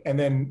community. And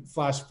then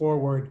flash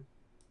forward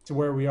to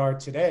where we are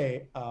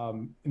today,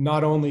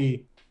 not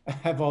only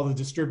have all the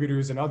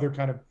distributors and other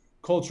kind of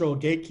cultural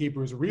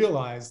gatekeepers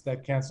realize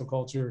that cancel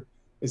culture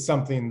is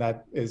something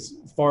that is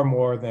far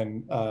more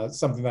than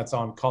something that's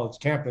on college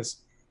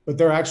campus, but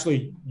they're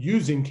actually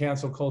using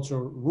cancel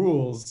culture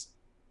rules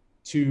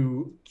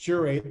to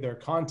curate their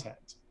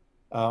content.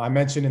 I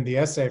mentioned in the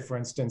essay, for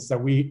instance, that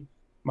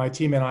my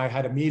team and I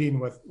had a meeting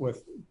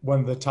with one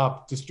of the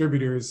top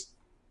distributors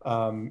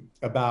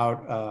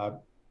about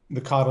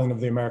the Coddling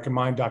of the American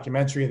Mind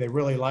documentary. They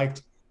really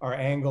liked our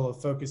angle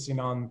of focusing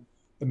on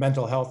the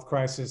mental health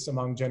crisis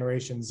among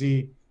Generation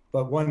Z.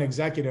 But one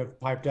executive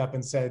piped up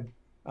and said,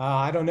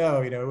 I don't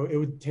know, it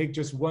would take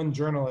just one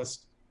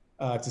journalist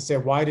to say,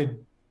 why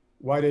did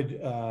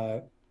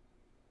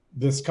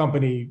this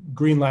company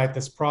greenlight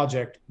this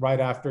project right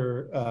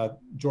after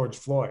George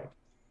Floyd?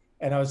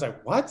 And I was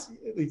like, what?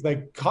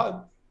 Like,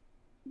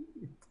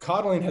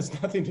 coddling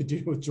has nothing to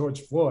do with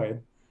George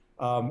Floyd.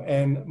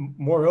 And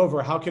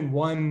moreover, how can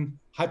one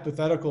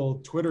hypothetical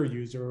Twitter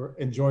user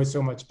enjoy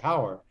so much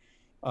power?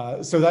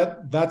 So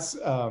that's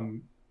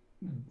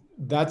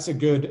a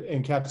good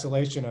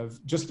encapsulation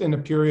of, just in a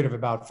period of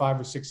about 5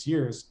 or 6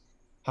 years,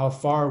 how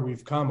far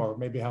we've come, or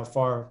maybe how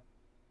far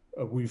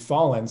we've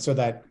fallen. So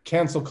that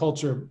cancel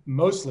culture,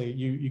 mostly,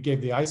 you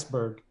gave the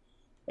iceberg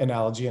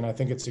analogy, and I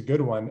think it's a good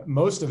one.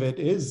 Most of it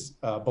is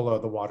below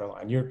the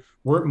waterline.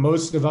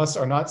 Most of us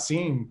are not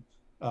seeing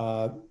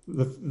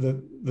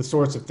the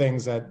sorts of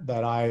things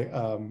that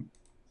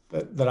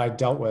I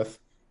dealt with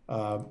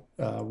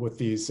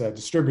these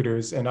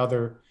distributors and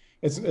other.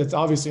 It's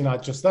obviously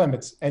not just them.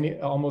 It's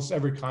almost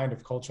every kind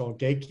of cultural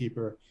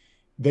gatekeeper.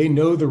 They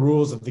know the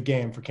rules of the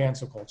game for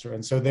cancel culture,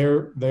 and so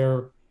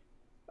they're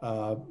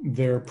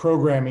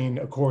programming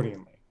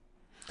accordingly.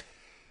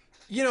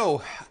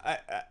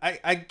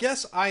 I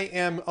guess I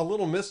am a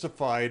little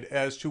mystified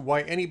as to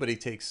why anybody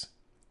takes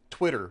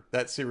Twitter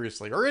that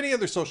seriously, or any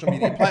other social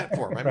media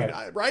platform. I mean,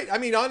 right? I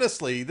mean,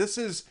 honestly, this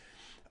is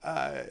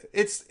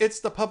it's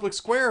the public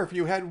square. If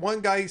you had one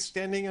guy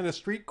standing in a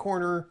street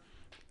corner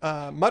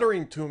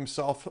muttering to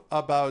himself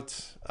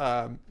about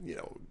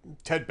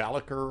Ted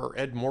Balaker or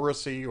Ed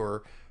Morrissey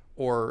or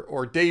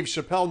Dave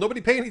Chappelle,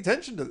 nobody paying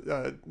attention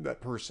to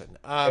that person.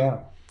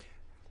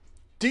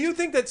 Do you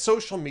think that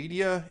social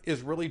media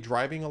is really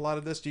driving a lot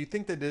of this? Do you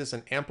think that it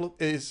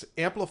is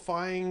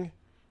amplifying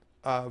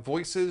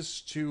voices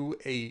to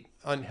a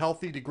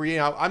unhealthy degree?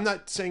 Now, I'm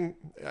not saying,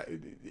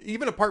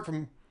 even apart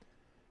from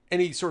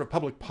any sort of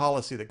public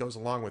policy that goes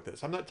along with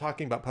this, I'm not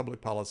talking about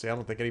public policy. I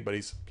don't think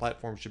anybody's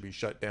platform should be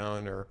shut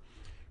down or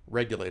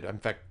regulated. In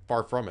fact,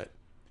 far from it.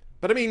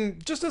 But I mean,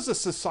 just as a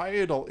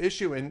societal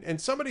issue, and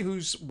somebody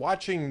who's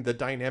watching the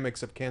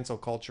dynamics of cancel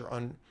culture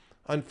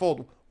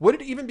unfold, would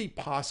it even be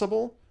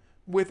possible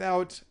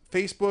without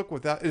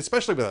Facebook,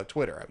 especially without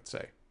Twitter, I would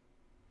say?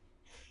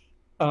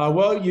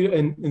 Well,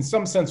 in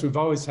some sense, we've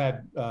always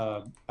had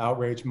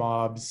outrage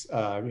mobs,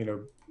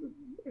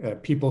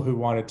 people who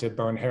wanted to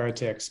burn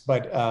heretics.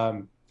 But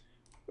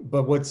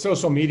but what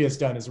social media has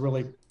done is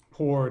really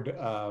poured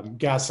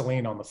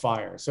gasoline on the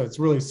fire. So it's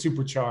really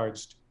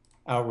supercharged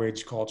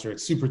outrage culture.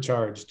 It's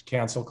supercharged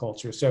cancel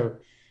culture. So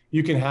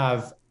you can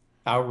have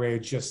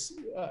outrage just,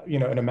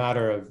 in a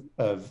matter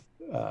of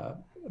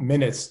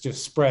minutes,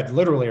 just spread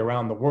literally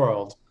around the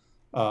world.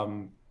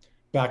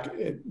 Back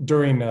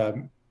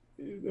during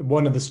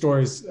one of the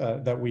stories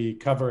that we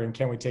cover in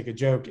Can We Take a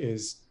Joke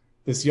is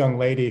this young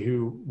lady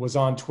who was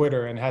on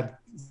Twitter and had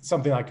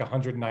something like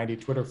 190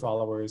 Twitter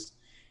followers.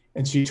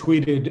 And she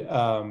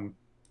tweeted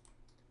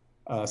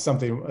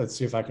something, let's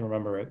see if I can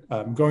remember it.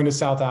 Going to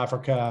South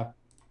Africa,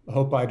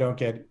 hope I don't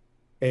get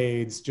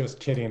AIDS, just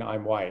kidding,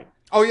 I'm white.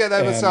 Oh yeah,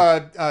 that was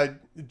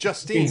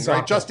Justine,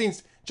 right?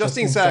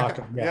 Justine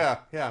Sacco.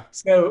 Yeah.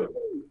 So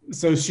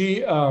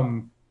she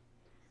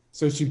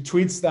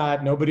tweets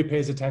that, nobody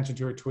pays attention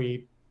to her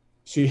tweet.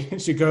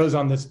 She goes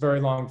on this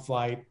very long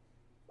flight.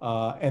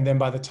 And then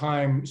by the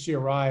time she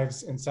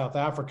arrives in South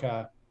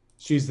Africa,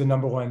 she's the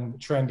 #1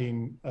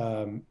 trending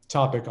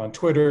topic on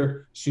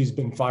Twitter. She's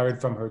been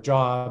fired from her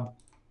job.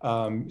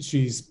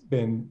 She's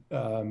been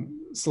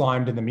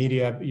slimed in the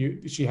media.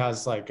 She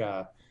has like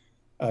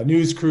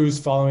news crews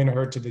following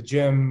her to the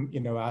gym,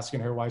 asking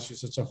her why she's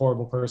such a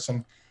horrible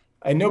person.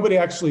 And nobody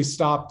actually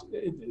stopped.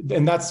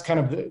 And that's kind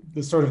of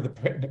the sort of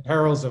the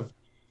perils of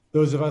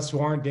those of us who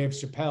aren't Dave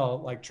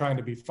Chappelle, like trying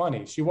to be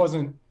funny. She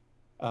wasn't,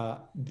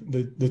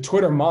 the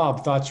Twitter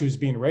mob thought she was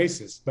being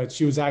racist, but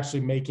she was actually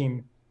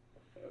making,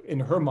 in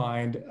her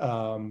mind,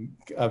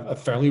 a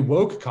fairly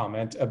woke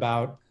comment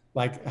about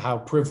like how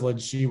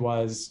privileged she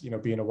was,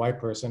 being a white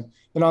person.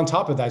 And on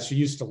top of that, she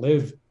used to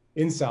live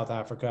in South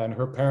Africa, and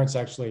her parents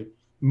actually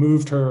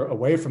moved her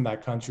away from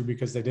that country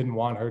because they didn't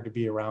want her to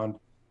be around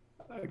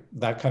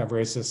that kind of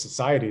racist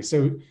society.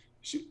 So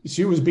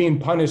she was being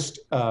punished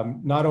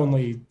not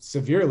only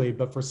severely,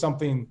 but for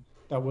something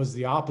that was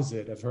the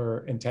opposite of her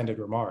intended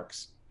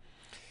remarks.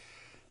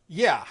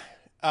 Yeah.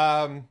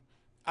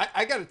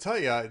 I got to tell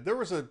you, there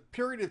was a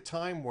period of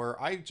time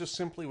where I just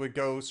simply would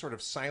go sort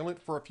of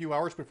silent for a few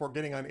hours before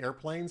getting on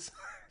airplanes,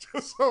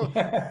 just so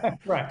I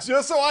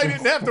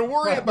didn't have to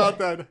worry about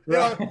that.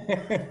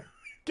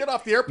 Get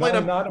off the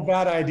airplane. Not a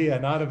bad idea.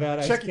 Not a bad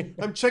idea.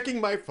 I'm checking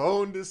my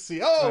phone to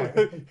see.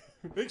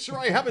 Make sure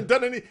I haven't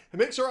done any.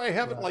 Make sure I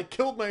haven't like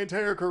killed my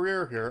entire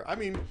career here. I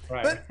mean,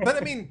 but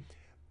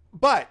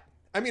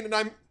and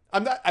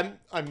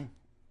I'm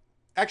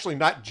actually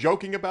not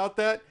joking about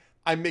that.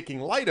 I'm making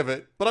light of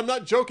it, but I'm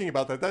not joking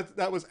about that.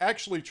 That was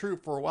actually true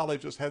for a while. I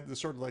just had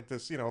this sort of like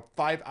this,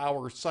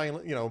 5-hour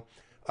silent,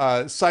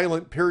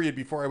 silent period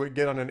before I would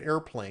get on an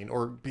airplane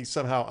or be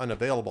somehow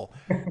unavailable.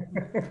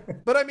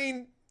 But I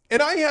mean,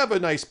 and I have a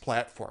nice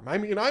platform. I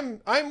mean,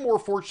 I'm more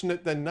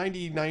fortunate than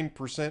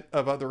 99%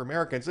 of other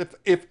Americans.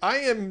 If I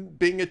am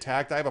being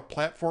attacked, I have a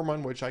platform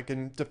on which I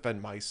can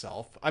defend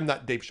myself. I'm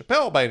not Dave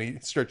Chappelle by any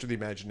stretch of the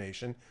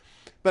imagination,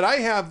 but I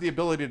have the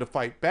ability to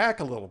fight back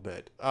a little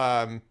bit.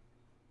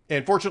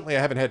 And fortunately,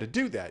 I haven't had to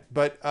do that.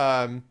 But,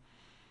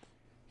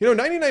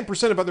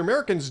 99% of other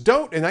Americans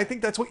don't. And I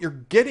think that's what you're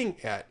getting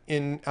at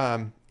in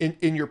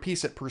your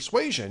piece at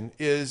Persuasion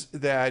is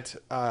that,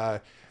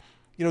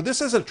 this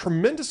has a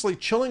tremendously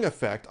chilling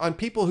effect on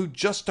people who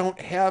just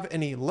don't have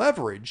any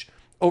leverage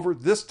over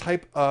this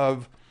type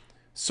of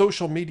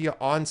social media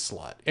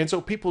onslaught. And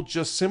so people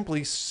just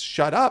simply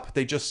shut up.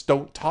 They just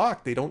don't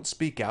talk. They don't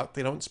speak out.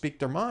 They don't speak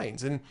their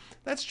minds. And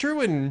that's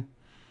true in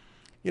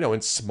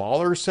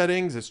smaller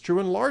settings. It's true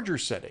in larger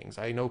settings.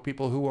 I know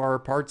people who are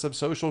parts of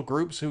social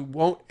groups who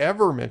won't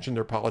ever mention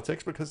their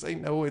politics because they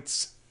know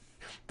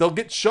they'll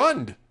get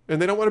shunned and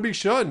they don't want to be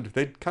shunned.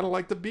 They'd kind of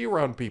like to be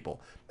around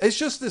people. It's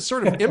just this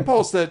sort of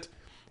impulse that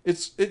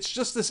it's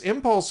just this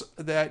impulse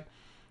that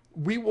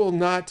we will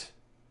not,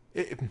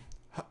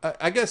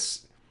 I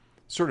guess,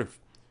 sort of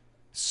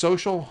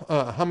social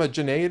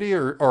homogeneity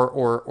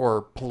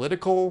or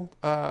political,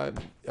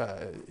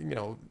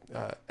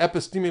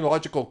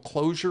 epistemological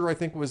closure, I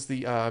think was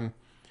the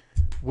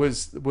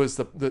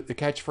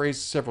catchphrase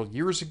several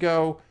years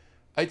ago.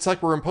 It's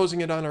like we're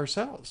imposing it on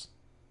ourselves.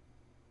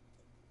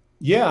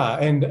 Yeah,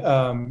 and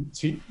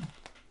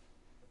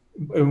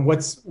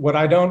what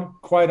I don't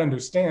quite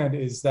understand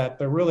is that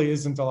there really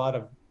isn't a lot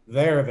of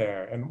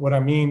there. And what I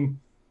mean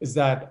is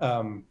that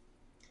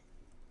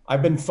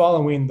I've been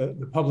following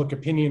the public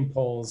opinion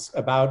polls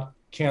about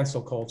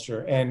cancel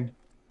culture, and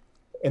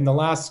in the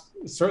last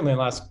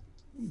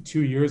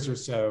 2 years or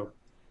so,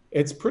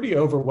 it's pretty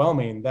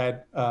overwhelming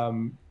that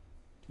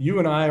you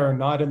and I are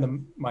not in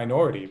the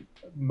minority.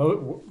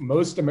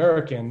 Most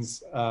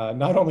Americans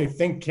not only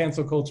think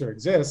cancel culture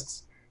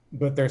exists,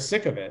 but they're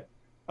sick of it.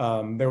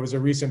 There was a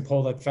recent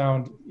poll that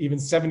found even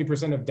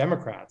 70% of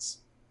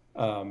Democrats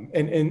are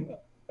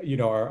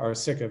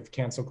sick of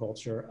cancel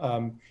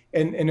culture.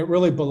 And it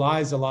really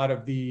belies a lot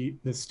of the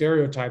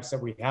stereotypes that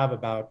we have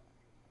about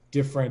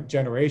different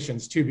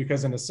generations too,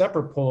 because in a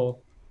separate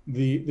poll,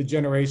 the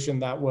generation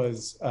that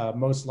was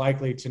most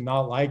likely to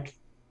not like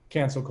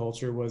cancel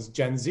culture was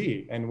Gen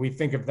Z. And we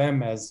think of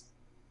them as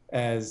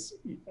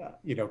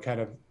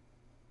kind of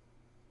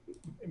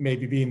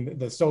maybe being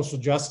the social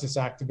justice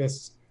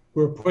activists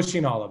are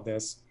pushing all of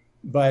this.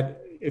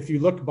 But if you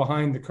look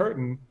behind the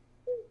curtain,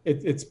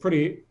 it's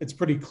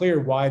pretty clear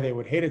why they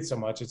would hate it so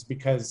much. It's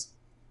because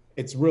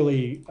it's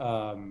really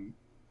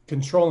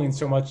controlling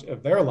so much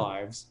of their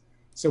lives.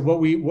 So what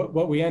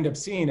we end up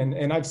seeing,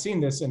 and I've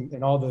seen this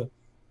in all the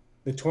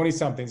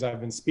 20-somethings I've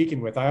been speaking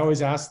with, I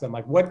always ask them,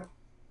 like, what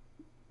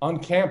on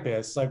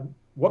campus, like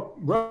what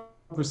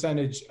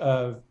percentage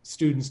of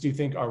students do you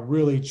think are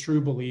really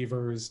true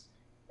believers,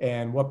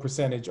 and what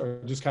percentage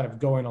are just kind of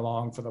going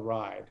along for the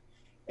ride?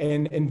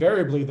 And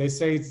invariably they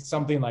say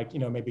something like,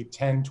 maybe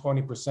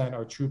 10-20%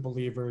 are true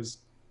believers,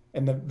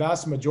 and the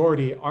vast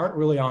majority aren't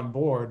really on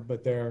board,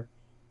 but they're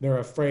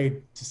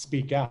afraid to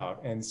speak out.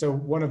 And so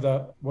one of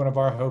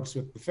our hopes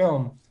with the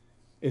film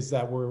is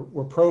that we're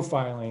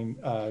profiling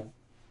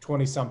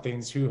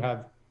 20-somethings who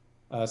have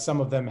some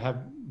of them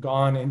have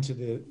gone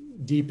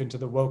deep into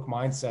the woke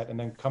mindset and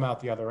then come out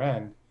the other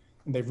end,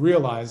 and they've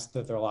realized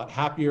that they're a lot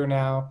happier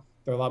now,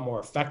 they're a lot more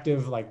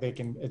effective, like they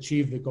can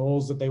achieve the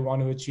goals that they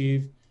want to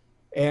achieve,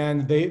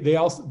 and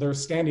they're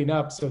standing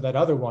up so that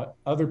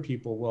other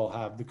people will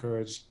have the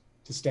courage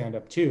to stand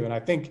up too. And I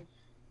think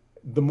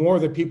the more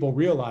that people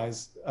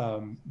realize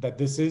that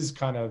this is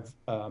kind of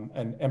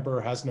an emperor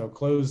has no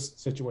clothes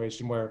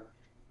situation, where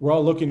we're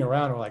all looking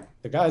around, we're like,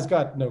 the guy's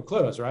got no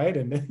clothes, right?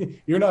 And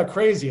you're not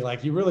crazy,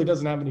 like he really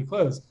doesn't have any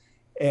clothes.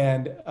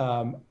 And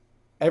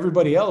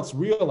everybody else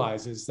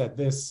realizes that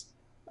this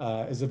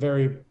is a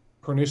very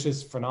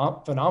pernicious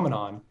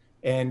phenomenon,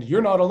 and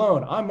you're not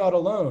alone, I'm not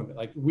alone.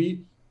 Like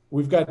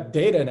we've got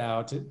data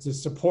now to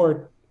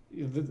support.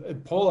 The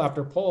poll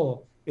after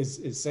poll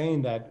is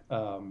saying that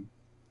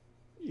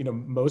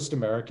most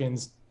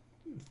Americans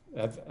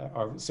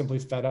are simply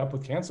fed up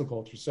with cancel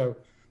culture. So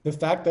the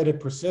fact that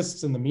it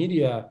persists in the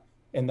media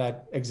and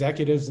that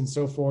executives and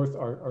so forth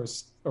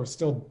are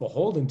still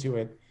beholden to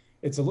it,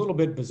 it's a little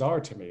bit bizarre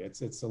to me.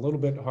 It's a little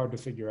bit hard to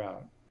figure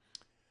out.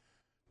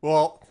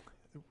 Well,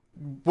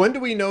 when do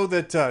we know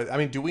that?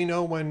 Do we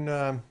know when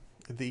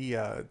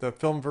the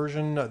film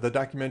version, the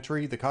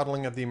documentary, The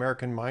Coddling of the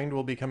American Mind,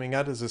 will be coming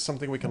out? Is this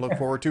something we can look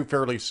forward to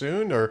fairly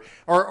soon, or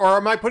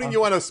am I putting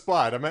you on a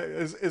spot?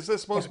 Is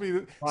this supposed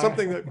to be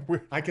something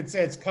that I could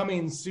say it's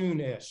coming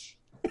soon-ish?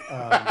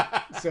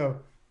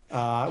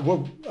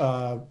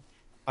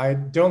 I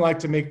don't like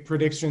to make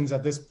predictions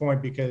at this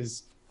point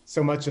because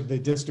so much of the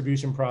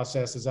distribution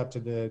process is up to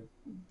the,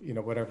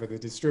 whatever the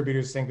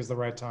distributors think is the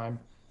right time.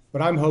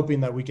 But I'm hoping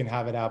that we can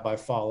have it out by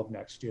fall of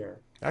next year.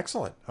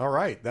 Excellent. All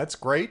right. That's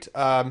great.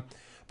 By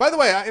the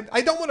way,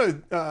 I don't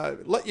want to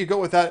let you go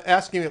without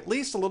asking at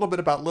least a little bit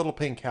about Little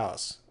Pink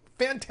House.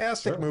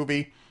 Fantastic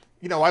movie.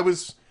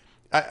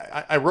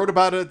 I wrote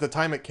about it at the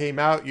time it came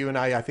out. You and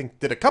I think,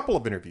 did a couple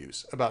of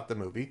interviews about the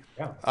movie.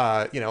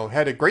 Yeah.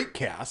 Had a great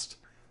cast.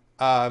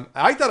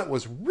 I thought it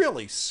was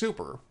really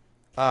super.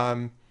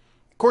 Of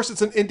course,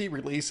 it's an indie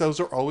release. Those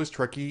are always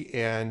tricky.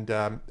 And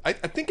I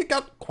think it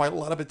got quite a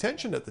lot of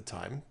attention at the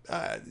time.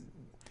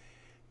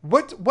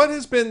 What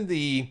has been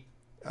the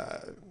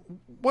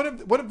what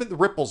have been the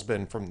ripples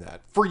been from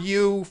that for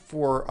you,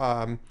 for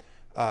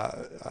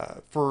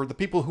the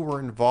people who were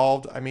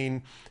involved? I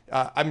mean,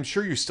 I'm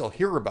sure you still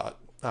hear about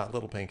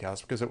Little Pink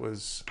House because it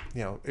was,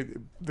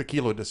 the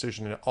Kelo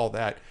decision and all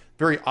that.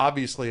 Very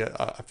obviously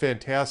a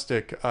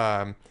fantastic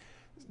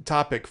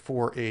topic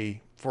for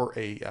a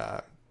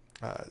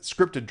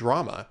scripted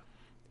drama,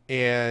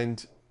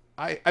 and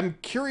I'm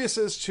curious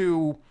as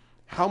to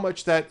how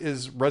much that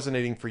is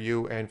resonating for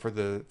you and for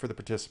the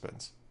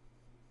participants.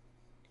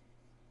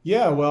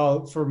 Yeah,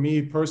 well, for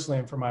me personally,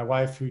 and for my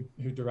wife who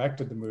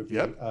directed the movie,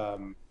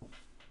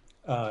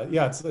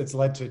 it's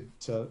led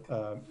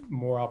to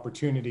more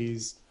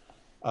opportunities.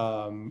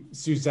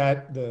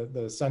 Suzette,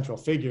 the central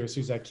figure,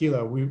 Suzette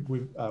Kelo,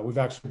 we've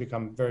actually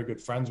become very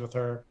good friends with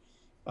her.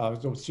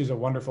 She's a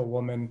wonderful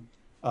woman,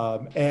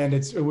 and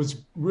it was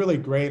really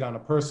great on a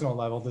personal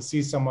level to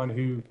see someone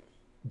who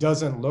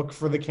doesn't look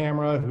for the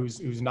camera,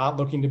 who's not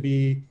looking to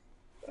be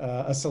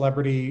a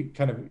celebrity,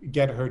 kind of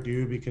get her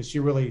due, because she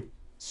really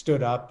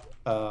stood up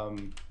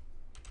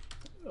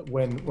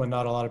when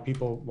not a lot of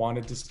people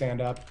wanted to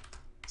stand up.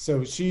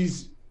 So she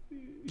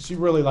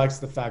really likes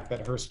the fact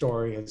that her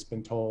story has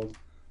been told.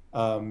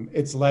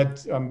 It's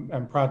led,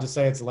 I'm proud to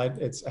say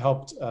it's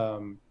helped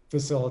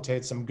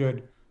facilitate some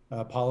good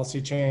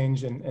policy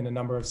change in a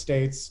number of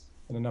states,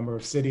 in a number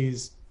of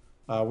cities.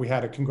 We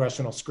had a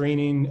congressional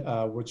screening,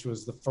 which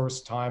was the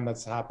first time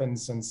that's happened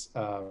since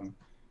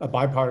a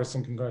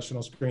bipartisan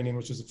congressional screening,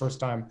 which is the first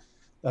time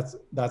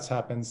that's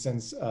happened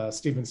since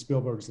Steven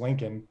Spielberg's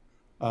Lincoln.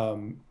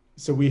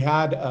 So we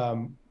had,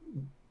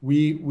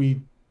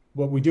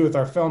 what we do with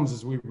our films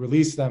is we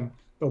release them,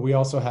 but we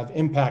also have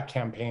impact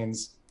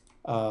campaigns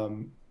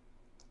in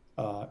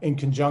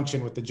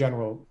conjunction with the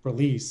general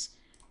release.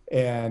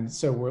 And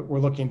so we're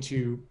looking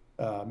to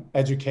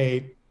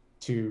educate,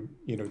 to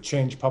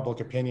change public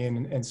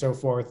opinion and so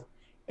forth.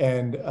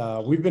 And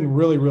we've been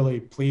really, really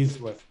pleased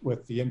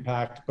with the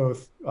impact,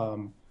 both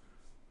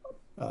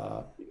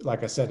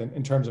like I said,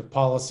 in terms of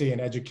policy and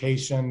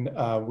education.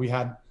 We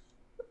had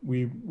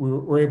we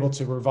were able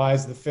to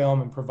revise the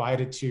film and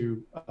provide it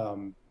to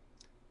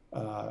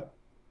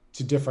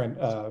different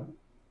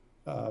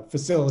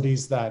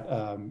facilities that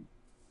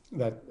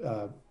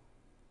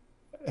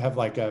have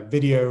like a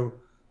video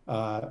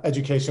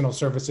educational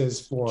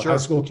services for high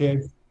school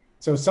kids.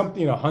 So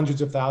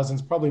hundreds of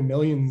thousands, probably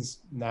millions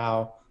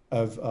now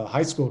of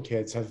high school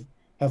kids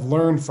have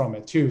learned from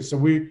it too. So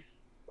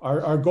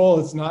our goal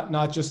is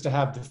not just to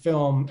have the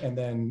film and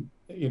then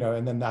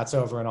that's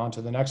over and on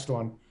to the next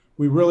one.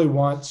 We really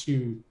want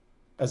to,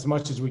 as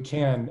much as we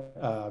can,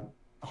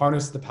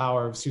 harness the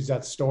power of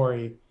Suzette's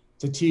story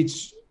to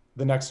teach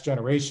the next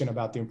generation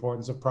about the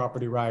importance of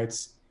property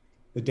rights,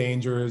 the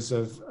dangers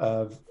of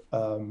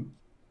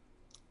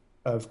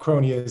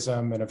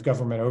cronyism and of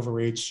government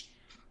overreach.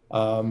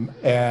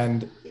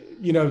 And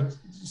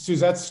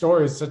Suzette's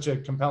story is such a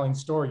compelling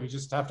story. You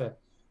just have to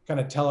kind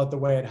of tell it the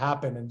way it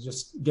happened and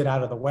just get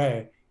out of the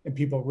way, and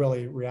people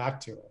really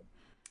react to it.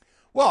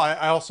 Well,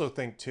 I also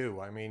think too,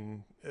 I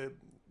mean,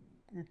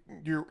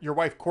 your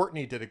wife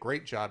Courtney did a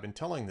great job in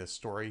telling this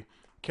story.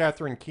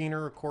 Catherine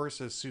Keener, of course,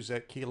 as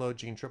Suzette Kilo,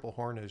 Jean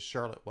Triplehorn as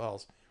Charlotte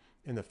Wells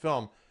in the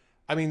film.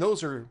 I mean,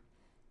 those are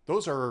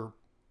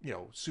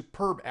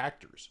superb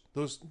actors.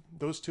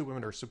 Those two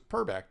women are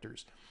superb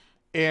actors,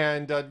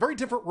 and a very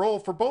different role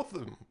for both of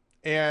them.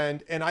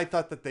 And I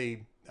thought that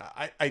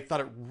I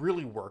thought it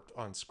really worked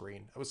on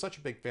screen. I was such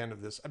a big fan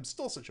of this. I'm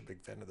still such a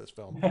big fan of this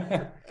film.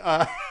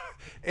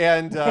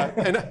 And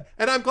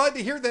I'm glad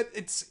to hear that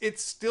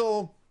it's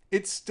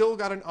still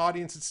got an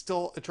audience. It's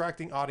still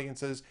attracting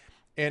audiences.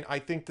 And I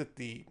think that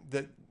the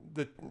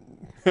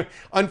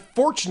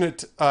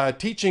unfortunate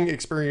teaching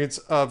experience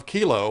of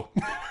Kilo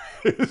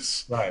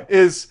is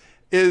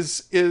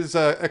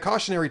a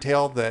cautionary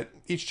tale that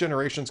each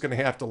generation is going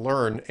to have to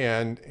learn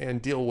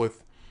and deal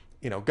with,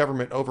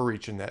 government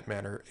overreach in that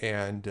manner.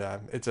 And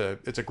it's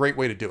a great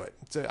way to do it.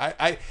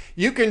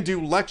 You can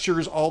do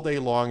lectures all day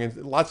long,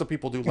 and lots of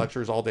people do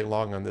lectures all day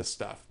long on this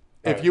stuff.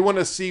 Right. If you want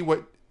to see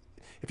what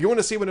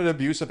an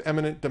abuse of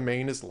eminent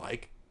domain is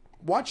like,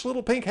 watch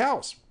Little Pink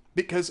House,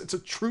 because it's a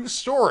true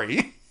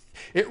story.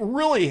 It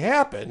really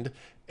happened.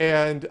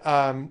 And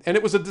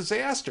it was a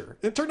disaster.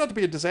 It turned out to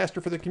be a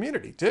disaster for the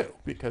community too,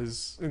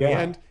 because in the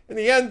end,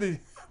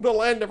 the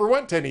land never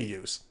went to any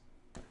use.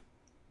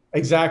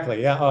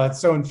 Exactly. Yeah. It's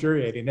so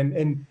infuriating.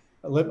 And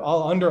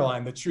I'll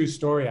underline the true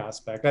story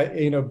aspect.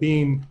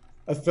 Being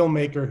a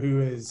filmmaker who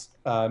is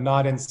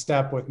not in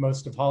step with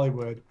most of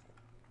Hollywood,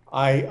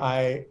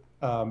 I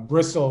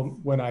bristle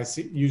when I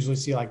usually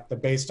see like the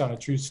based on a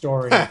true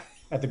story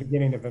at the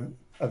beginning of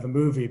a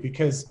movie,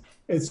 because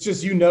it's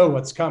just,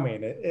 what's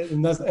coming.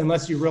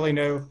 Unless you really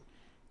know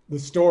the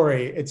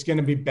story, it's going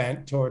to be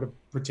bent toward a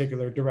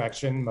particular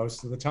direction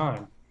most of the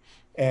time.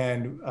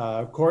 And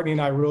Courtney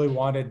and I really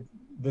wanted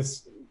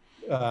this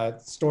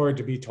story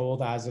to be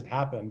told as it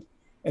happened.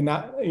 And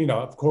that,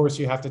 of course,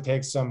 you have to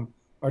take some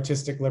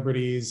artistic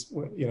liberties.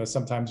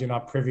 Sometimes you're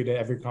not privy to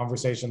every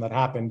conversation that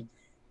happened,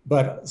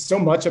 but so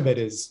much of it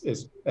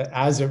is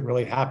as it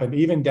really happened,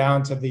 even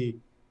down to the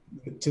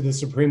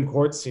Supreme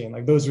Court scene.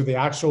 Like, those are the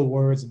actual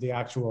words of the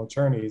actual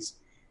attorneys.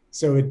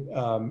 So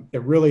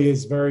it really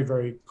is very,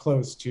 very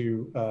close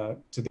to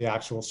the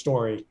actual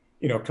story,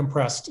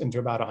 compressed into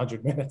about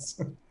 100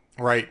 minutes.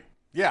 Right.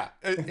 Yeah.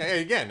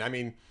 Again, I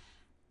mean,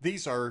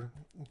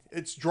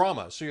 it's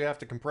drama. So you have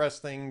to compress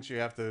things. You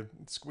have to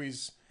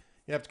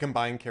you have to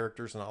combine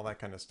characters and all that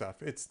kind of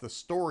stuff. It's the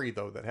story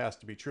though that has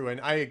to be true.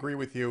 And I agree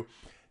with you.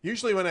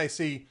 Usually when I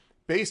see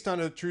based on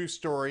a true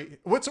story,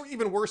 what's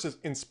even worse is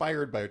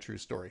inspired by a true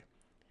story.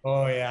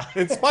 Oh yeah.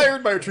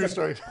 Inspired by a true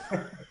story.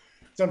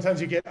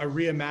 Sometimes you get a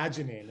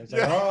reimagining. It's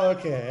like, oh,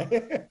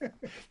 okay.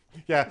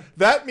 Yeah,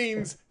 that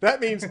means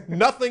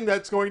nothing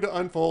that's going to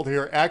unfold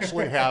here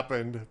actually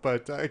happened,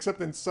 but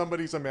except in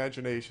somebody's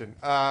imagination.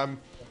 But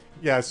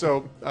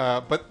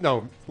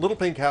no, Little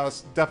Pink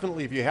House,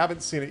 definitely, if you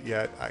haven't seen it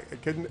yet, I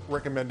couldn't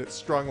recommend it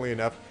strongly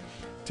enough.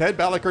 Ted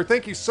Balaker,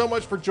 thank you so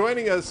much for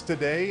joining us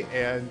today,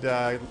 and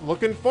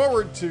looking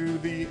forward to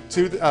the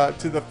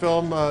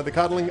film, The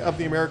Coddling of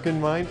the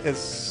American Mind, as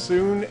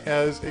soon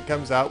as it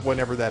comes out,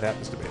 whenever that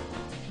happens to be.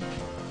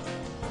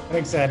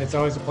 Thanks, Ed. It's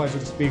always a pleasure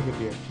to speak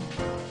with you.